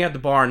gonna go hang out at the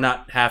bar and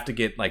not have to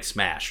get like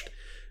smashed,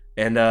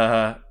 and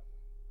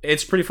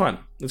it's pretty fun.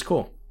 It's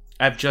cool.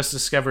 I've just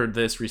discovered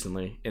this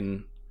recently,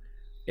 and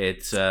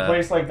it's a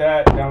place like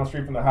that down the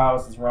street from the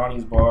house. It's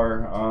Ronnie's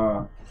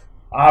Bar.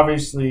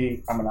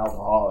 Obviously, I'm an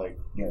alcoholic.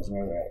 You guys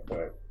know that,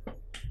 but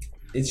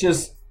it's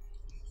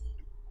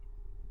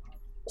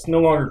no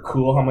longer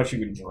cool how much you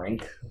can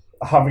drink.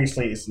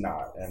 Obviously, it's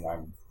not, and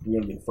I'm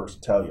going to be the first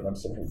to tell you. I'm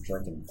sitting here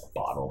drinking a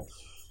bottle.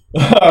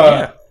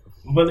 Yeah.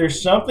 But there's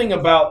something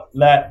about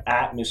that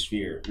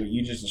atmosphere that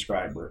you just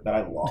described, Bert, that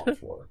I long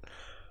for.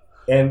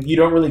 And you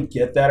don't really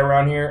get that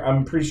around here.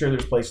 I'm pretty sure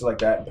there's places like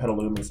that in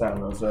Petaluma and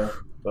Santa Rosa,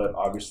 but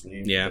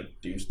obviously,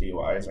 deuce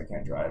DUIs, I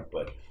can't drive.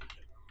 But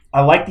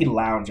I like the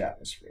lounge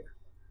atmosphere.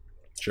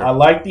 Sure. I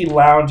like the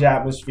lounge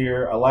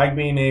atmosphere. I like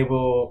being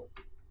able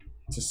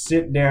to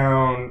sit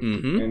down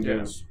and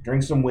just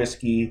drink some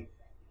whiskey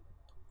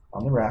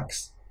on the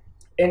racks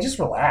and just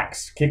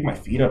relax, kick my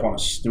feet up on a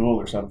stool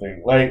or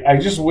something. Like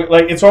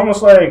it's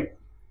almost like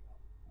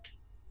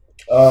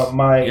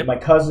my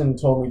cousin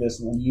told me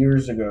this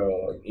years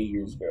ago, like 8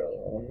 years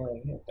ago. I'm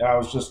like, I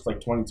was just like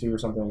 22 or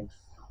something.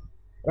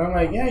 And I'm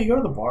like, yeah, you go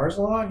to the bars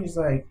a lot? He's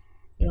like,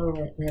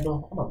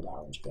 Randall, I'm a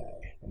lounge guy.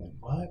 I'm like,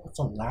 what? What's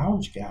a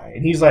lounge guy?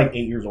 And he's like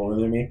 8 years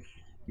older than me.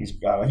 He's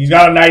got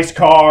a nice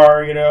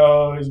car,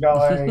 He's got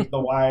like the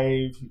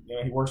wife.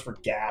 He works for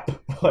Gap.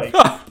 Like,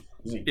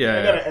 he's like,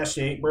 I got an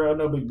S8, bro.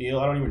 No big deal.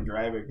 I don't even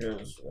drive it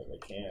because I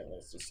can't.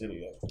 It's the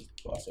city. I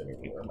bust it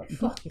everywhere. I'm like,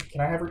 fuck.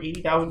 Can I have her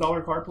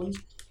 $80,000 car, please?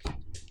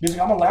 He's like,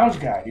 I'm a lounge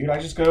guy, dude. I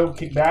just go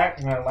kick back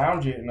and I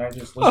lounge it and I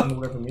just listen to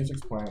whatever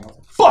music's playing. I was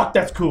like, fuck,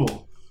 that's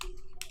cool.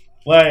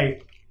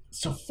 Like,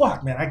 so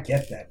fuck, man. I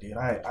get that, dude.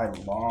 I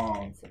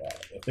long for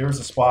that. If there was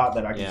a spot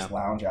that I could just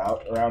lounge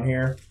out around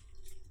here.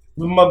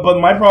 But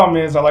my problem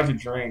is I like to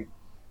drink.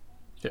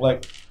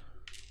 Like,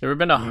 you ever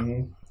been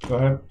to? Go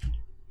ahead.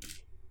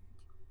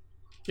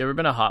 You ever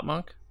been to Hot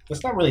Monk?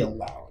 It's not really a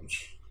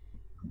lounge.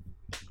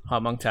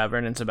 Hot Monk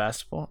Tavern in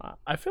Sebastopol.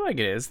 I feel like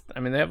it is. I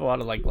mean, they have a lot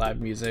of like live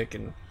music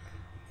and.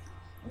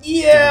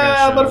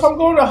 Yeah, but if I'm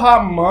going to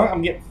Hot Monk,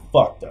 I'm getting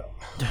fucked up.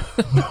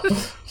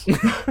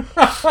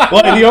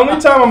 Like the only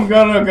time I'm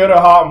gonna go to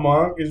Hot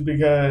Monk is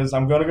because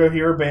I'm gonna go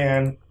hear a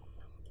band.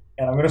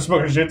 And I'm gonna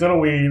smoke a shit ton of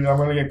weed. And I'm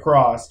gonna get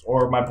crossed,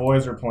 or my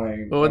boys are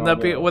playing. But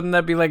wouldn't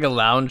that be like a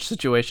lounge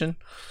situation?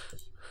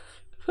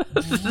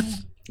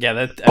 Yeah,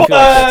 I feel like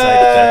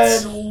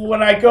that's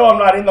when I go, I'm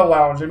not in the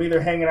lounge. I'm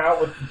either hanging out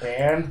with the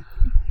band.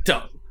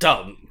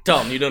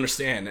 Dalton, you don't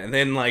understand. And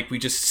then like we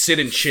just sit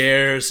in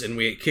chairs and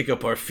we kick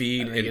up our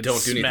feet and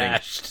don't do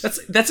smashed.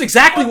 anything. That's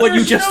exactly what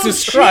you just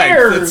described.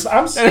 Chairs.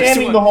 I'm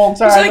standing the whole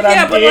time. It's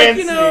like, but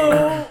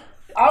like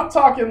I'm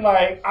talking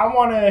like I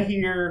want to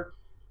hear.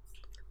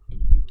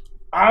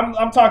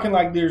 I'm talking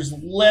like there's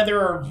leather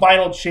or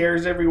vinyl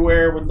chairs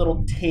everywhere with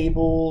little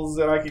tables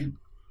that I can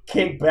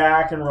kick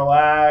back and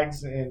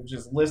relax and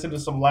just listen to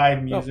some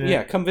live music. Oh,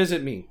 yeah, come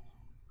visit me.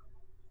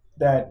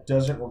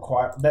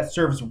 That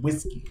serves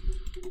whiskey.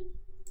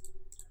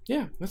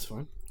 Yeah, that's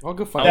fine. I'll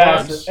go find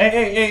one. one.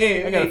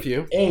 Hey, I got a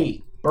few.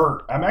 Hey,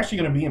 Bert, I'm actually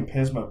going to be in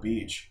Pismo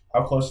Beach.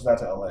 How close is that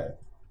to LA?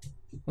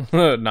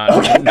 not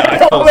close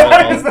at all.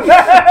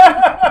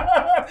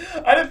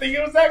 I didn't think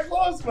it was that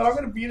close, but I'm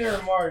going to be there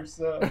in March,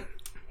 so...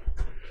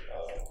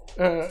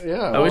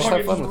 I wish I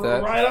had fun with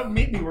that. Ride up,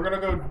 meet me. We're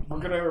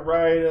gonna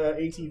ride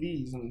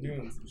ATVs and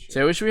dunes and shit.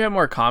 So I wish we had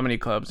more comedy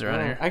clubs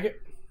around here. I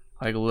get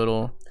like a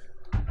little.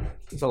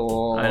 It's a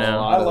lot. I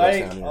know.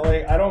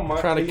 I don't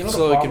mind. Trying to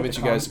slowly convince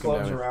you guys to come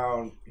down. down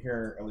Around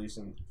here, at least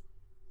in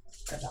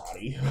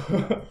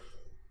Canadi,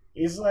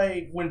 it's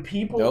like when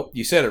people. Nope,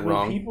 you said it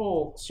wrong. When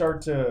people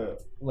start to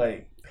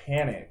like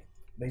panic,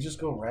 they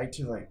just go right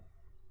to like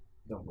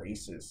the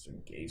racist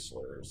and gay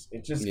slurs.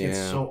 It just gets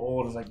so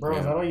old. It's like, bro,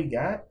 is that all you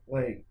got?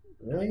 Like.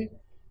 Really?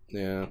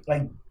 Yeah.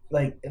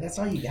 Like that's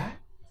all you got?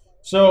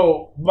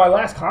 So my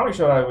last comedy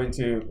show I went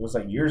to was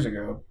like years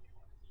ago.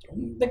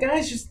 The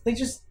guys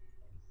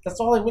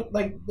that's all they went,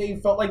 like they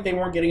felt like they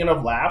weren't getting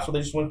enough laughs, so they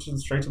just went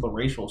straight to the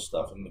racial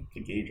stuff and the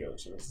gay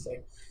jokes. And it's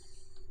like,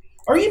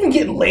 are you even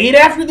getting laid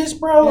after this,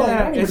 bro? Yeah, like,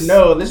 I don't even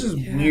know. This is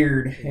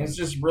weird. It's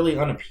just really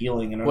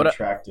unappealing and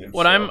unattractive.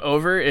 What I'm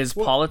over is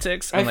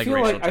politics and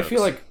racial jokes. I feel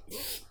like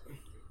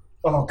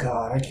oh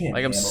god, I can't.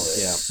 Like I'm handle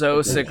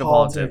so sick of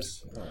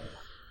politics.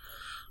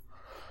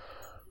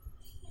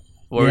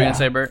 What were you gonna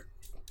say, Bert?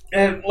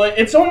 And like,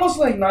 it's almost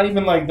like not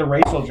even like the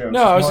racial jokes.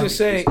 No, I was gonna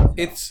say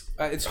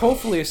it's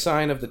hopefully a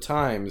sign of the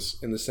times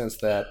in the sense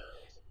that,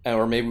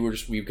 or maybe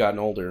we've gotten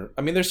older.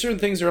 I mean, there's certain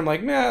things where I'm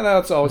like, man,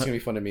 that's always gonna be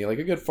fun to me. Like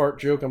a good fart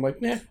joke, I'm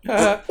like, nah.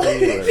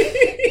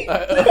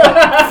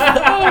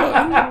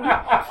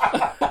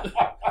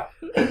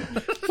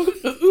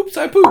 Oops,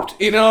 I pooped.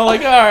 Like, all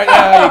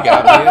right, you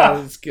got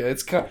me. It's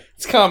good.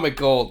 It's comic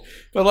gold.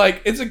 But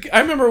like, I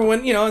remember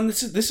when and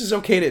this is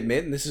okay to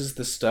admit, and this is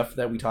the stuff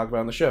that we talk about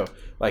on the show.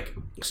 Like,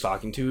 I was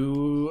talking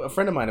to a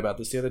friend of mine about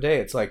this the other day.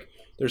 It's like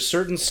there's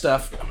certain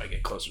stuff. I'm gonna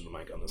get closer to the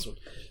mic on this one.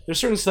 There's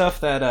certain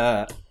stuff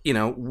that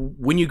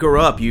when you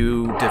grow up,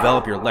 you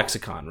develop your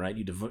lexicon, right?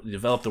 You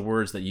develop the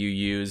words that you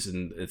use,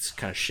 and it's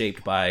kind of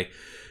shaped by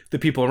the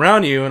people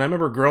around you. And I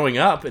remember growing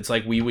up, it's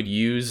like we would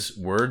use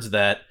words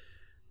that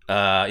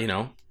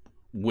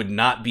would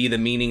not be the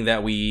meaning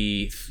that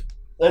we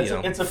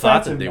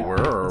thought that they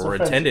were or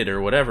intended or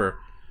whatever.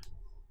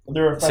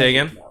 They're offensive. Say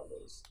again?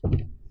 Nowadays.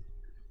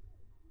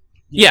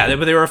 Yeah,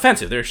 but they were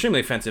offensive. They're extremely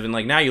offensive. And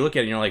like now you look at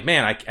it and you're like,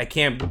 man, I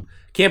can't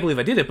believe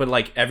I did it. But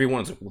like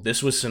everyone's like, well,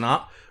 this was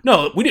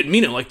no, we didn't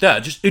mean it like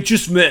that. It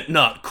just meant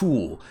not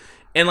cool.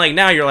 And like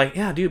now you're like,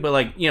 yeah, dude, but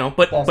like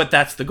but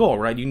that's the goal,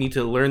 right? You need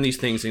to learn these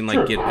things and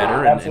like get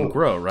better and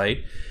grow,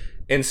 right?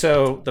 And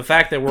so the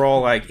fact that we're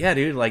all like, yeah,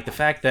 dude, like the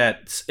fact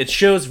that it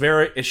shows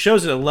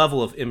a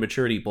level of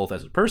immaturity both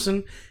as a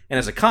person and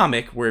as a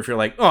comic, where if you're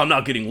like, oh, I'm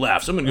not getting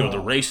laughs, I'm gonna go to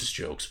the racist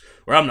jokes,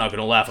 or I'm not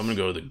gonna laugh, I'm gonna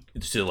go to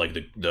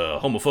the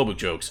homophobic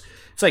jokes.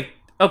 It's like,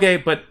 okay,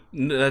 but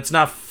that's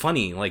not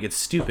funny. Like, it's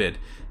stupid.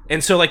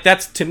 And so like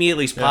that's, to me at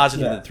least,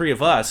 positive that the three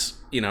of us,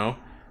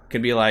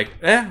 can be like,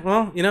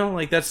 well,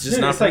 like that's just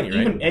not funny, like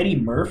right? Even Eddie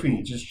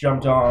Murphy just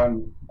jumped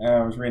on.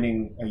 I was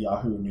reading a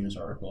Yahoo News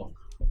article.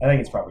 I think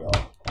it's probably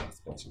all.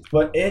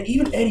 But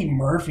even Eddie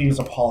Murphy was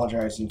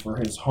apologizing for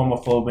his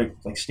homophobic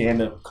like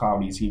stand-up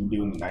comedies he would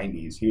do in the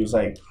 90s. He was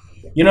like,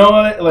 you know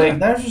what? Like,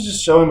 that was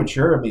just so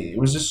immature of me. It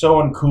was just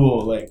so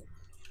uncool. Like,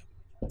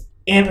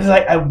 and it was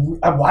like, I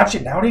watch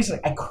it nowadays,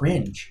 like, I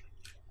cringe.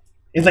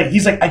 It's like,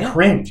 he's like, I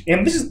cringe.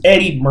 And this is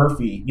Eddie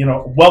Murphy,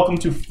 welcome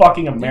to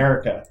fucking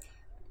America.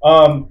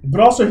 But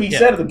also he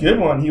said the good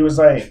one. He was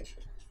like,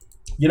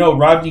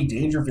 Rodney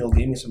Dangerfield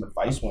gave me some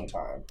advice one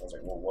time. I was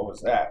like, well, what was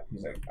that?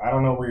 He's like, I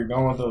don't know where you're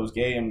going with those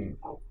gay and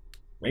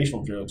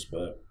racial jokes,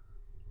 but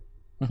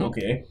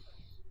okay.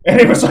 And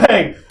it was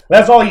like,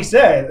 that's all he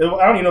said. I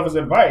don't even know if it was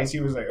advice. He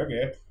was like,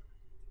 okay.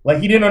 Like,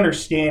 he didn't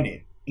understand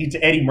it. It's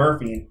Eddie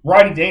Murphy. And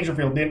Rodney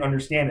Dangerfield didn't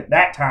understand it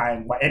that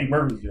time why Eddie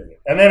Murphy was doing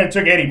it. And then it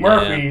took Eddie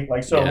Murphy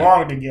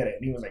long to get it.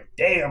 And he was like,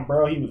 damn,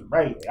 bro, he was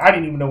right. Like, I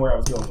didn't even know where I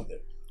was going with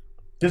it.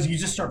 Because you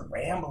just start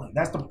rambling.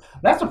 That's the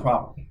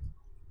problem.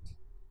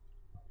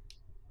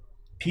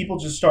 People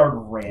just start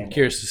rambling. I'm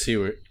curious to see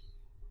where.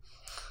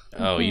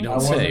 Oh, you don't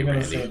say,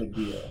 Randy. Say the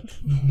deal.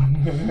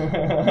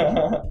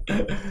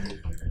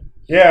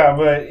 Yeah,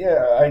 but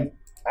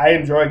I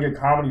enjoy a good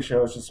comedy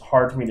show. It's just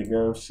hard for me to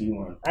go see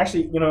one.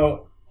 Actually,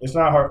 it's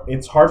not hard.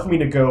 It's hard for me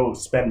to go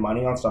spend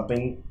money on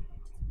something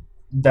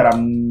that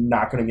I'm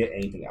not going to get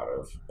anything out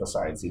of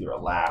besides either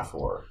a laugh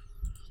or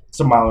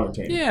some mild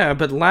entertainment. Yeah,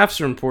 but laughs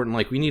are important.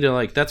 Like, we need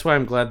to that's why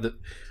I'm glad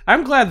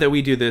that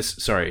we do this.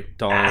 Sorry,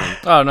 Dalton.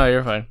 Oh no,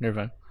 you're fine. You're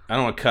fine. I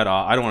don't want to cut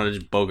off. I don't want to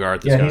just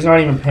bogart this guy. He's not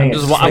even paying.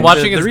 I'm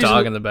watching his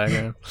dog in the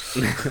background.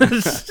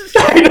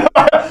 I know.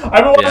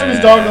 I've been watching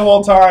this dog the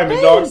whole time. The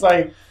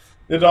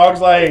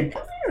dog's like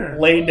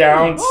laid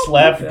down,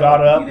 slept,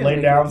 got up,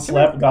 laid down,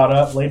 slept, got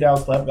up, laid down,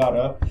 slept, got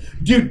up.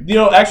 Dude,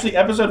 actually,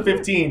 episode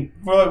 15,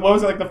 for what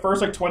was it, like the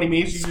first 20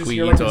 minutes, you just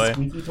hear like a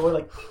squeaky toy,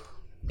 like.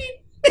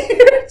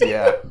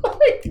 Yeah.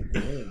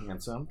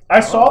 I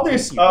saw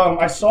this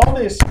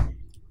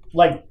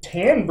like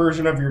tan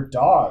version of your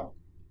dog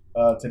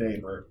today,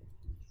 Bert.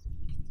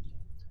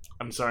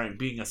 I'm sorry, I'm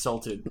being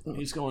assaulted.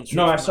 He's going.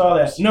 No, I saw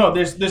that. No,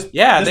 this person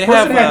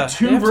have, had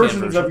two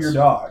versions of your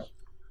dog.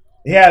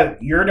 They had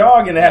your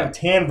dog and they had a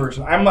tan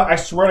version. I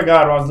swear to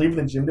God, when I was leaving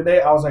the gym today,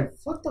 I was like,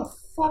 "What the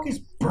fuck is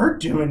Bert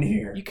doing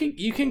here?"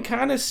 You can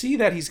kind of see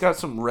that he's got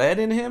some red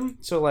in him.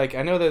 So like,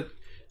 I know that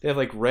they have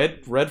like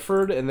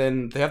Redford, and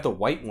then they have the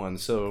white one.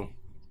 So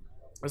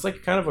it's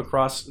like kind of a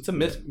cross. It's a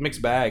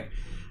mixed bag.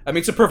 I mean,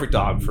 it's a perfect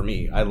dog for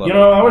me. I love it.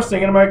 I was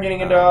thinking about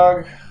getting a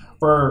dog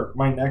for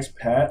my next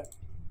pet.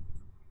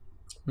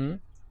 And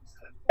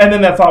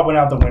then that thought went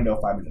out the window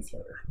 5 minutes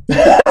later.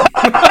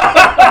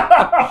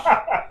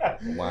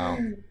 Wow.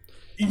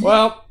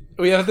 Well,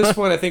 at this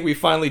point, I think we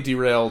finally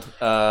derailed.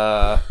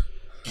 At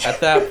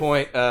that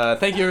point,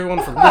 thank you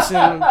everyone for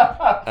listening.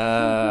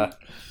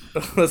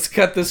 Let's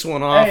cut this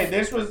one off. Hey,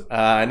 this was.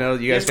 I know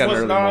you guys got an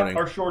early morning. This was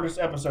not our shortest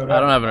episode. I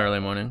don't have an early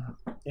morning.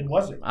 It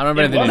wasn't. I don't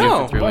have anything to do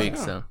for 3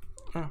 weeks, so.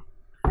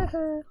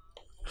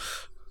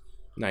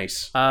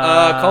 Nice.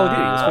 Call of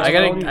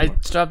Duty. I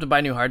still have to buy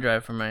a new hard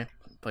drive for my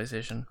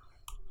PlayStation.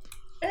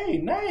 Hey,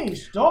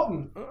 nice,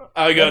 Dalton.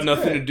 I got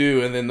nothing to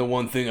do, and then the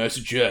one thing I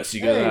suggest,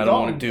 you guys, I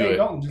don't want to do it.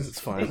 Dalton, it's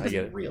fine. I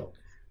get it. Real.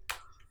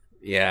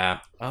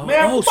 Yeah. Oh,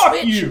 man, fuck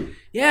Switch. you.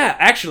 Yeah,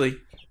 actually,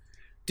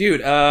 dude.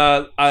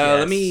 Yes.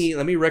 Let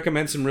me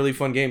recommend some really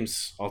fun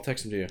games. I'll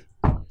text them to you.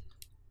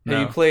 No.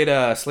 Have you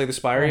played Slay the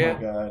Spire yet?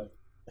 Oh my God.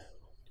 I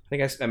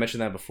think I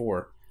mentioned that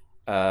before.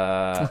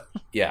 Yeah.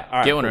 All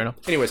right. Get one right now.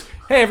 Anyways,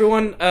 hey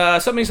everyone.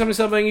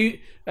 Something. You,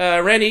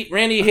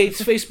 Randy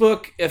hates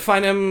Facebook.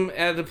 Find him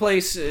at the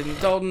place, and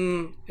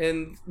Dalton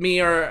and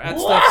me are at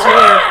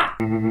stuff.